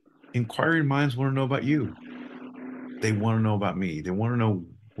 John. Inquiring minds want to know about you. They want to know about me. They want to know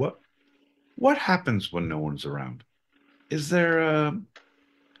what happens when no one's around. Is there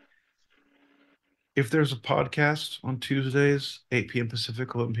if there's a podcast on Tuesdays, 8 p.m.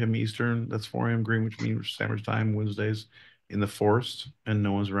 Pacific, 11 p.m. Eastern, that's 4 a.m. Greenwich Mean Standard Time, Wednesdays in the forest, and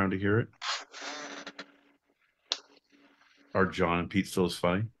no one's around to hear it? Are John and Pete still as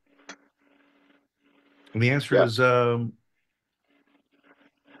funny? And the answer Yeah. is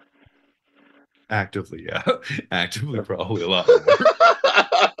actively, yeah. Actively probably a lot more.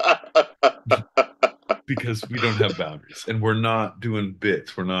 Because we don't have boundaries and we're not doing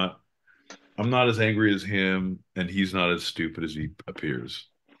bits. I'm not as angry as him and he's not as stupid as he appears.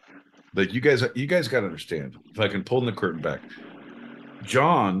 Like you guys got to understand. If I can pull the curtain back,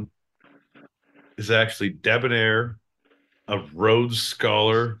 John is actually debonair, a Rhodes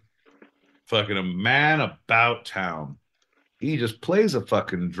Scholar, fucking a man about town. He just plays a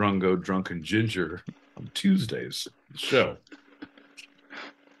fucking drunken ginger on Tuesdays show.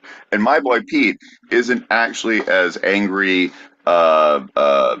 And my boy Pete isn't actually as angry,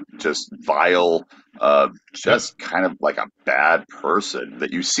 just vile, just kind of like a bad person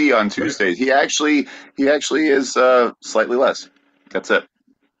that you see on Tuesdays. He actually is slightly less. That's it.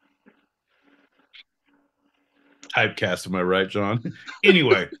 Typecast, am I right, John?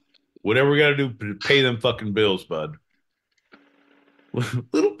 Anyway, whatever we got to do to pay them fucking bills, bud.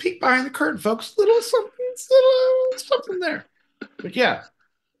 Little peek behind the curtain, folks. Little something there. But yeah,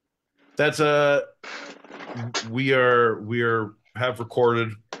 that's we have recorded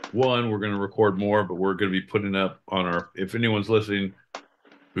one. We're going to record more, but we're going to be putting up on our. If anyone's listening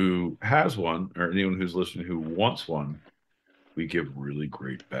who has one, or anyone who's listening who wants one, we give really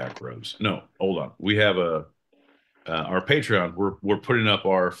great back rows. No, hold on. We have our Patreon. We're putting up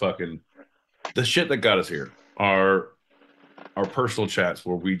our fucking the shit that got us here. Our personal chats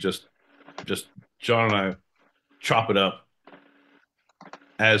where we just John and I chop it up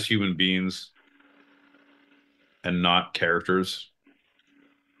as human beings and not characters.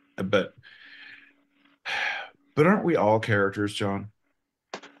 But aren't we all characters, John?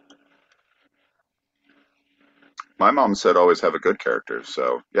 My mom said always have a good character,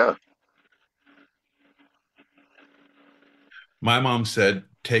 so yeah. My mom said,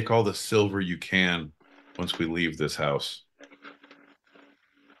 take all the silver you can once we leave this house.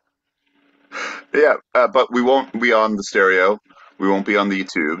 Yeah, but we won't be on the stereo. We won't be on the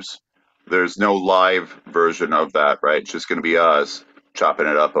YouTubes. There's no live version of that, right? It's just going to be us chopping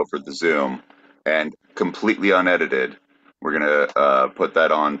it up over the Zoom and completely unedited. We're going to put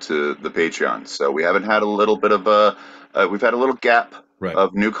that on to the Patreon. So we haven't had a little bit of we've had a little gap Right.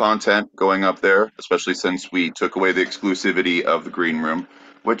 of new content going up there, especially since we took away the exclusivity of the green room,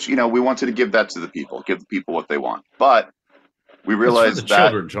 which, you know, we wanted to give that to the people, give the people what they want. But we It's for realized the that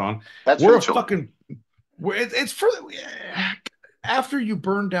children, John. that's We're for a the children. it's for after you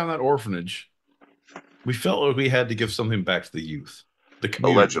burned down that orphanage, we felt like we had to give something back to the youth, the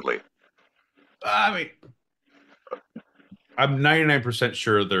community. Allegedly. I mean, I'm 99%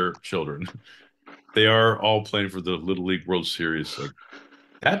 sure they're children. They are all playing for the Little League World Series. Like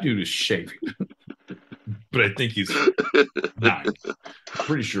that dude is shaving, but I think he's 9.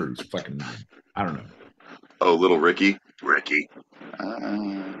 Pretty sure he's fucking 9. I don't know. Oh, little Ricky. Ricky.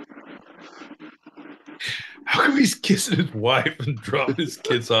 How come he's kissing his wife and dropping his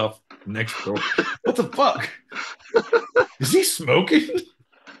kids off next door? What the fuck? Is he smoking?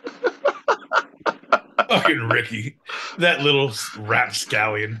 Fucking Ricky, that little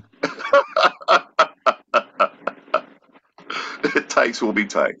rapscallion. Tykes will be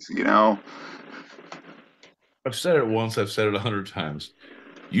tykes, you know? I've said it once, I've said it 100 times.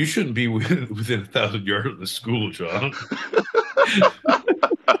 You shouldn't be within 1,000 yards of the school, John.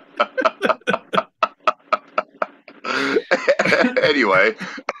 Anyway.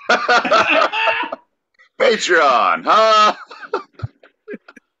 Patreon, huh?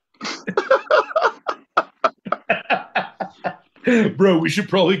 Bro, we should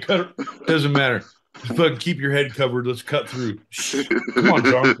probably cut it. Doesn't matter. Just fucking keep your head covered. Let's cut through. Shh. Come on,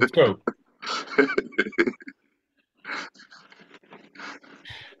 John. Let's go.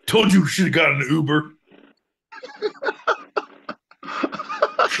 Told you we should have gotten an Uber.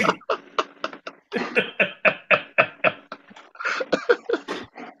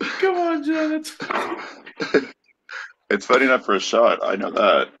 on, John. That's fucking... It's funny enough for a shot. I know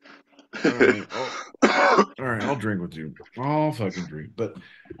that. All right, I'll drink with you. I'll fucking drink. But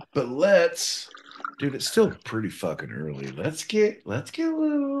let's, dude, it's still pretty fucking early. Let's get a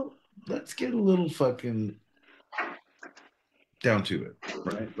little fucking down to it,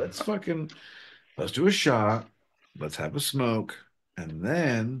 right? Let's do a shot. Let's have a smoke, and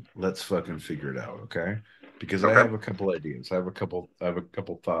then let's fucking figure it out, okay? Because I Okay. have a couple ideas. I have a couple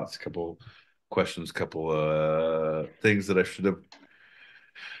thoughts, couple questions, couple things that I should have.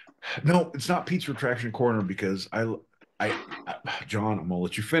 No, it's not Pete's Retraction Corner because John, I'm gonna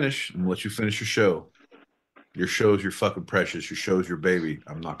let you finish. I'm gonna let you finish your show. Your show's your fucking precious. Your show's your baby.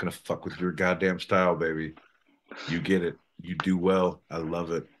 I'm not gonna fuck with your goddamn style, baby. You get it. You do well. I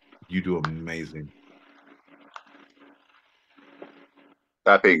love it. You do amazing.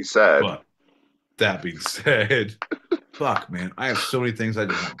 That being said, But that being said, fuck, man, I have so many things I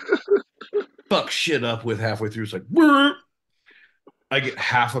just want to fuck shit up with halfway through. It's like, "Brr." I get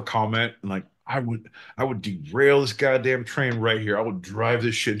half a comment and like, I would derail this goddamn train right here. I would drive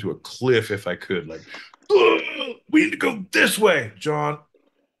this shit into a cliff if I could. Like, "Ugh, we need to go this way, John."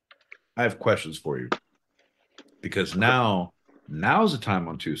 I have questions for you because now's the time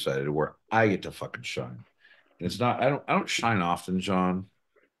on two-sided where I get to fucking shine. And it's not, I don't shine often, John.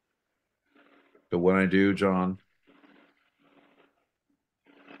 But when I do, John,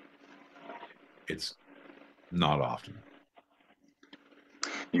 it's not often.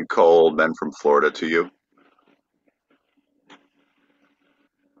 you call men from Florida to you.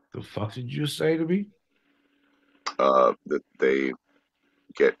 The fuck did you say to me? That they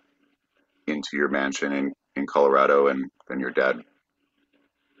get into your mansion in Colorado, and then your dad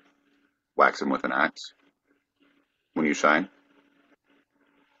whacks him with an axe when you shine.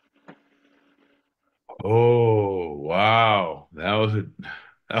 Oh, wow. That was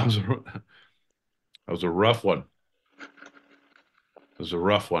a rough one. It was a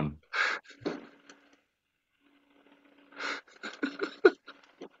rough one.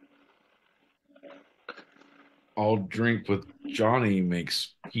 I'll drink with Johnny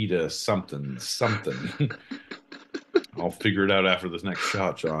makes PETA something. I'll figure it out after this next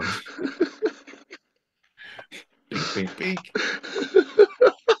shot, John. Bink, bink, bink.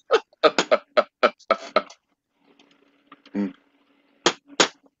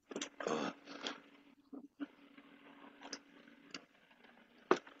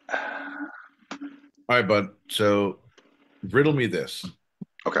 All right, bud. So riddle me this.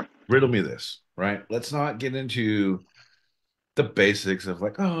 Okay. Riddle me this, right? Let's not get into the basics of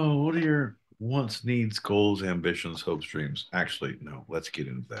like, oh, what are your wants, needs, goals, ambitions, hopes, dreams? Actually, no, let's get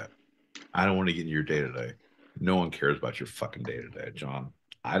into that. I don't want to get into your day to day. No one cares about your fucking day to day, John.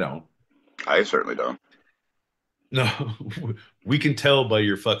 I don't. I certainly don't. No, we can tell by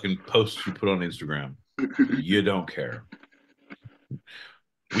your fucking posts you put on Instagram. You don't care.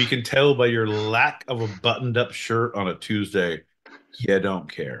 We can tell by your lack of a buttoned up shirt on a Tuesday. You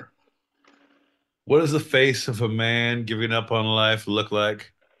don't care. What does the face of a man giving up on life look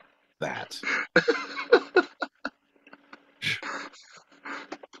like? That.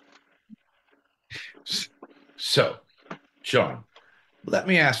 So, John, let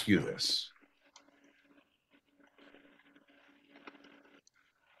me ask you this.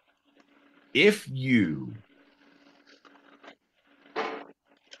 If you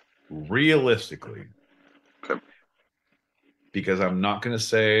realistically, Okay. because I'm not going to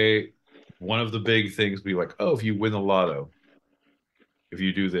say one of the big things be like, oh, if you win the lotto, if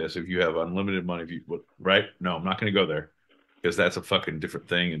you do this, if you have unlimited money, if you, right? No, I'm not going to go there because that's a fucking different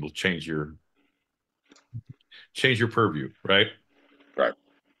thing. It'll change your purview, right? Right.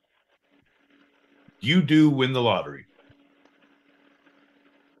 You do win the lottery.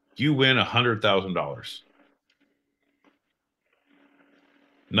 You win $100,000.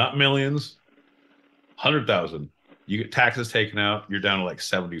 Not millions, 100,000. You get taxes taken out, you're down to like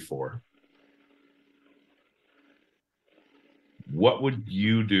 74. What would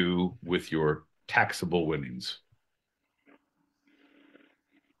you do with your taxable winnings?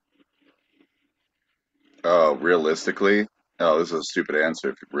 Realistically, oh, this is a stupid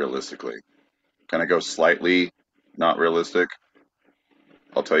answer. Realistically, can I go slightly not realistic?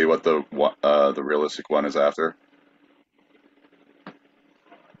 I'll tell you what the realistic one is after.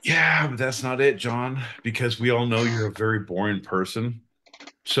 Yeah, but that's not it, John, because we all know you're a very boring person.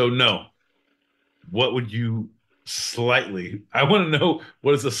 So no. What would you slightly? I want to know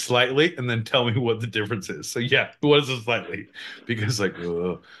what is a slightly, and then tell me what the difference is. So yeah, what is a slightly? Because like,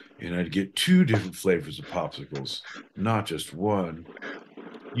 and I'd get two different flavors of popsicles, not just one.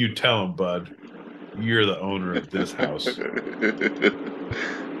 You tell him, bud. You're the owner of this house.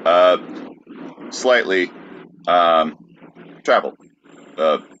 Slightly. Travel.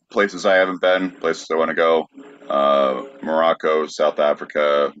 Places I haven't been, places I want to go. Morocco, South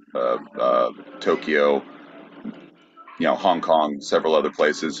Africa, Tokyo, Hong Kong, several other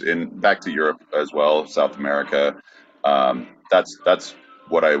places, back to Europe as well, South America. That's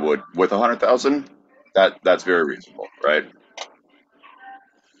what I would with 100,000. That's very reasonable, right?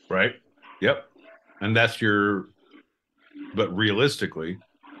 Right. Yep. And that's but realistically,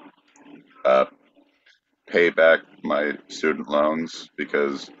 Pay back my student loans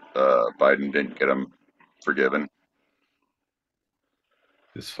because Biden didn't get them forgiven.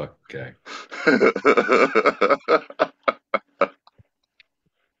 this fucking guy.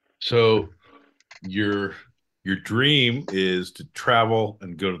 So your dream is to travel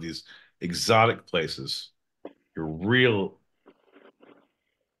and go to these exotic places. Your real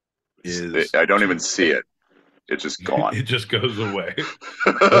is I don't even see it. It's just gone. it just goes away.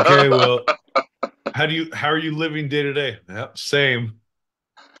 Okay, well, how are you living day to day? Yep, same.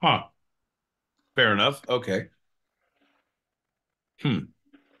 Huh. Fair enough. Okay.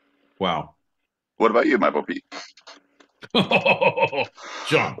 Wow. What about you, my Bo Pete?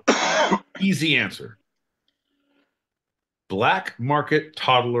 John, easy answer. Black market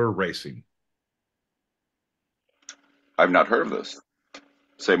toddler racing. I've not heard of this.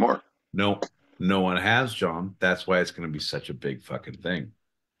 Say more. No one has, John. That's why it's going to be such a big fucking thing.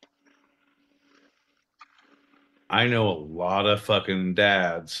 I know a lot of fucking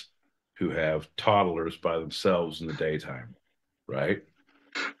dads who have toddlers by themselves in the daytime, right?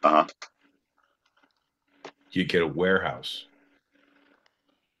 Uh-huh. You get a warehouse.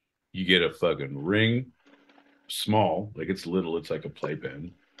 You get a fucking ring, small, like it's little, it's like a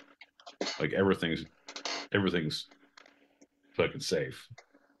playpen. Like everything's fucking safe.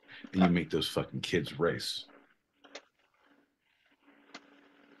 And you make those fucking kids race.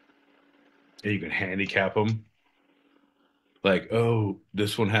 And you can handicap them. Like, oh,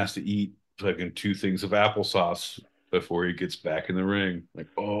 this one has to eat fucking 2 things of applesauce before he gets back in the ring. Like,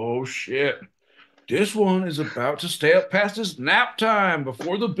 oh shit. This one is about to stay up past his nap time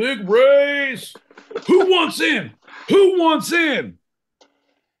before the big race. Who wants in? Who wants in?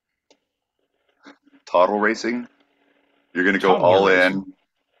 Toddle racing? You're going to go all in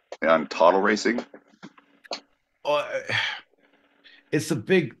on toddle racing? It's a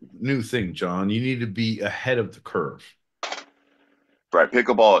big new thing, John. You need to be ahead of the curve. Right.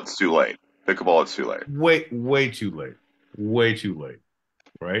 Pickleball, it's too late. Pickleball, it's too late. Way too late. Way too late.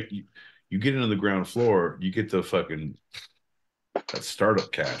 Right? You get into the ground floor, you get the fucking that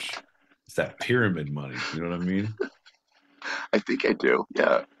startup cash. It's that pyramid money. You know what I mean? I think I do.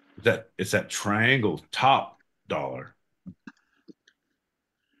 Yeah. It's that triangle top dollar.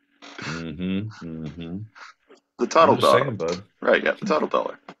 The toddle dollar. Saying, bud. Right, yeah, the toddle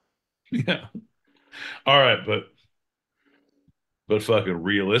dollar. Yeah. All right, but fucking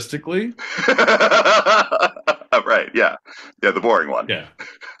realistically. Right, yeah. Yeah, the boring one. Yeah.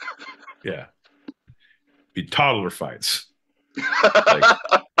 Yeah. Be toddler fights.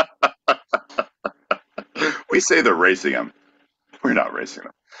 We say they're racing them. We're not racing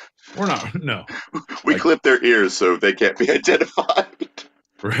them. We're not. No. We clip their ears so they can't be identified.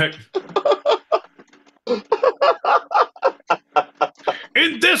 Right.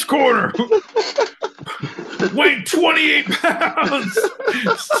 In this corner, weighing 28 pounds,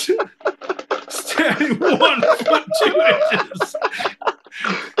 standing 1 foot 2 inches.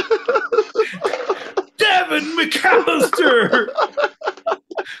 Devin McAllister.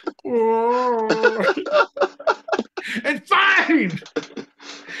 And find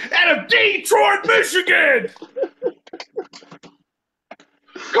out of Detroit, Michigan,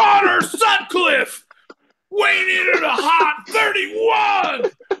 Connor Sutcliffe, weighing in at a hot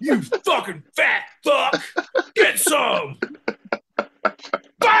 31. You fucking fat fuck. Get some.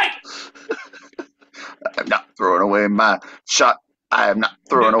 Fight. I'm not throwing away my shot. I am not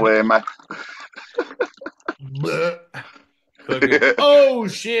throwing away my... Oh,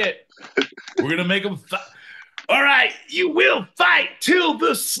 shit. We're going to make them fight. All right, you will fight till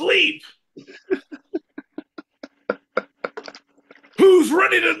the sleep. Who's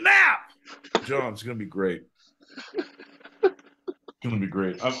ready to nap? John, it's going to be great. It's going to be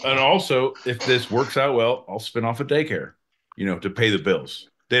great. And also, if this works out well, I'll spin off a daycare, to pay the bills.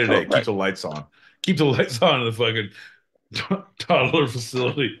 Day to day, keep the lights on. Keep the lights on in the fucking toddler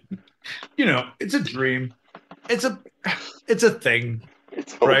facility. It's a dream. It's a thing.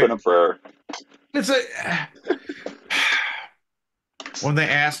 It's open a prayer. When they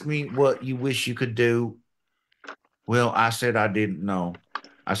asked me what you wish you could do, well, I said I didn't know.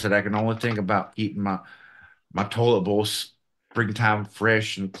 I said I can only think about keeping my toilet bowl springtime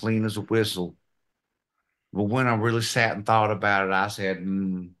fresh and clean as a whistle. But when I really sat and thought about it, I said,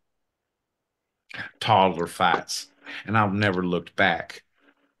 toddler fights. And I've never looked back.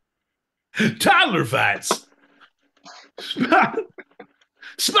 Toddler fights.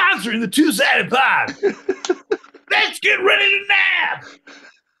 Sponsoring the Two-Sided Pod. Let's get ready to nap.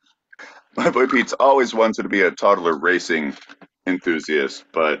 My boy Pete's always wanted to be a toddler racing enthusiast,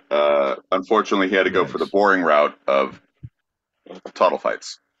 but unfortunately he had to go for the boring route of toddle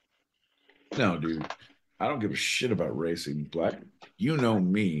fights. No, dude. I don't give a shit about racing, Black. You know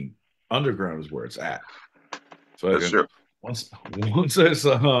me. Underground is where it's at. So That's true. Once I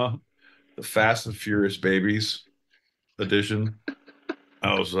saw the Fast and Furious Babies edition,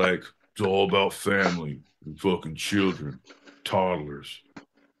 I was like, it's all about family and fucking children, toddlers,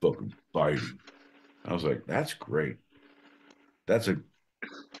 fucking fighting. I was like, that's great.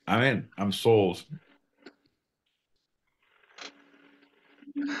 I'm in. I'm sold.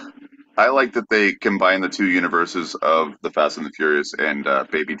 I like that they combine the two universes of the Fast and the Furious and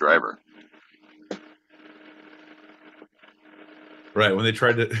Baby Driver. Right, when they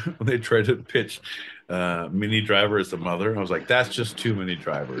tried to pitch Minnie Driver as the mother, I was like, that's just too many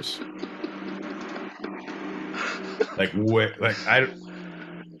drivers.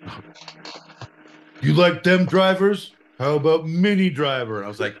 You like them drivers? How about Minnie Driver? And I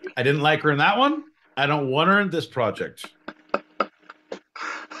was like, I didn't like her in that one. I don't want her in this project.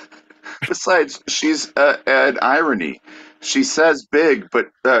 Besides, she's an irony. She says big,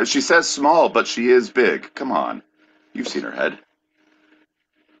 but she says small, but she is big. Come on, you've seen her head.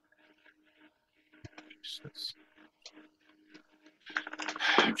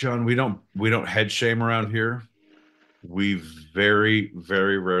 John, we don't head shame around here. We very,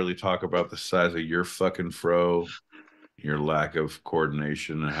 very rarely talk about the size of your fucking fro, your lack of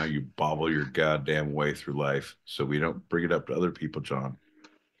coordination, and how you bobble your goddamn way through life. So we don't bring it up to other people, John.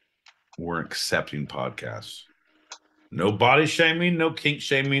 We're accepting podcasts. No body shaming, no kink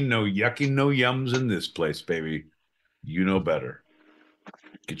shaming, no yucking, no yums in this place, baby. You know better.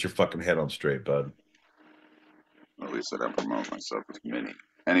 Get your fucking head on straight, bud. At least I don't promote myself with Minnie.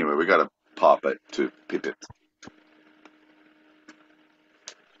 Anyway, we gotta pop it to pip it.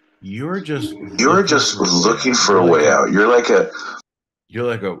 You're just looking for a way out. You're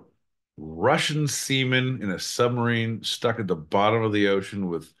like a Russian seaman in a submarine stuck at the bottom of the ocean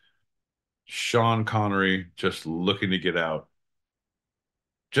with Sean Connery just looking to get out.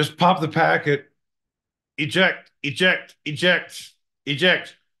 Just pop the packet. Eject, eject, eject,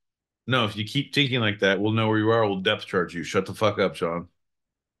 eject. No, if you keep thinking like that, we'll know where you are. We'll depth charge you. Shut the fuck up, Sean.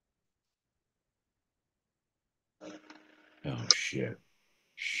 Oh, shit.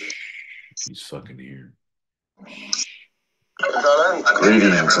 Shh. He's fucking here.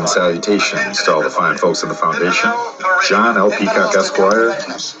 greetings and salutations to all the fine folks of the Foundation. John L. Peacock, Esquire.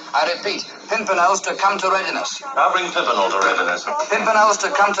 I repeat, Pimpernels to come to readiness. I'll bring Pimpernel to readiness. Pimpernels to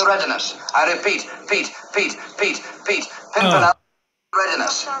come to readiness. I repeat, Pete, Pimpernel.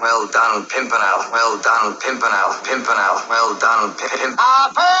 Readiness. Well done, Pimpernel. Well done, Pimpernel. Well done, Pimpernel.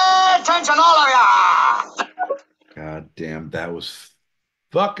 Pay attention, all of ya! God damn, that was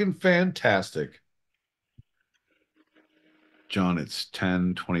fucking fantastic. John, it's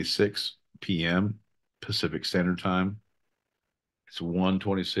 10:26 p.m. Pacific Standard Time. It's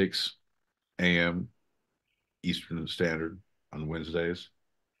 1:26 a.m. Eastern Standard on Wednesdays.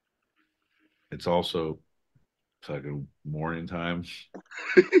 It's also fucking morning time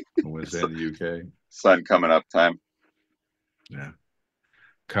on Wednesday in the UK. Sun coming up time. Yeah.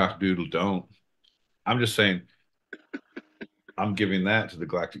 Cock-doodle don't. I'm just saying, I'm giving that to the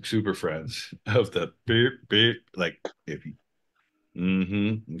Galactic Super Friends of the beep, beep, like, if you.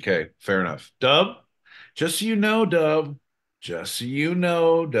 Okay, fair enough. Dub, just so you know, Dub,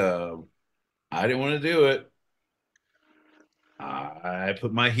 I didn't want to do it. I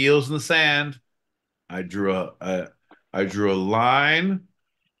put my heels in the sand. I drew a line,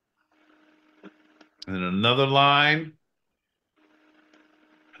 and then another line,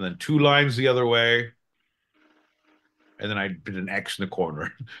 and then two lines the other way, and then I did an X in the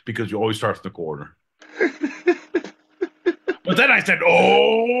corner because you always start in the corner. But then I said,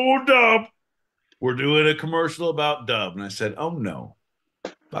 "Oh, Dub, we're doing a commercial about Dub," and I said, "Oh no,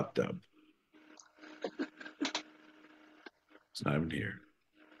 fuck Dub. It's not even here."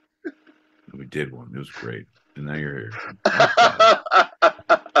 And we did one. It was great. And now you're here.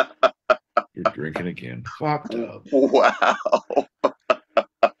 You're drinking again. Fuck Dub. Wow.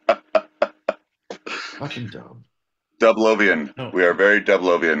 Fucking Dub. Dublovian. No. We are very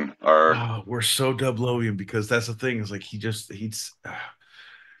Dublovian. We're so Dublovian because that's the thing. Is like he's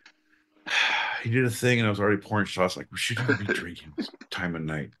he did a thing, and I was already pouring shots. Like, we shouldn't even be drinking this time of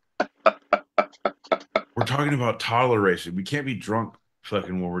night. We're talking about toddler racing. We can't be drunk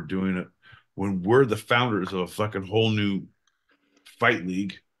fucking when we're doing it. When we're the founders of a fucking whole new fight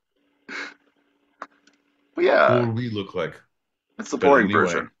league. But yeah, What would we look like? it's the But boring anyway,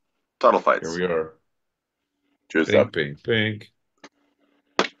 version. Total here fights. we are. Cheers Pink, up. pink, pink.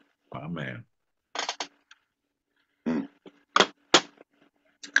 Oh, man.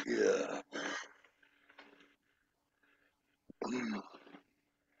 Yeah.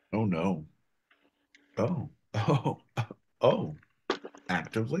 Oh, no. Oh, oh, oh.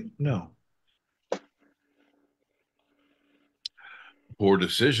 Actively? No. Poor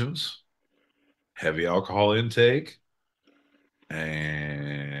decisions, heavy alcohol intake,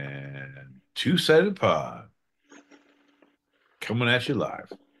 and two-sided pod coming at you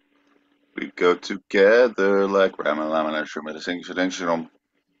live. We go together like Rama Lama Shrum.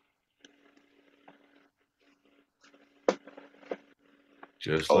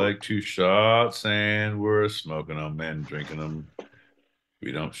 Just like two shots, and we're smoking them and drinking them.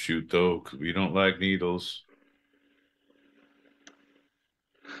 We don't shoot, though, because we don't like needles.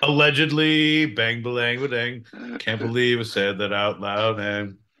 Allegedly, bang, balang, badang. Can't believe I said that out loud,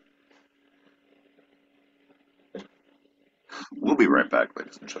 and We'll be right back,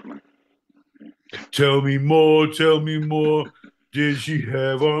 ladies and gentlemen. tell me more, tell me more. Did she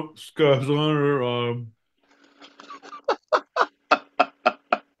have scars on her arm?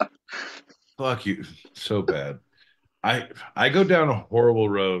 Fuck you. So bad. I go down a horrible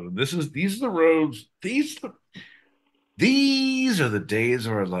road. These are the roads. These are the days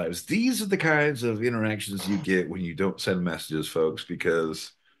of our lives. These are the kinds of interactions you get when you don't send messages, folks,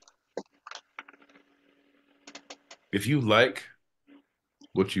 because if you like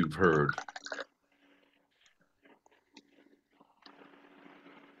what you've heard,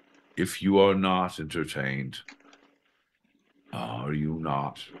 if you are not entertained, are you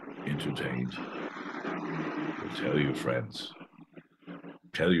not entertained? Well, tell your friends,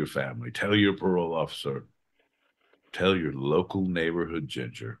 tell your family, tell your parole officer, tell your local neighborhood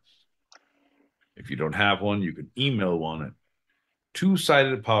ginger. If you don't have one, you can email one at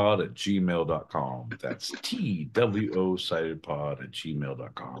twosidedpod@gmail.com. That's TWO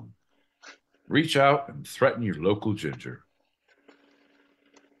sidedpod@gmail.com. Reach out and threaten your local ginger.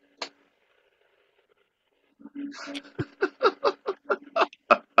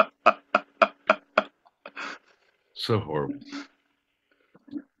 So horrible.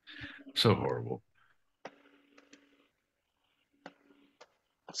 So horrible.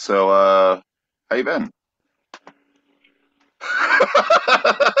 So, how you been?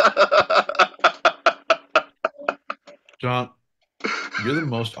 John, you're the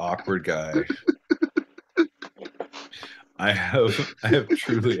most awkward guy I have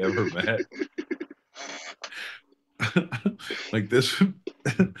truly ever met. Like this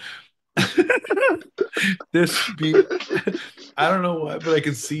this would be I don't know why, but I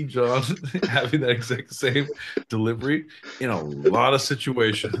can see John having that exact same delivery in a lot of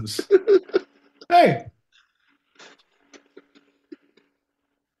situations. Hey,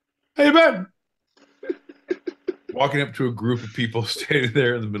 Ben. Walking up to a group of people standing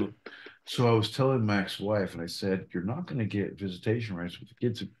there in the middle. So I was telling my ex-wife, and I said, "You're not going to get visitation rights with the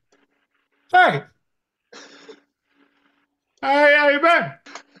kids." Hey, hey, Ben.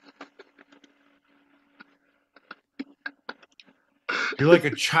 You're like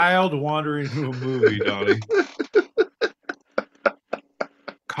a child wandering into a movie, Donnie.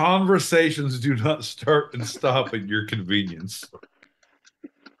 Conversations do not start and stop at your convenience.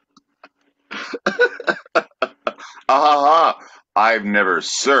 I've never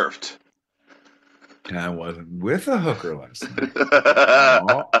surfed. And I wasn't with a hooker last night.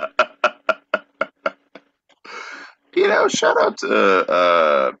 Oh. You know, shout out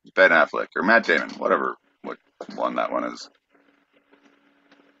to Ben Affleck or Matt Damon, whatever what one that one is.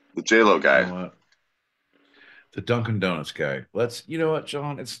 The J-Lo guy. You know what? The Dunkin' Donuts guy. You know what,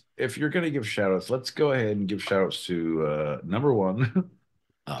 John? It's if you're gonna give shout outs, let's go ahead and give shout outs to number one,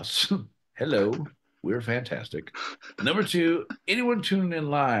 us. Hello, we're fantastic. Number two, anyone tuning in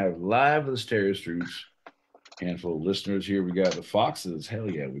live at the Stereo Streets. Handful of listeners here. We got the Foxes.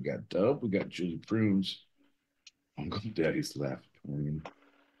 Hell yeah, we got Dub, we got Julie Prunes. Uncle Daddy's left.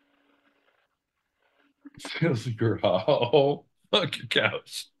 Feels your hall. Fuck your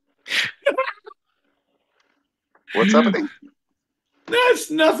couch. What's happening?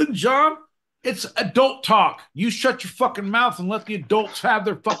 That's nothing, John. It's adult talk. You shut your fucking mouth and let the adults have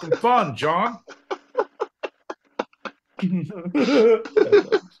their fucking fun, John.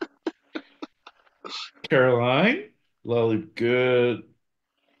 Caroline, Lolly, good.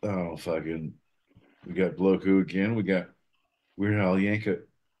 Oh, fucking We got Bloku again. We got Weird Al Yankovic.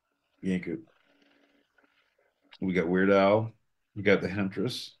 We got Weird Al. We got the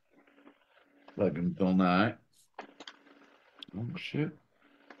Huntress. Fucking Bill Nye. Oh shit.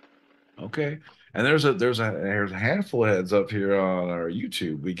 Okay. And there's a handful of heads up here on our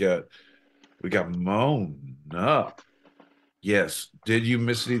YouTube. We got Moan up. Yes. Did you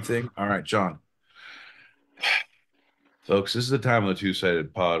miss anything? All right, John. Folks, this is the time of the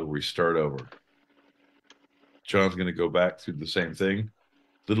two-sided pod where we start over. John's going to go back through the same thing.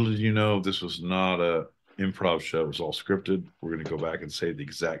 Little did you know this was not a improv show. It was all scripted. We're going to go back and say the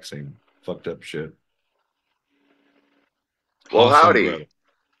exact same fucked up shit. Well, Hansel and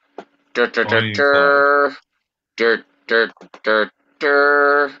howdy. Gretel. Bonnie and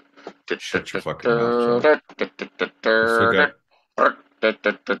Clyde. Shut your fucking mouth, John. We still got...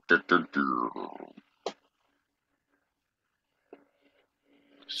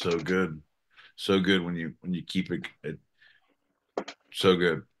 So good. So good when you keep it so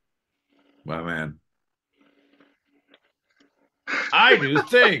good. My man. I do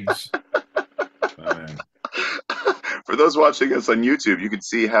things. My man. For those watching us on YouTube, you can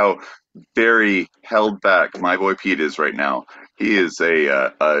see how very held back my boy Pete is right now. He is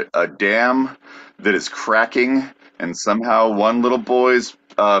a dam that is cracking, and somehow one little boy's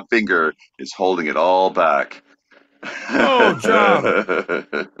finger is holding it all back. Oh, John.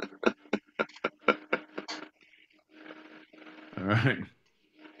 All right.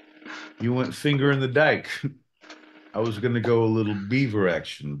 You went finger in the dike. I was going to go a little beaver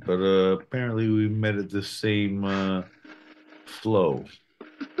action, but apparently we met at the same flow.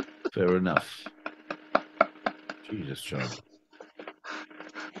 Fair enough. Jesus, John.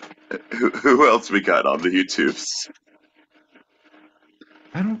 Who else we got on the YouTubes?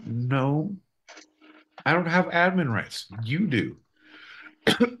 I don't know. I don't have admin rights. You do.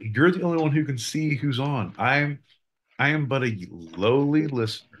 You're the only one who can see who's on. I am but a lowly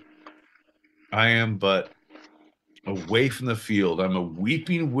listener. I am but away from the field. I'm a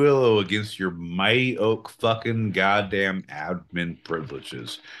weeping willow against your mighty oak fucking goddamn admin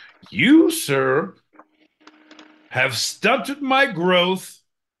privileges. You, sir, have stunted my growth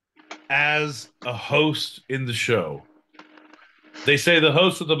as a host in the show. They say the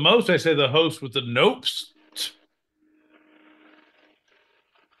host with the most. I say the host with the nopes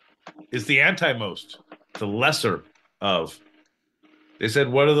is the anti-most, the lesser of. They said,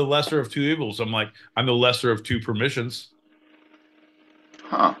 what are the lesser of two evils? I'm like, I'm the lesser of two permissions.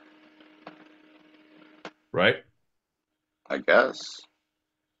 Huh. Right? I guess.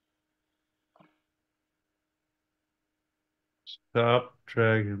 Stop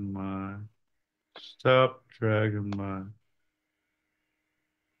dragging my. Stop dragging my.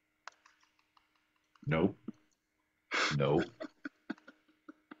 Nope. Nope.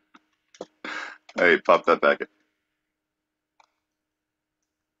 Hey, pop that back in.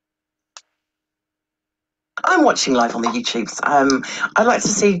 I'm watching live on the YouTubes. I'd like to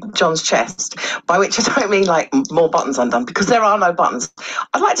see John's chest, by which I don't mean like more buttons undone, because there are no buttons.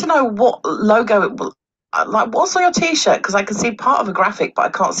 I'd like to know what logo it will. Like, what's on your T-shirt? Because I can see part of a graphic, but I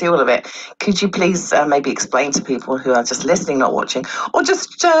can't see all of it. Could you please maybe explain to people who are just listening, not watching, or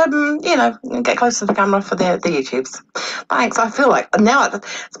just get close to the camera for the YouTubes? Thanks. I feel like now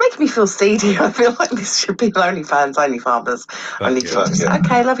it's making me feel seedy. I feel like this should be only fans, only fathers, only tutors.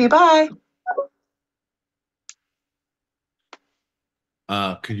 Okay, love you. Bye.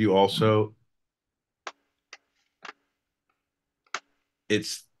 Could you also?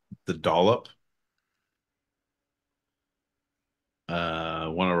 It's the dollop.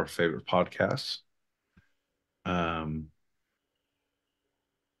 One of our favorite podcasts.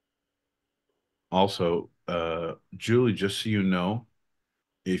 Also, Julie, just so you know,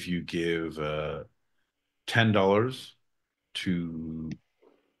 if you give $10 to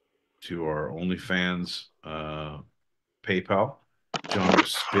our OnlyFans PayPal, John will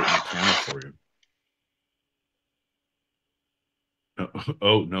spit in the camera for you. No,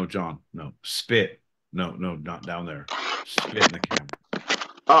 oh no, John, no spit. No, not down there. Spit in the camera.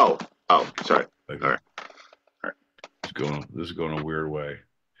 Oh, sorry. Like, all right. This is going a weird way.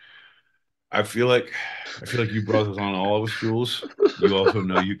 I feel like you brought this on all of us, Jules. You also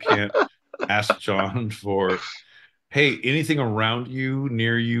know you can't ask John for, hey, anything around you,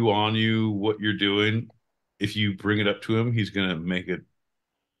 near you, on you, what you're doing. If you bring it up to him, he's gonna make it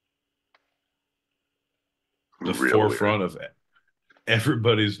the Real forefront weird. of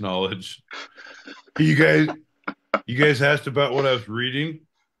everybody's knowledge. You guys asked about what I was reading.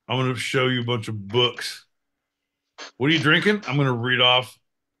 I'm gonna show you a bunch of books. What are you drinking? I'm gonna read off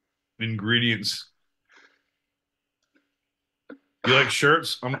ingredients. You like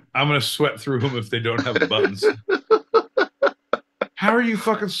shirts? I'm gonna sweat through them if they don't have buttons. How are you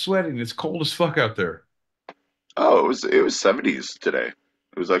fucking sweating? It's cold as fuck out there. Oh, it was 70s today.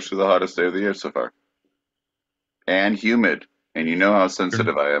 It was actually the hottest day of the year so far. And humid. And you know how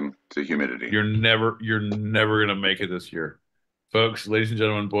sensitive I am to humidity. You're never gonna make it this year. Folks, ladies and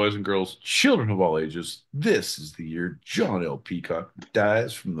gentlemen, boys and girls, children of all ages, this is the year John L. Peacock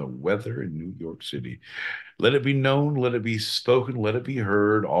dies from the weather in New York City. Let it be known, let it be spoken, let it be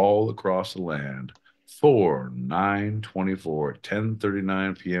heard all across the land. 4/9/24,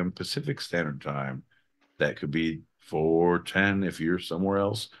 10:39 p.m. Pacific Standard Time. That could be 4:10 if you're somewhere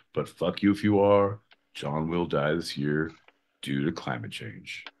else, but fuck you if you are. John will die this year due to climate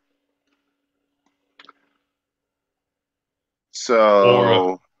change.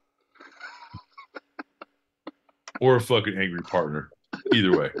 So Or a fucking angry partner.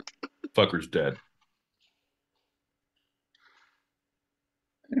 Either way, fucker's dead.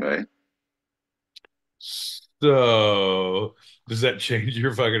 anyway, So, does that change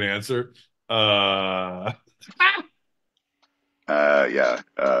your fucking answer? yeah.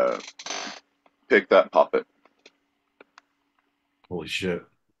 Pick that puppet. Holy shit.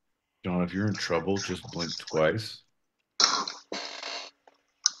 John, if you're in trouble, just blink twice.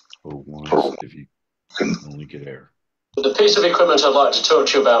 Or once if you can only get air. The piece of equipment I'd like to talk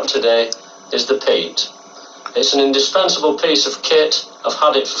to you about today is the Pete. It's an indispensable piece of kit. I've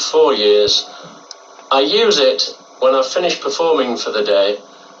had it for 4 years. I use it when I've finished performing for the day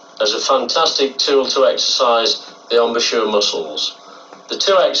as a fantastic tool to exercise the embouchure muscles. The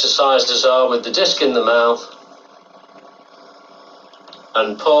two exercises are with the disc in the mouth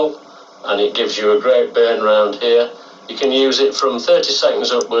and pull, and it gives you a great burn round here. You can use it from 30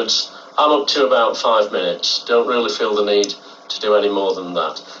 seconds upwards. I'm up to about 5 minutes. Don't really feel the need to do any more than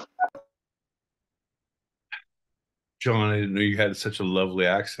that. John, I didn't know you had such a lovely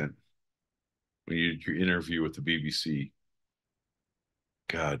accent when you did your interview with the BBC.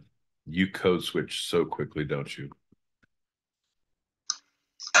 God, you code switch so quickly, don't you?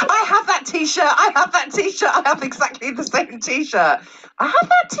 I have that t-shirt. I have that t-shirt. I have exactly the same t-shirt. I have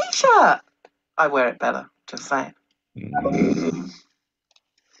that t-shirt. I wear it better, just saying.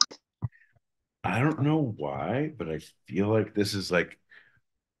 I don't know why, but I feel like this is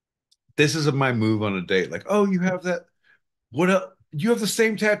my move on a date. Like, oh, you have that. What else? You have the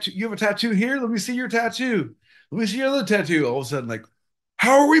same tattoo. You have a tattoo here? Let me see your tattoo. Let me see your other tattoo. All of a sudden, like,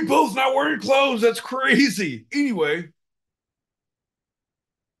 how are we both not wearing clothes? That's crazy. Anyway,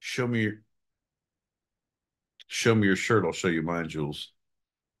 show me your shirt. I'll show you mine, Jules.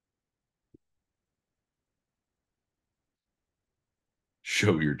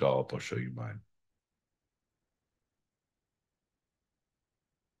 Show your dollop. I'll show you mine.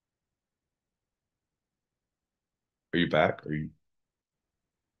 Are you back? Are you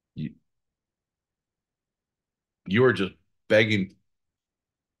you are just begging.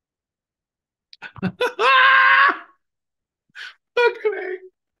 Okay.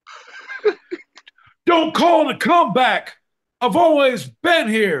 Don't call it a comeback. I've always been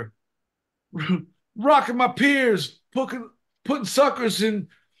here, rocking my peers, putting suckers in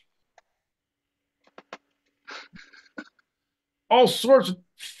all sorts of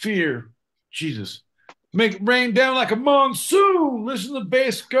fear. Jesus. Make it rain down like a monsoon. Listen to the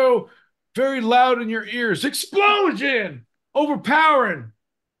bass go very loud in your ears. Explosion! Overpowering.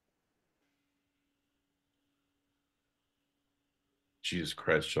 Jesus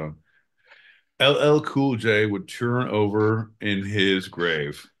Christ, John. LL Cool J would turn over in his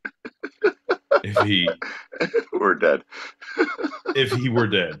grave if he We're dead. if he were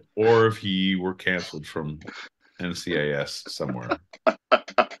dead or if he were canceled from NCIS somewhere.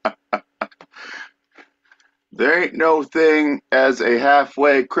 There ain't no thing as a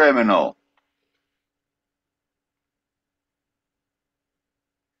halfway criminal.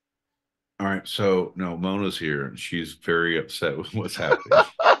 All right, so no, Mona's here and she's very upset with what's happening.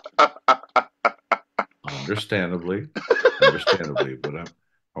 Understandably, but I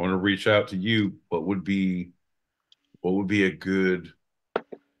want to reach out to you. What would be a good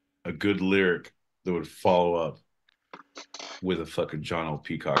lyric that would follow up with a fucking John L.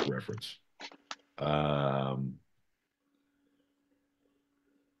 Peacock reference? Oh,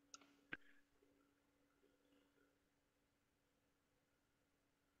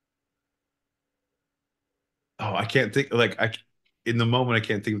 I can't think. Like in the moment, I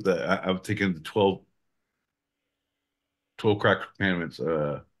can't think of the. I'm thinking the 12 crack commandments.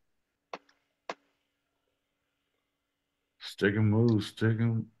 Stick 'em move, stick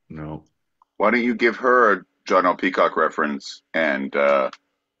 'em. No. Why don't you give her a John L. Peacock reference and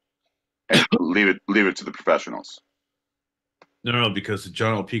leave it to the professionals? No, because the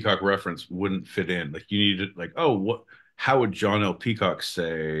John L. Peacock reference wouldn't fit in. Like you needed, like, oh, what? How would John L. Peacock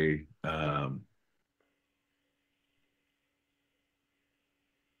say? Oh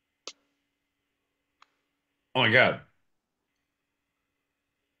my God,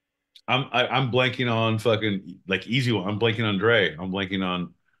 I'm blanking on fucking like easy one. I'm blanking on Dre. I'm blanking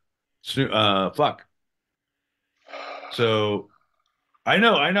on fuck. So I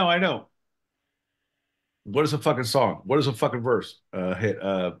know. What is a fucking song? What is a fucking verse? Hit.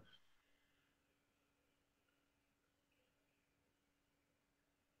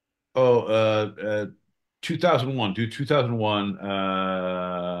 2001. Do 2001.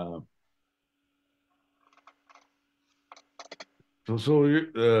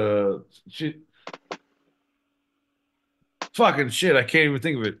 Shit. Fucking shit. I can't even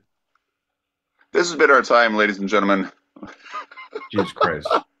think of it. This has been our time, ladies and gentlemen. Jesus Christ.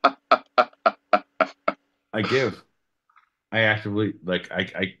 I give. I actively like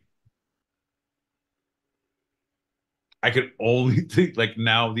I could only think like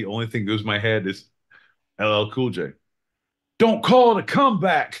now the only thing that goes in my head is LL Cool J. Don't call it a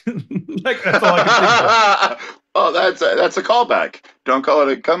comeback. Like that's all I can think of. Oh, that's a callback. Don't call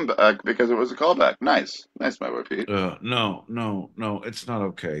it a comeback because it was a callback. Nice, my boy Pete. No, it's not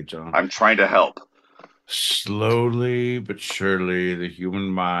okay, John. I'm trying to help. Slowly but surely, the human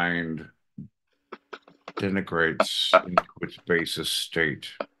mind denigrates into its basest state.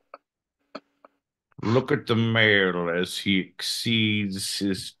 Look at the male as he exceeds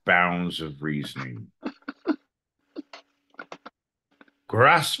his bounds of reasoning.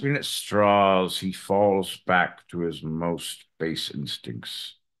 Grasping at straws, he falls back to his most base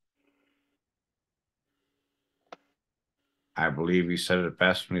instincts. I believe he said it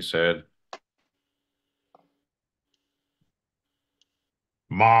best when he said,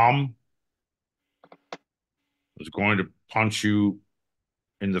 Mom is going to punch you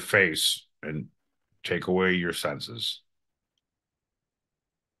in the face and take away your senses.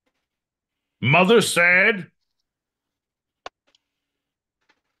 Mother said,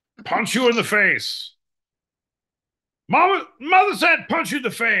 punch you in the face. Mother said, punch you in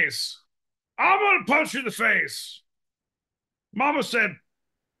the face. I'm going to punch you in the face. Mama said,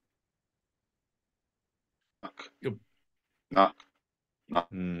 Knock.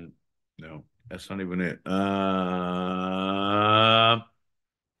 No, that's not even it. Oh,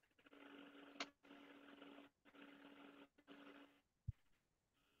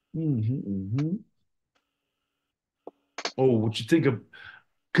 what you think of?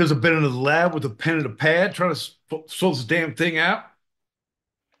 Because I've been in the lab with a pen and a pad trying to sort this damn thing out.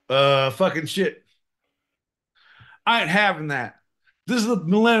 Fucking shit. I ain't having that. This is the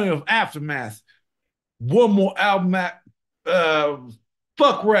millennium of aftermath. One more album at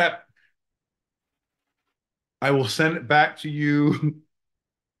fuck rap. I will send it back to you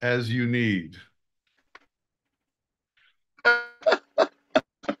as you need.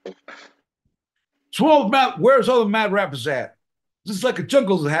 So where's all the mad rappers at? This is like a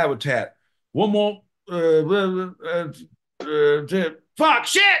jungle's a habitat. One more fuck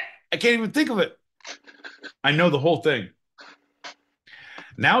shit. I can't even think of it. I know the whole thing.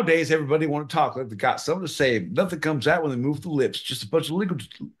 Nowadays, everybody want to talk like they got something to say. Nothing comes out when they move the lips. Just a bunch of legal,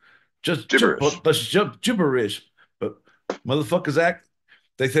 just gibberish. But motherfuckers act.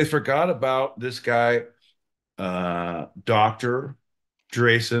 They forgot about this guy, Doctor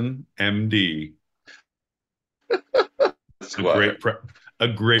Drayson, M.D. A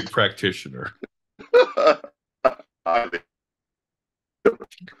great practitioner. I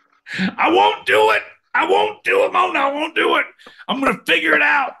won't do it. I won't do it, Mona. I won't do it. I'm going to figure it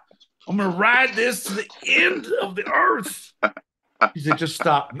out. I'm going to ride this to the end of the earth. He said, just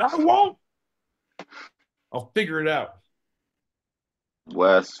stop. No, I won't. I'll figure it out.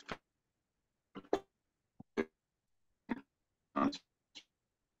 Wes.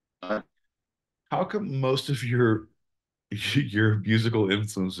 How come most of your musical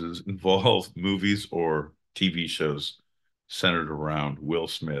influences involve movies or TV shows centered around Will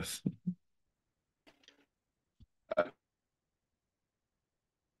Smith?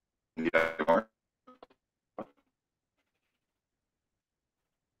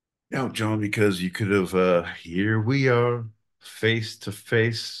 No, John, because you could have, here we are, face to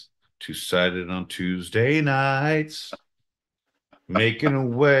face, two-sided on Tuesday nights, making a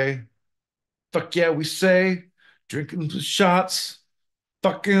way. Fuck yeah, we say, drinking the shots,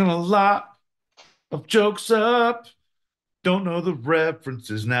 fucking a lot of jokes up. Don't know the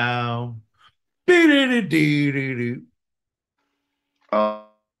references now.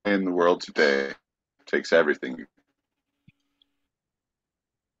 In the world today, takes everything.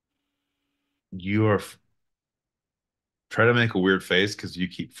 You are try to make a weird face because you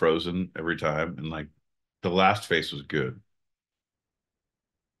keep frozen every time, and like the last face was good,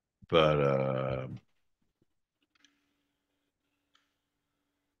 but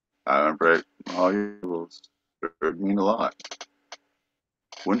I don't break all your rules. It would mean a lot.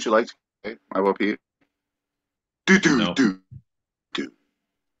 Wouldn't you like to play my will Pete? no. Do. Do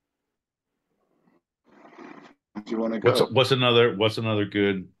you want to What's go? another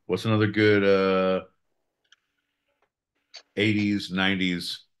good 80s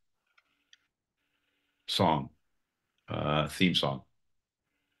 90s song theme song?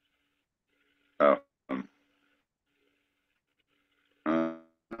 Oh. Uh,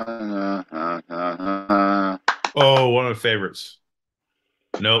 Oh, one of my favorites.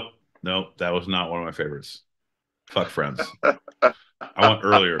 Nope, that was not one of my favorites. Fuck Friends. I want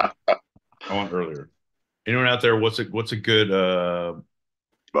earlier. Anyone out there? What's a good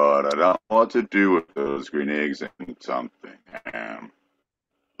but I don't know what to do with those green eggs and something.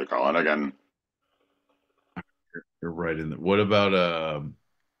 They're calling again. You're right in there. What about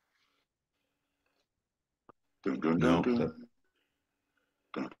Dun, dun, dun, no dun, that,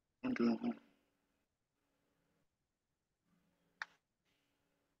 dun, dun, dun.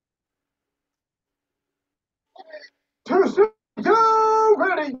 Too soon. You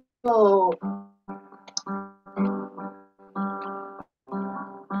ready? Go.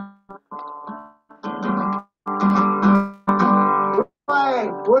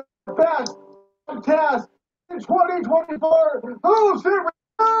 We're the best podcast in 2024. Who's here?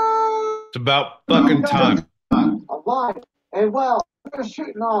 it's about fucking time. Alive and well. We're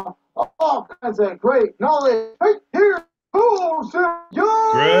shooting off all kinds of great knowledge right here. Who's here?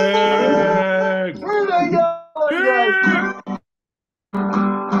 Greg. Here they go. Yes.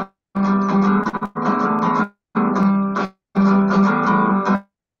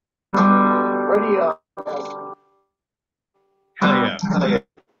 Radio.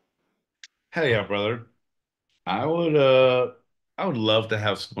 Hell yeah, brother. I would love to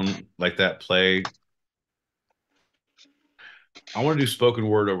have someone like that play. I want to do spoken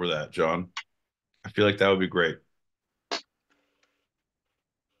word over that, John. I feel like that would be great.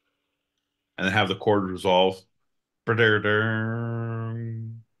 And then have the chord resolve.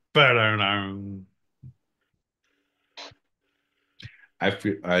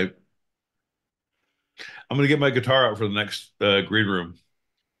 I'm gonna get my guitar out for the next green room.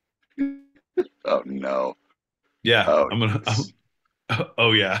 Oh no. Yeah, Oh,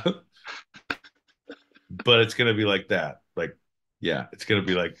 oh yeah. But it's gonna be like that. Like, yeah, it's gonna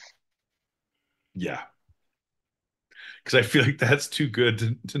be like, yeah. Because I feel like that's too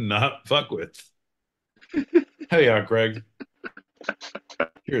good to not fuck with. Hell yeah, Greg.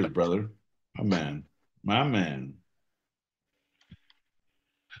 Cheers, brother. My man. My man.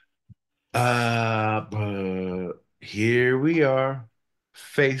 But here we are,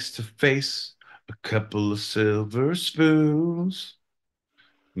 face to face, a couple of silver spoons,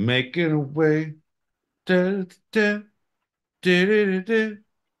 making a way. Da, da, da, da, da,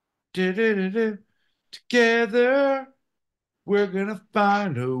 da, da, da, da. Together, we're gonna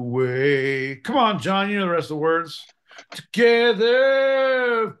find a way. Come on, John, you know the rest of the words.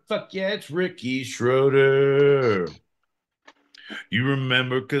 Together, fuck yeah, it's Ricky Schroeder. You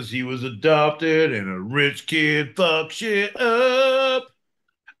remember because he was adopted and a rich kid fucked shit up.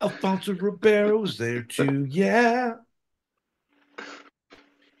 Alfonso Ribeiro was there too, yeah.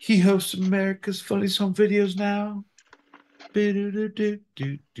 He hosts America's Funniest Home Videos now.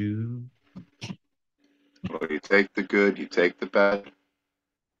 Do-do-do-do-do-do. well, you take the good, you take the bad,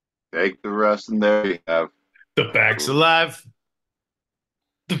 take the rest, and there you have. The facts alive.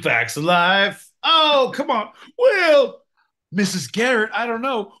 The facts alive. Oh, come on. Well, Mrs. Garrett, I don't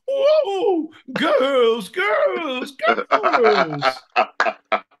know. Whoa, girls.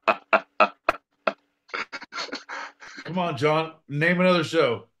 Come on, John. Name another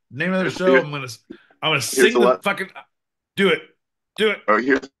show. Name another show. I'm gonna sing the fucking. Do it. Oh,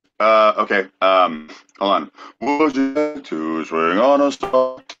 here's okay. Hold on. Would you like to swing on a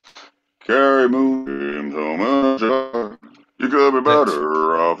star? Carry moonbeams home in a jar. You could be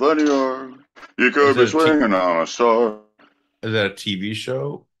better off than you are. You could be swinging on a star. Is that a TV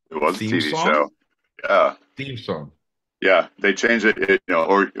show? It was Theme a TV song? show. Yeah. Theme song. Yeah, they changed it, you know,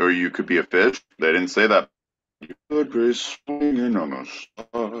 or you could be a fish. They didn't say that. You could be swinging on a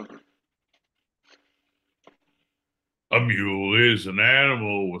star. A mule is an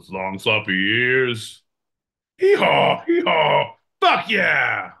animal with long floppy ears. Hee-haw, hee-haw. Fuck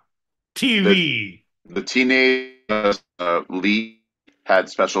yeah. TV. The teenage lead had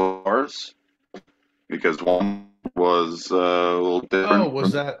special powers because one was a little different. Oh,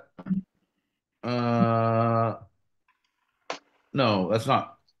 was that No, that's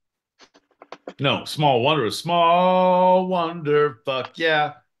not. No, Small Wonder is Small Wonder. Fuck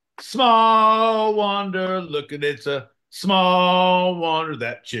yeah. Small Wonder. Look at it's a small wonder.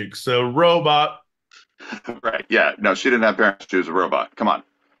 That chick's a robot. Right. Yeah. No, she didn't have parents. She was a robot. Come on.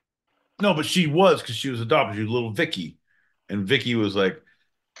 No, but she was because she was adopted. She was little Vicky. And Vicky was like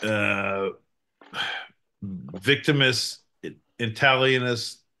uh Victimus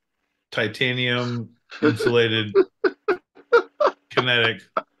Italianus titanium insulated kinetic.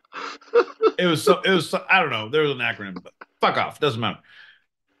 I don't know. There was an acronym, but fuck off. Doesn't matter.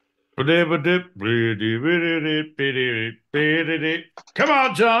 Come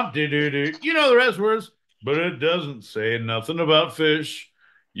on, John. You know the rest words, but it doesn't say nothing about fish.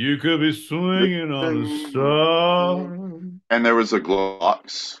 You could be swinging on a star. And there was a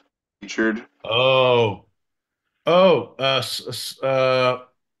Glocks featured. Oh, oh,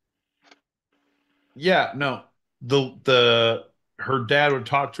 yeah, no. The her dad would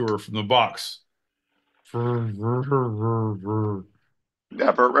talk to her from the box.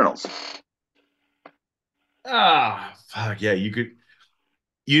 Yeah, Burt Reynolds. Ah, fuck yeah, you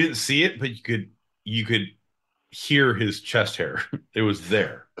didn't see it, but you could hear his chest hair. It was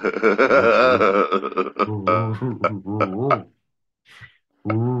there.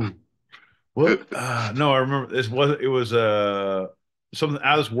 What? No, I remember this was it was something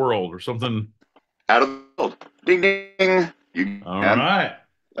out of this world or something. Out of the world. Ding ding. You All can. right.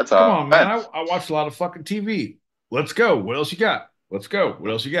 That's Come all. on, man. I watch a lot of fucking TV. Let's go. What else you got? Let's go. What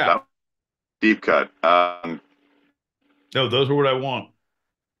else you got? Deep cut. No, those are what I want.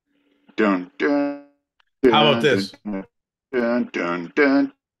 Dun dun. How about this? Dun dun dun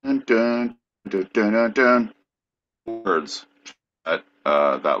dun dun dun dun dun dun. Words. That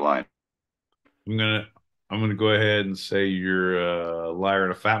line. I'm gonna go ahead and say you're a liar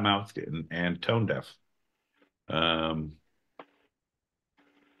and a fat mouth and tone deaf.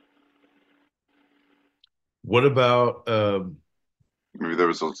 What about Maybe there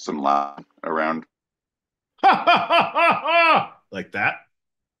was some line around. like that?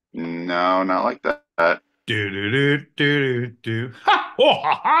 No, not like that. Do do do do do do. Ha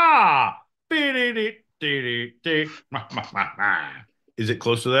ha ha! Is it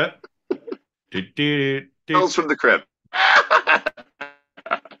close to that? Tales from the Crypt.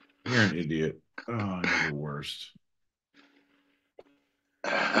 You're an idiot. Oh, you're the worst.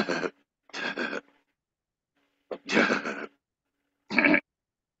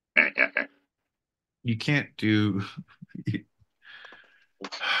 You can't do.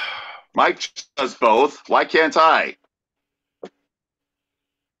 Mike does both. Why can't I?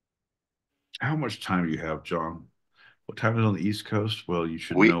 How much time do you have, John? What time is it on the East Coast? Well, you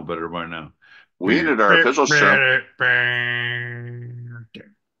should We know better by now. ended our official show.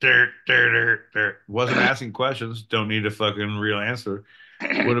 Wasn't asking questions. Don't need a fucking real answer.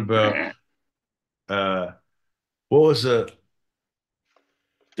 What about what was the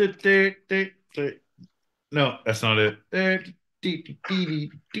no, that's not it.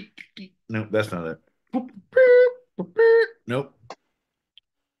 No, that's not it. Nope.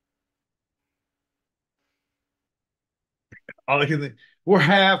 All I can think, we're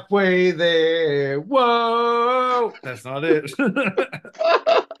halfway there. Whoa, that's not it.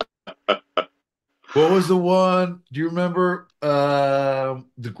 What was the one? Do you remember The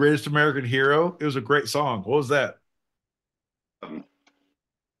Greatest American Hero? It was a great song. What was that?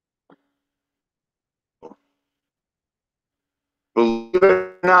 Believe it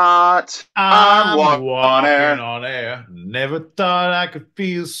or not, I'm walking on air. on air. Never thought I could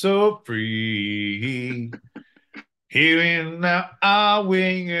feel so free. Here and now, I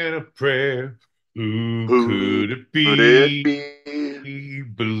wing in a prayer. Who could it Could it be? be?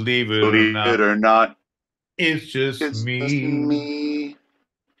 Believe it or not, it's just it's just me. me.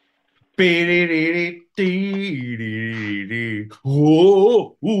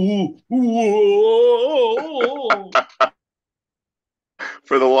 Whoa, whoa, whoa.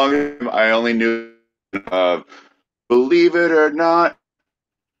 For the longest time, I only knew of Believe It or Not,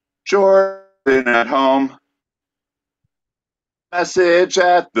 Jordan at home. Message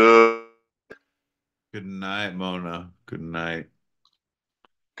at the. Good night, Mona. Good night.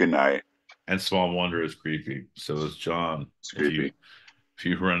 Good night. And Small Wonder is creepy. So is John. It's creepy. If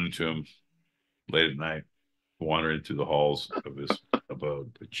you run into him late at night, wandering through the halls of his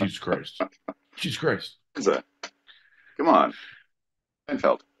abode. Jesus Christ. Jesus Christ. What's that? Come on.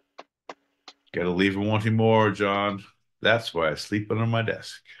 Seinfeld. Gotta leave him wanting more, John. That's why I sleep under my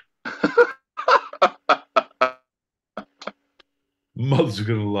desk. Mother's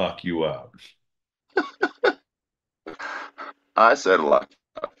gonna lock you out. I said a lot.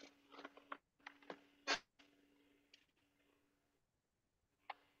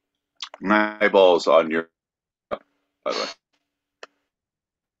 My eyeballs on your. By the way.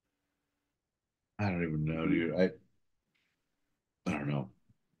 I don't even know, dude. I don't know.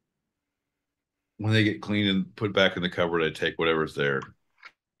 When they get cleaned and put back in the cupboard, I take whatever's there.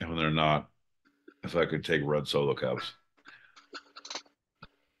 And when they're not, if I could take red Solo cups.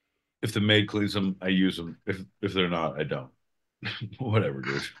 If the maid cleans them, I use them. If they're not, I don't. Whatever,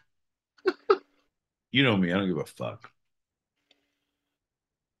 dude. You know me. I don't give a fuck.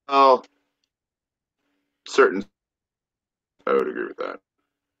 Oh, certain. I would agree with that.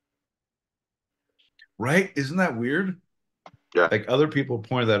 Right? Isn't that weird? Yeah. Like other people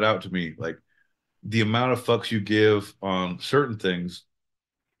pointed that out to me. Like the amount of fucks you give on certain things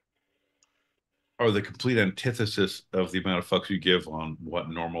are the complete antithesis of the amount of fucks you give on what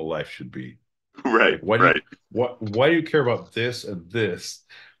normal life should be. Right. Like, why do you care about this and this,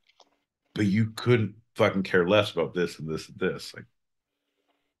 but you couldn't fucking care less about this and this and this? Like,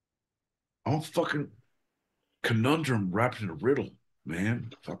 I'm a fucking conundrum wrapped in a riddle,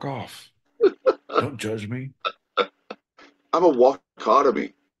 man. Fuck off. Don't judge me. I'm a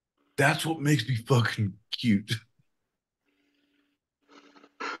walkotomy. That's what makes me fucking cute.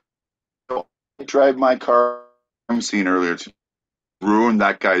 I drive my car. I'm seeing earlier to ruin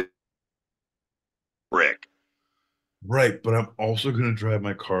that guy's brick. Right, but I'm also going to drive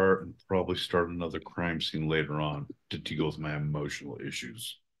my car and probably start another crime scene later on to deal with my emotional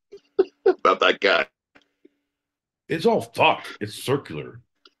issues. About that guy. It's all fucked. It's circular.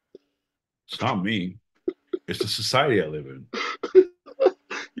 It's not me. It's the society I live in.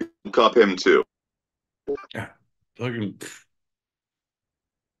 You cop him too. Yeah, fucking.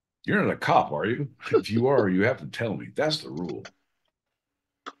 You're not a cop, are you? If you are, you have to tell me. That's the rule.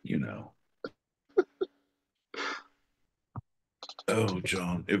 You know. Oh,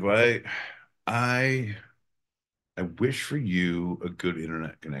 John, if I wish for you a good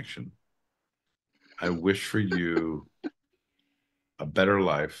internet connection. I wish for you a better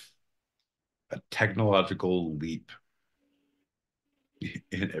life, a technological leap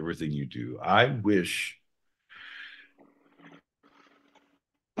in everything you do. I wish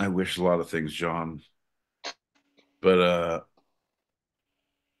a lot of things, John. But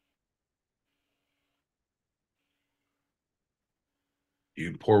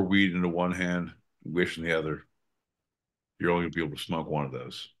you pour weed into one hand, wish in the other. You're only gonna be able to smoke one of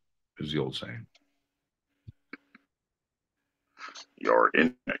those, is the old saying. Your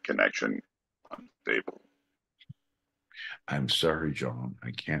internet connection unstable. I'm sorry, John.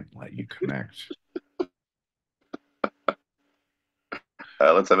 I can't let you connect.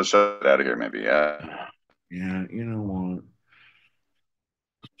 Let's have a shot out of here, maybe. Yeah. Yeah, you know what?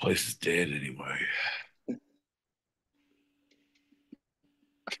 This place is dead anyway.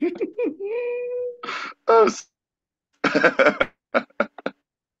 Oh.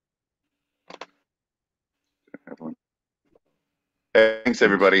 Thanks,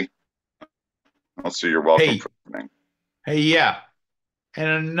 everybody. Also, you're welcome for listening. Hey, yeah. And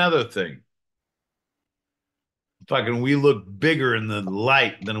another thing. Fucking, we look bigger in the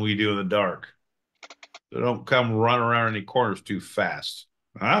light than we do in the dark. So don't come run around any corners too fast.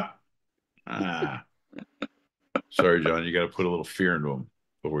 Huh? Ah. Sorry, John. You got to put a little fear into them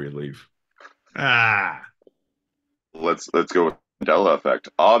before you leave. Ah. Let's go with Mandela effect.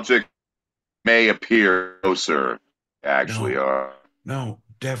 Object may appear closer, actually are. No,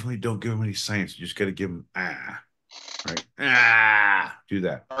 definitely don't give them any science. You just got to give them right. Do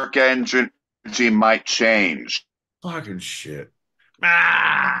that. Dark energy might change. Fucking shit.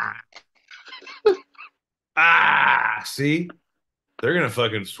 See, they're gonna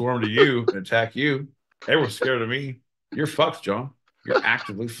fucking swarm to you and attack you. Everyone's scared of me. You're fucked, John. You're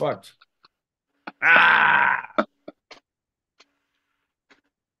actively fucked.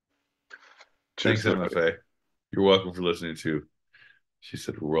 Thanks, MFA. You're welcome for listening too. She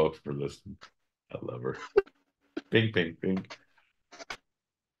said we're welcome for listening. I love her. Bing, bing, bing.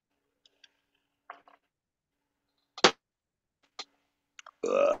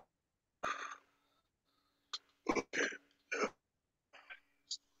 Okay.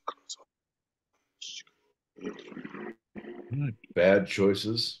 Bad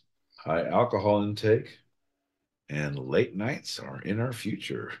choices, high alcohol intake, and late nights are in our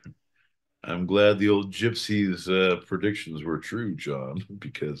future. I'm glad the old gypsy's predictions were true, John,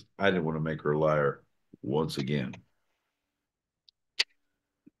 because I didn't want to make her a liar once again.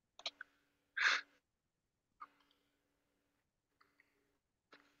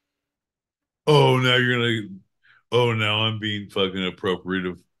 Oh, now you're gonna. Oh, now I'm being fucking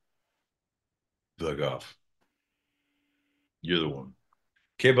appropriative. Fuck off. You're the one.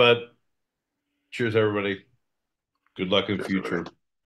 Okay, bud. Cheers, everybody. Good luck in the future.